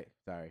 But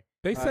sorry,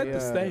 They set the I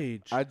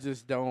stage. I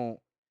just don't.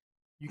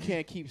 You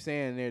can't keep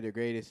saying they're the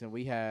greatest, and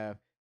we have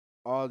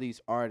all these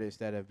artists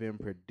that have been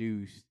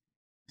produced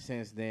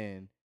since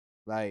then.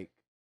 Like,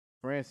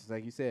 for instance,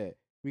 like you said,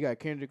 we got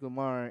Kendrick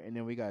Lamar, and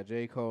then we got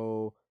J.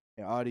 Cole,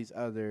 and all these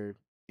other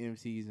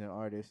MCs and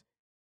artists.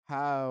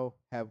 How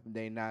have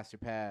they not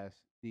surpassed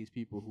these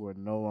people who are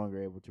no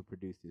longer able to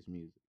produce this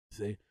music?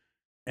 See,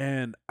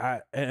 and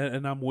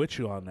I'm with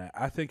you on that.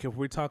 I think if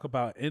we talk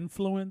about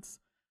influence,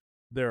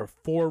 there are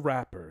 4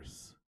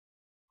 rappers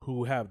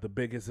who have the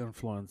biggest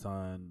influence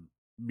on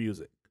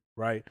music,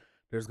 right?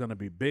 There's gonna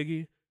be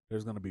Biggie.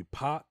 There's gonna be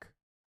Pac.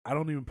 I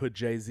don't even put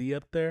Jay-Z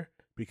up there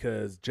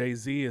because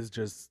Jay-Z is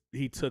just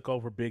he took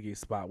over Biggie's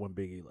spot when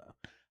Biggie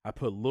left. I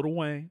put Lil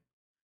Wayne,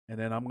 and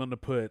then I'm gonna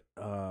put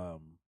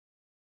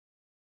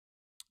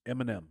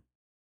Eminem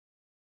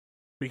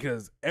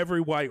because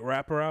every white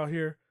rapper out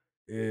here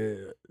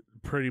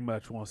pretty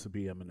much wants to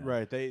be Eminem.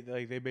 Right. They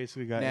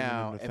basically got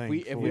Now, Eminem to if thank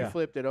we for- Yeah.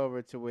 flipped it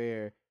over to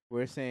where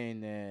we're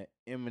saying that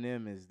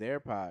Eminem is their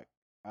Pac,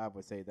 I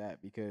would say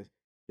that because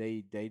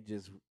they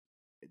just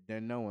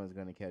no one's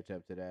gonna catch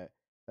up to that.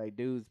 Like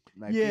dudes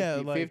like Yeah,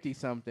 50, like- 50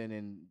 something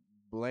and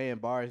laying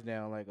bars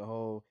down like a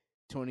whole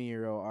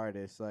 20-year-old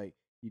artist. Like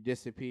you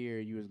disappear,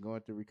 you was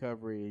going through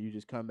recovery, and you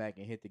just come back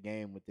and hit the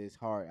game with this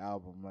hard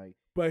album. Like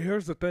But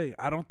here's the thing: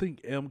 I don't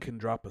think M can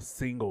drop a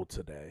single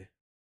today,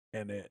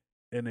 and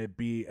it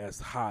be as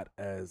hot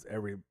as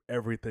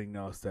everything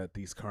else that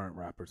these current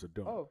rappers are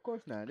doing. oh, of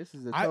course not. This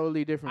is a I-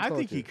 totally different. I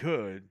think culture. he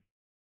could.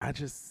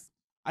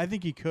 I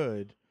think he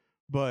could,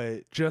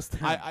 but just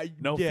him, I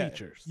no yeah,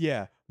 features.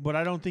 Yeah, but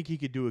I don't think he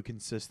could do it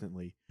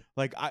consistently.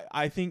 Like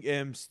I think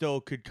M still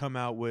could come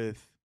out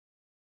with.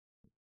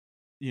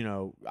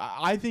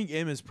 I think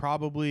M is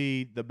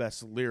probably the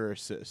best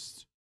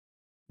lyricist.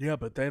 Yeah,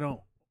 but they don't.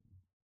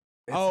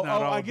 It's oh,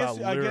 not all I guess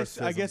about I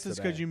lyricism guess it's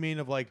because today, you mean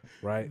of like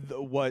right?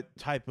 what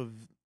type of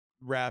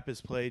rap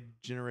is played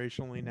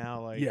generationally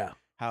now, like Yeah,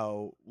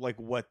 how like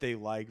what they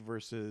like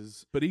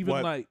versus but even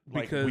what, like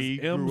because we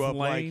M's grew up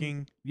lane,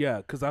 liking. yeah,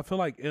 because I feel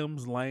like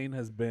M's lane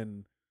has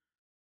been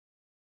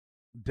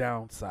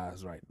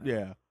downsized right now.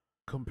 Yeah,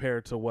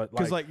 compared to what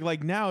because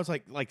like now it's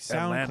like Atlanta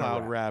SoundCloud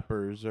rap.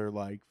 rappers are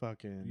like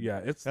fucking yeah,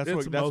 it's That's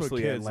it's what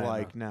mostly kids Atlanta.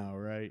 like now,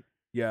 right?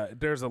 Yeah,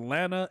 there's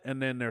Atlanta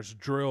and then there's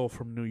drill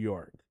from New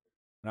York.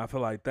 And I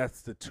feel like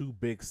that's the two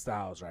big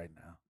styles right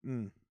now.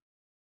 Mm.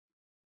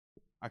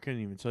 I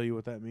couldn't even tell you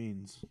what that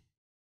means.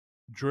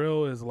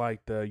 Drill is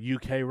like the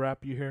UK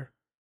rap you hear.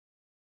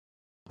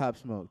 Pop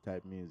Smoke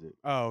type music.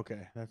 Oh,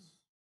 okay, that's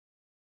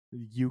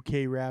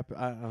UK rap.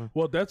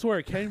 Well, that's where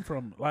it came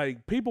from.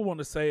 Like people want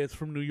to say it's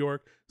from New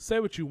York. Say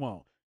what you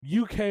want.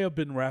 UK have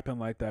been rapping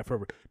like that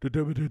forever. Yeah,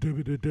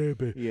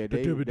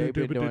 they've been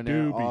doing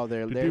that all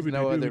their. There's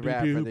no other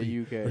rap for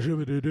the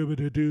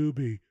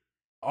UK.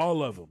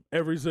 All of them,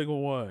 every single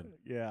one.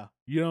 Yeah,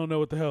 You don't know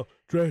what the hell.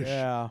 Dresh,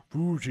 yeah.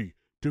 Fuji.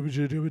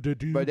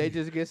 But they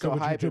just get so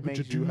hype it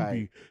makes you hype.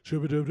 Hey,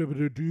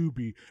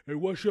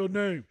 what's your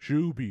name?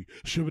 Shuby.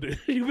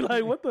 You be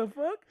like, what the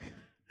fuck?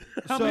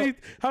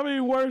 How many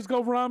words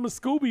go rhyme with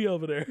Scooby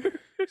over there?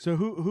 So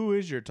who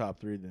is your top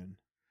three then?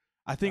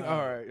 I think. Uh,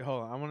 All right,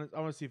 hold on. I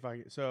want to see if I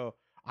can. So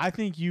I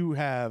think your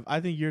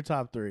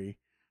top three.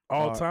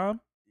 All time?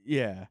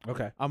 Yeah,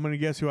 Okay. I'm gonna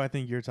guess who I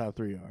think your top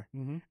three are,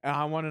 Mm-hmm. and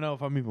I want to know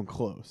if I'm even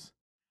close.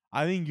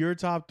 I think your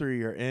top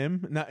three are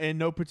M, not in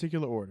no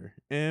particular order.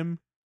 M,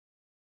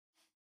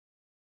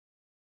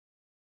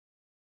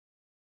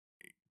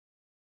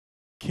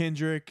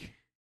 Kendrick,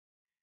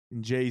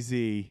 and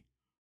Jay-Z,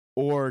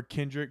 or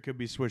Kendrick could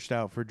be switched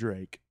out for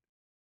Drake.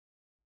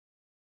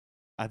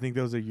 I think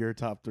those are your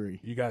top three.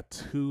 You got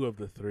two of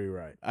the three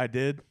right. I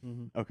did.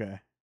 Mm-hmm. Okay.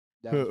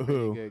 That was a pretty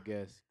Who? good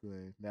guess,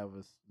 Glenn. That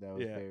was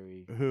Yeah.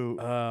 very. Who?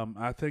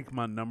 I think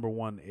my number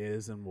one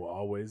is and will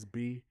always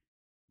be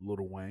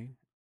Lil Wayne.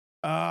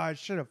 I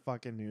should have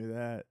fucking knew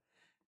that.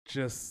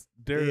 Just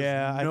there's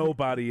Yeah, I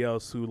nobody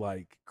else who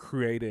like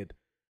created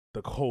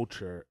the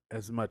culture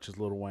as much as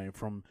Lil Wayne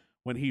from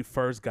when he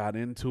first got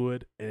into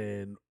it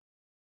and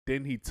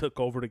then he took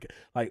over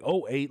like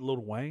 08 Lil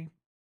Wayne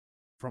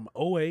from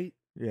 08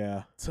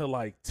 Yeah. to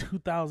like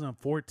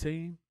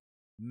 2014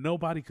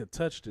 nobody could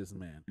touch this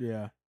man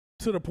Yeah.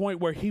 to the point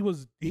where he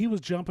was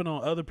jumping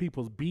on other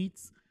people's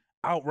beats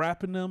out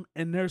rapping them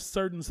and there's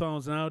certain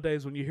songs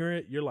nowadays when you hear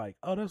it you're like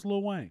oh that's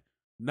Lil Wayne.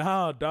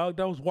 Nah, dog,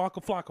 that was Waka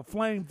Flocka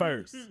Flame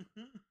verse.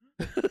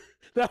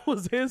 That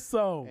was his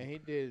song. And he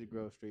did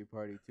Grove Street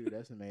Party too.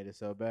 That's what made it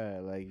so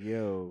bad. Like,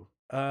 yo.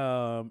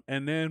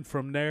 And then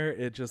from there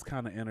it just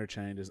kind of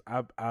interchanges.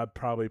 I'd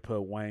probably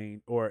put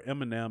Wayne or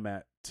Eminem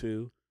at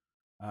 2.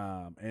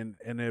 And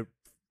it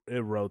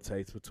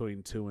rotates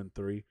between 2 and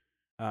 3.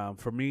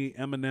 For me,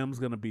 Eminem's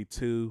gonna be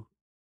 2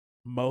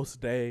 most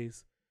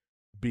days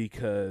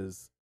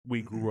because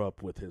we grew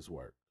up with his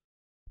work.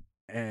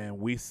 And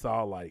we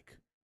saw like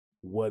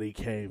what he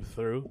came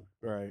through.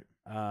 Right.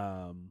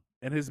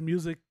 And his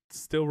music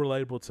still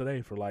relatable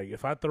today for like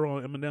if I throw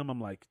on Eminem,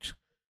 I'm like,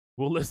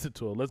 we'll listen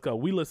to it. Let's go.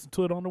 We listened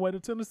to it on the way to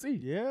Tennessee.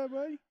 Yeah,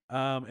 buddy.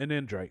 And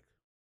then Drake.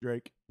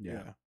 Drake.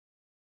 Yeah.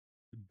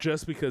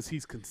 Just because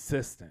he's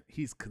consistent.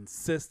 He's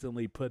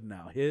consistently putting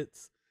out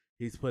hits.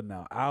 He's putting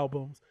out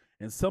albums.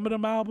 And some of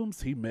them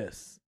albums he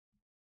missed.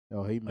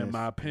 Oh, he missed. In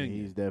my opinion.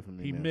 He's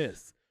definitely He missed.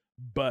 missed.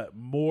 But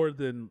more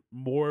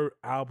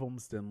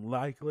albums than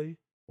likely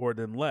or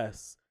than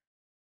less,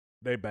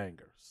 they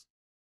bangers.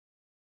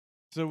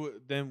 So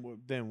then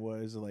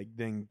what is it like?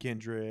 Then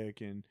Kendrick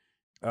and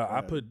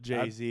I put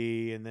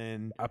Jay-Z and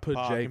then I put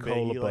Pac J. and Cole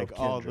Biggie, above like Kendrick.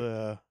 all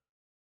the.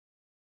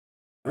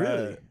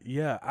 Really?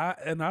 Yeah.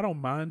 I don't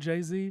mind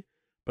Jay-Z,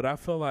 but I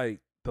feel like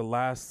the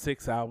last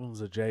 6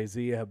 albums of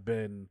Jay-Z have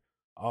been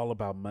all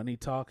about money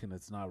talk, and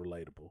it's not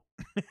relatable.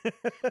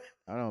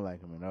 I don't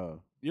like him at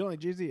all. You don't like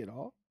Jay-Z at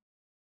all?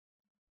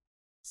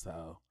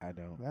 So I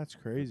don't. That's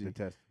It's crazy.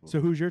 detestable. So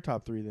who's your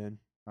top 3 then?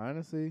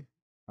 honestly,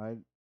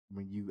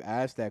 when you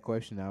asked that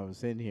question, I was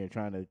sitting here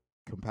trying to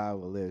compile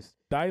a list.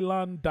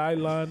 Dylan,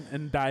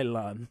 and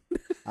Dylan.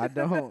 I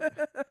don't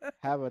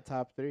have a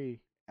top 3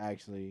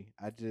 actually.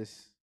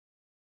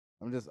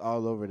 I'm just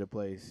all over the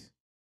place.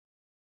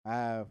 I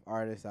have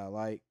artists I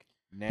like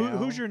now.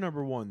 Who's your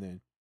number 1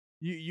 then?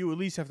 You at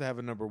least have to have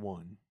a number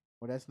 1.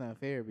 Well, that's not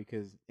fair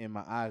because in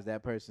my eyes,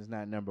 that person's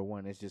not number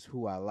 1. It's just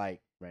who I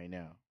like right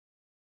now.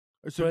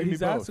 So But give me he's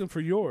both. asking for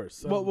yours.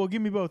 So. Well,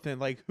 give me both then.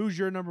 Like, who's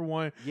your number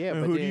 1? Yeah,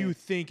 and but who then, do you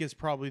think is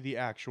probably the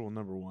actual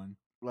number 1?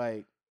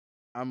 like,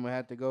 I'm gonna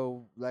have to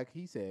go like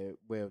he said.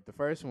 Well, the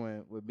first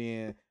one would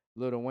be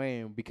Lil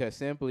Wayne because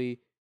simply,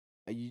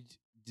 you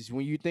just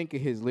when you think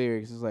of his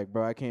lyrics, it's like,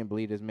 bro, I can't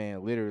believe this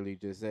man literally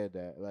just said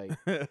that. Like,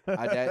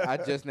 I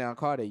just now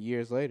caught it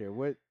years later.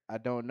 What I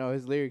don't know.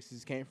 His lyrics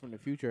just came from the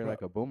future Bro,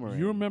 like a boomerang.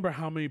 You remember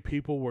how many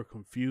people were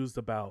confused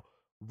about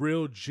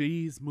real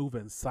G's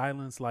moving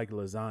silence like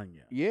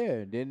lasagna?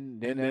 Yeah,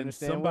 didn't And then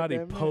understand somebody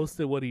what that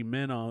posted what he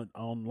meant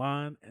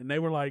online, and they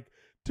were like,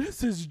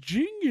 "This is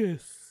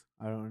genius."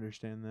 I don't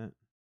understand that.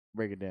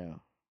 Break it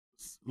down.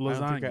 I don't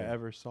think I Lasagna.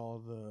 ever saw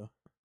the.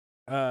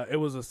 It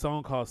was a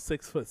song called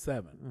 6'7",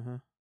 Uh-huh.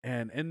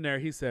 and in there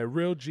he said,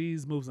 "Real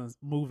G's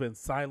move in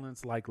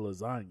silence like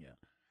lasagna,"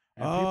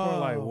 and people are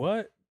like, Oh.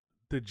 "What?"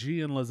 The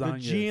G in lasagna. The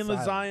G in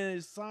is silent. lasagna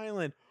is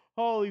silent.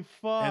 Holy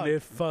fuck! and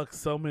it fucks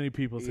so many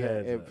people's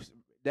heads. up.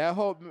 That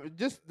whole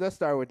let's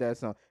start with that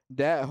song.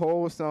 That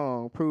whole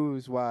song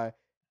proves why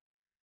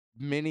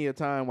many a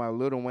time why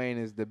Lil Wayne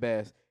is the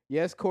best.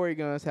 Yes, Corey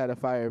Guns had a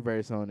fire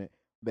verse on it,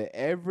 but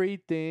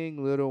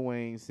everything Lil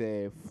Wayne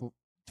said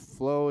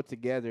flowed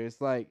together.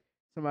 It's like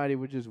somebody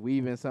was just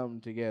weaving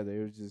something together.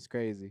 It was just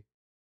crazy.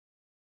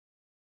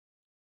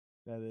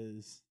 That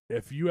is.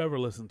 If you ever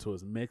listen to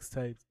his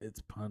mixtapes,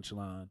 it's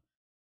punchline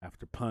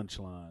after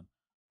punchline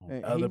on Hey,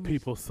 he other was-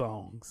 people's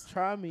songs.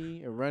 Try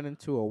me and run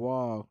into a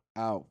wall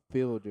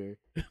outfielder.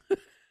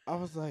 I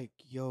was like,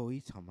 yo,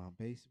 he's talking about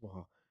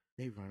baseball.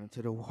 They run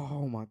into the wall.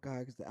 Oh my God,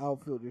 because the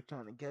outfielder's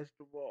trying to catch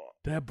the ball.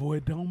 That boy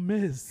don't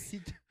miss.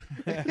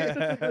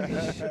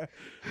 Damn.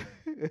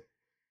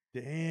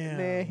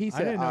 Man, he I said,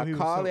 didn't know I he was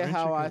call so it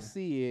how I intricate.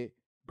 see it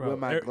Bro, with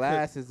my Eric-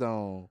 glasses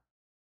on.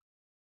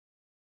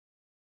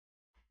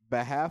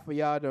 But half of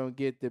y'all don't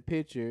get the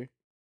picture.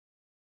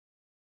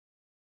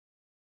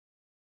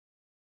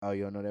 Oh,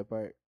 you don't know that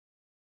part?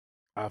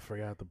 I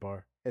forgot the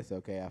bar. It's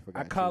okay. I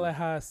forgot. I call too. it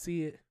how I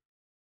see it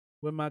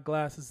with my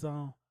glasses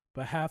on,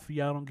 but half of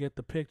y'all don't get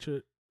the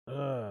picture.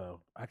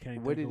 I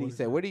can't. What think did of he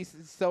say? What he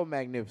so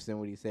magnificent?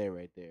 What he said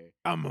right there.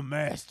 I'm a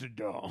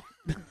mastodon.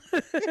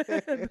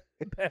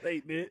 That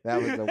ain't it.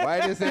 That was the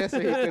whitest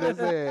answer he could have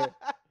said.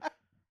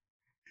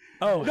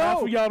 Oh, half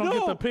No, of y'all don't get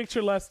no. the picture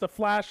unless the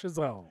flash is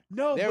on.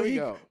 No, There but we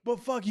go. But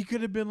fuck, he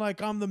could have been like,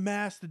 I'm the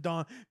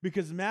mastodon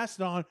because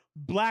mastodon,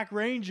 Black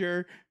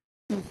Ranger.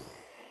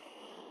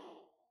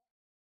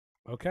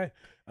 Okay.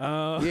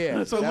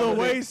 Yeah, So that Lil was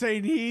it. Wayne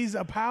saying he's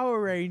a Power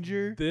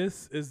Ranger.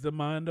 This is the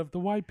mind of the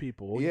white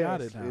people. We Yes,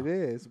 got it now. it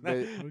is. But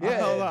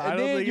Yeah, hold on. I and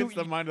don't then think you- it's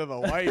the mind of the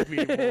white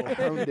people.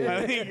 I'm I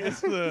dead. think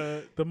it's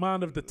the. The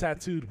mind of the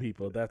tattooed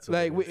people. That's what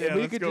Like, it we- is. Yeah,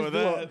 we let's could go just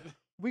with do a- that.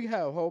 we could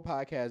have a whole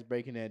podcast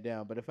breaking that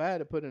down. But if I had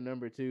to put a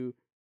number 2,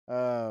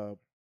 I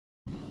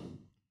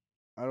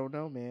don't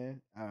know,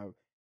 man.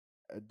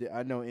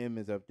 I know M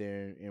is up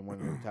there in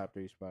one of the top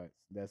 3 spots.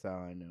 That's all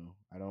I know.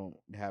 I don't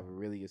have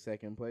really a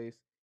second place.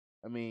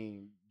 I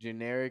mean,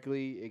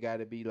 generically, it got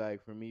to be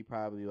like for me,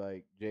 probably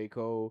like J.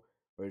 Cole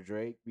or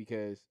Drake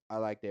because I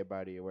like their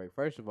body of work.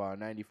 First of all,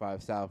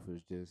 95 South was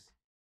just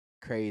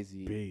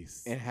crazy,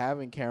 Beast. and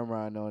having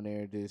Cameron on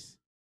there just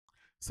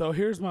So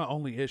here's my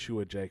only issue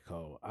with J.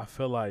 Cole. I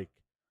feel like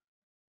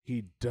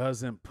he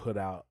doesn't put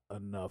out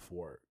enough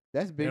work.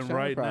 that's Big and Sean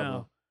right problem.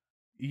 now,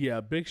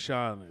 yeah, Big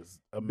Sean is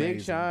amazing. Big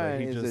but Sean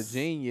he is just, a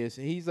genius.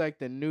 He's like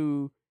the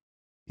new.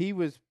 He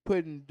was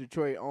putting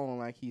Detroit on,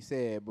 like he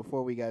said,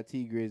 before we got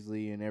T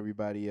Grizzly and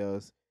everybody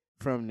else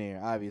from there.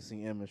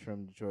 Obviously, Emma's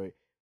from Detroit,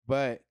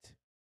 but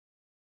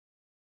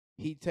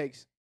he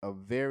takes a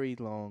very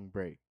long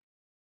break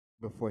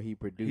before he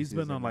produces. He's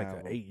been on an like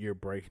album. an 8-year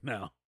break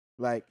now.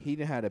 Like he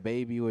done had a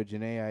baby with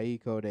Janae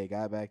Aiko. They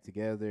got back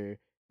together.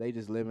 They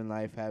just living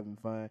life, having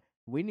fun.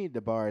 We need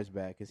the bars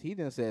back because he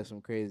done said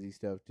some crazy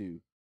stuff too.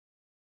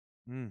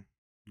 Mm.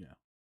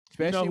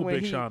 Especially You know who when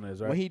Big he Sean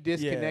is, right? when he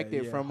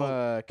disconnected yeah. from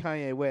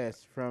Kanye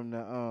West from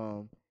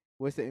the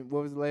what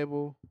was the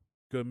label?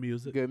 Good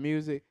music. Good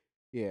Music.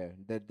 Yeah,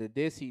 the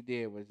diss he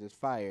did was just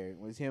fire. It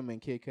was him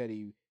and Kid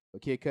Cudi.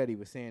 But Kid Cudi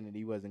was saying that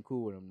he wasn't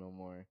cool with him no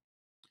more.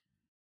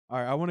 All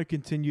right, I want to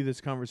continue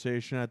this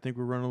conversation. I think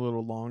we're running a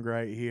little long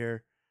right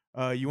here.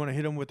 You want to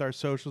hit them with our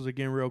socials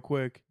again, real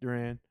quick,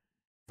 Duran?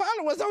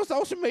 Follow us on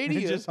social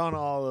media. Just on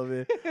all of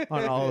it.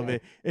 On all of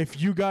it. If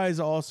you guys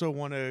also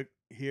want to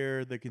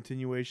hear the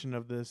continuation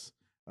of this,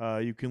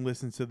 you can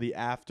listen to the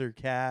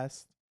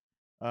Aftercast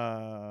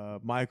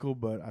Michael,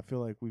 but I feel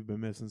like we've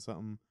been missing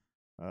something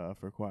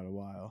for quite a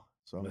while.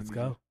 So I'm Let's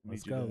gonna go.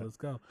 Let's go. Let's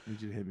go.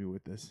 Need you to hit me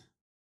with this.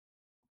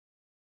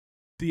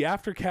 The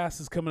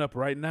aftercast is coming up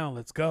right now.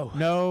 Let's go.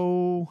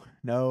 No.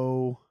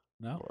 No.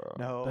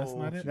 That's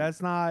not it?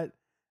 That's not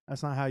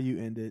how you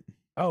end it.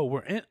 Oh,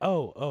 we're in.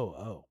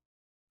 Oh.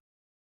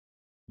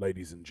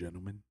 Ladies and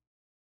gentlemen,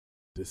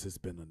 this has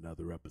been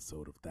another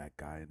episode of That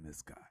Guy and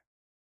This Guy.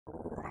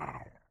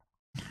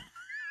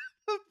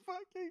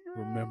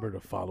 Remember to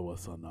follow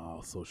us on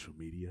all social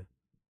media,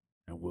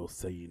 and we'll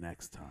see you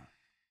next time.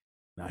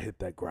 Now hit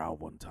that growl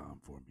one time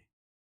for me.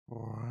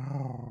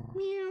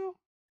 Meow.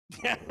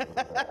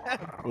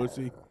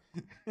 Pussy.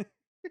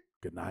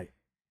 Good night.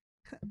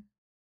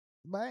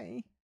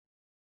 Bye.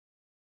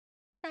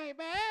 Bye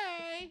bye.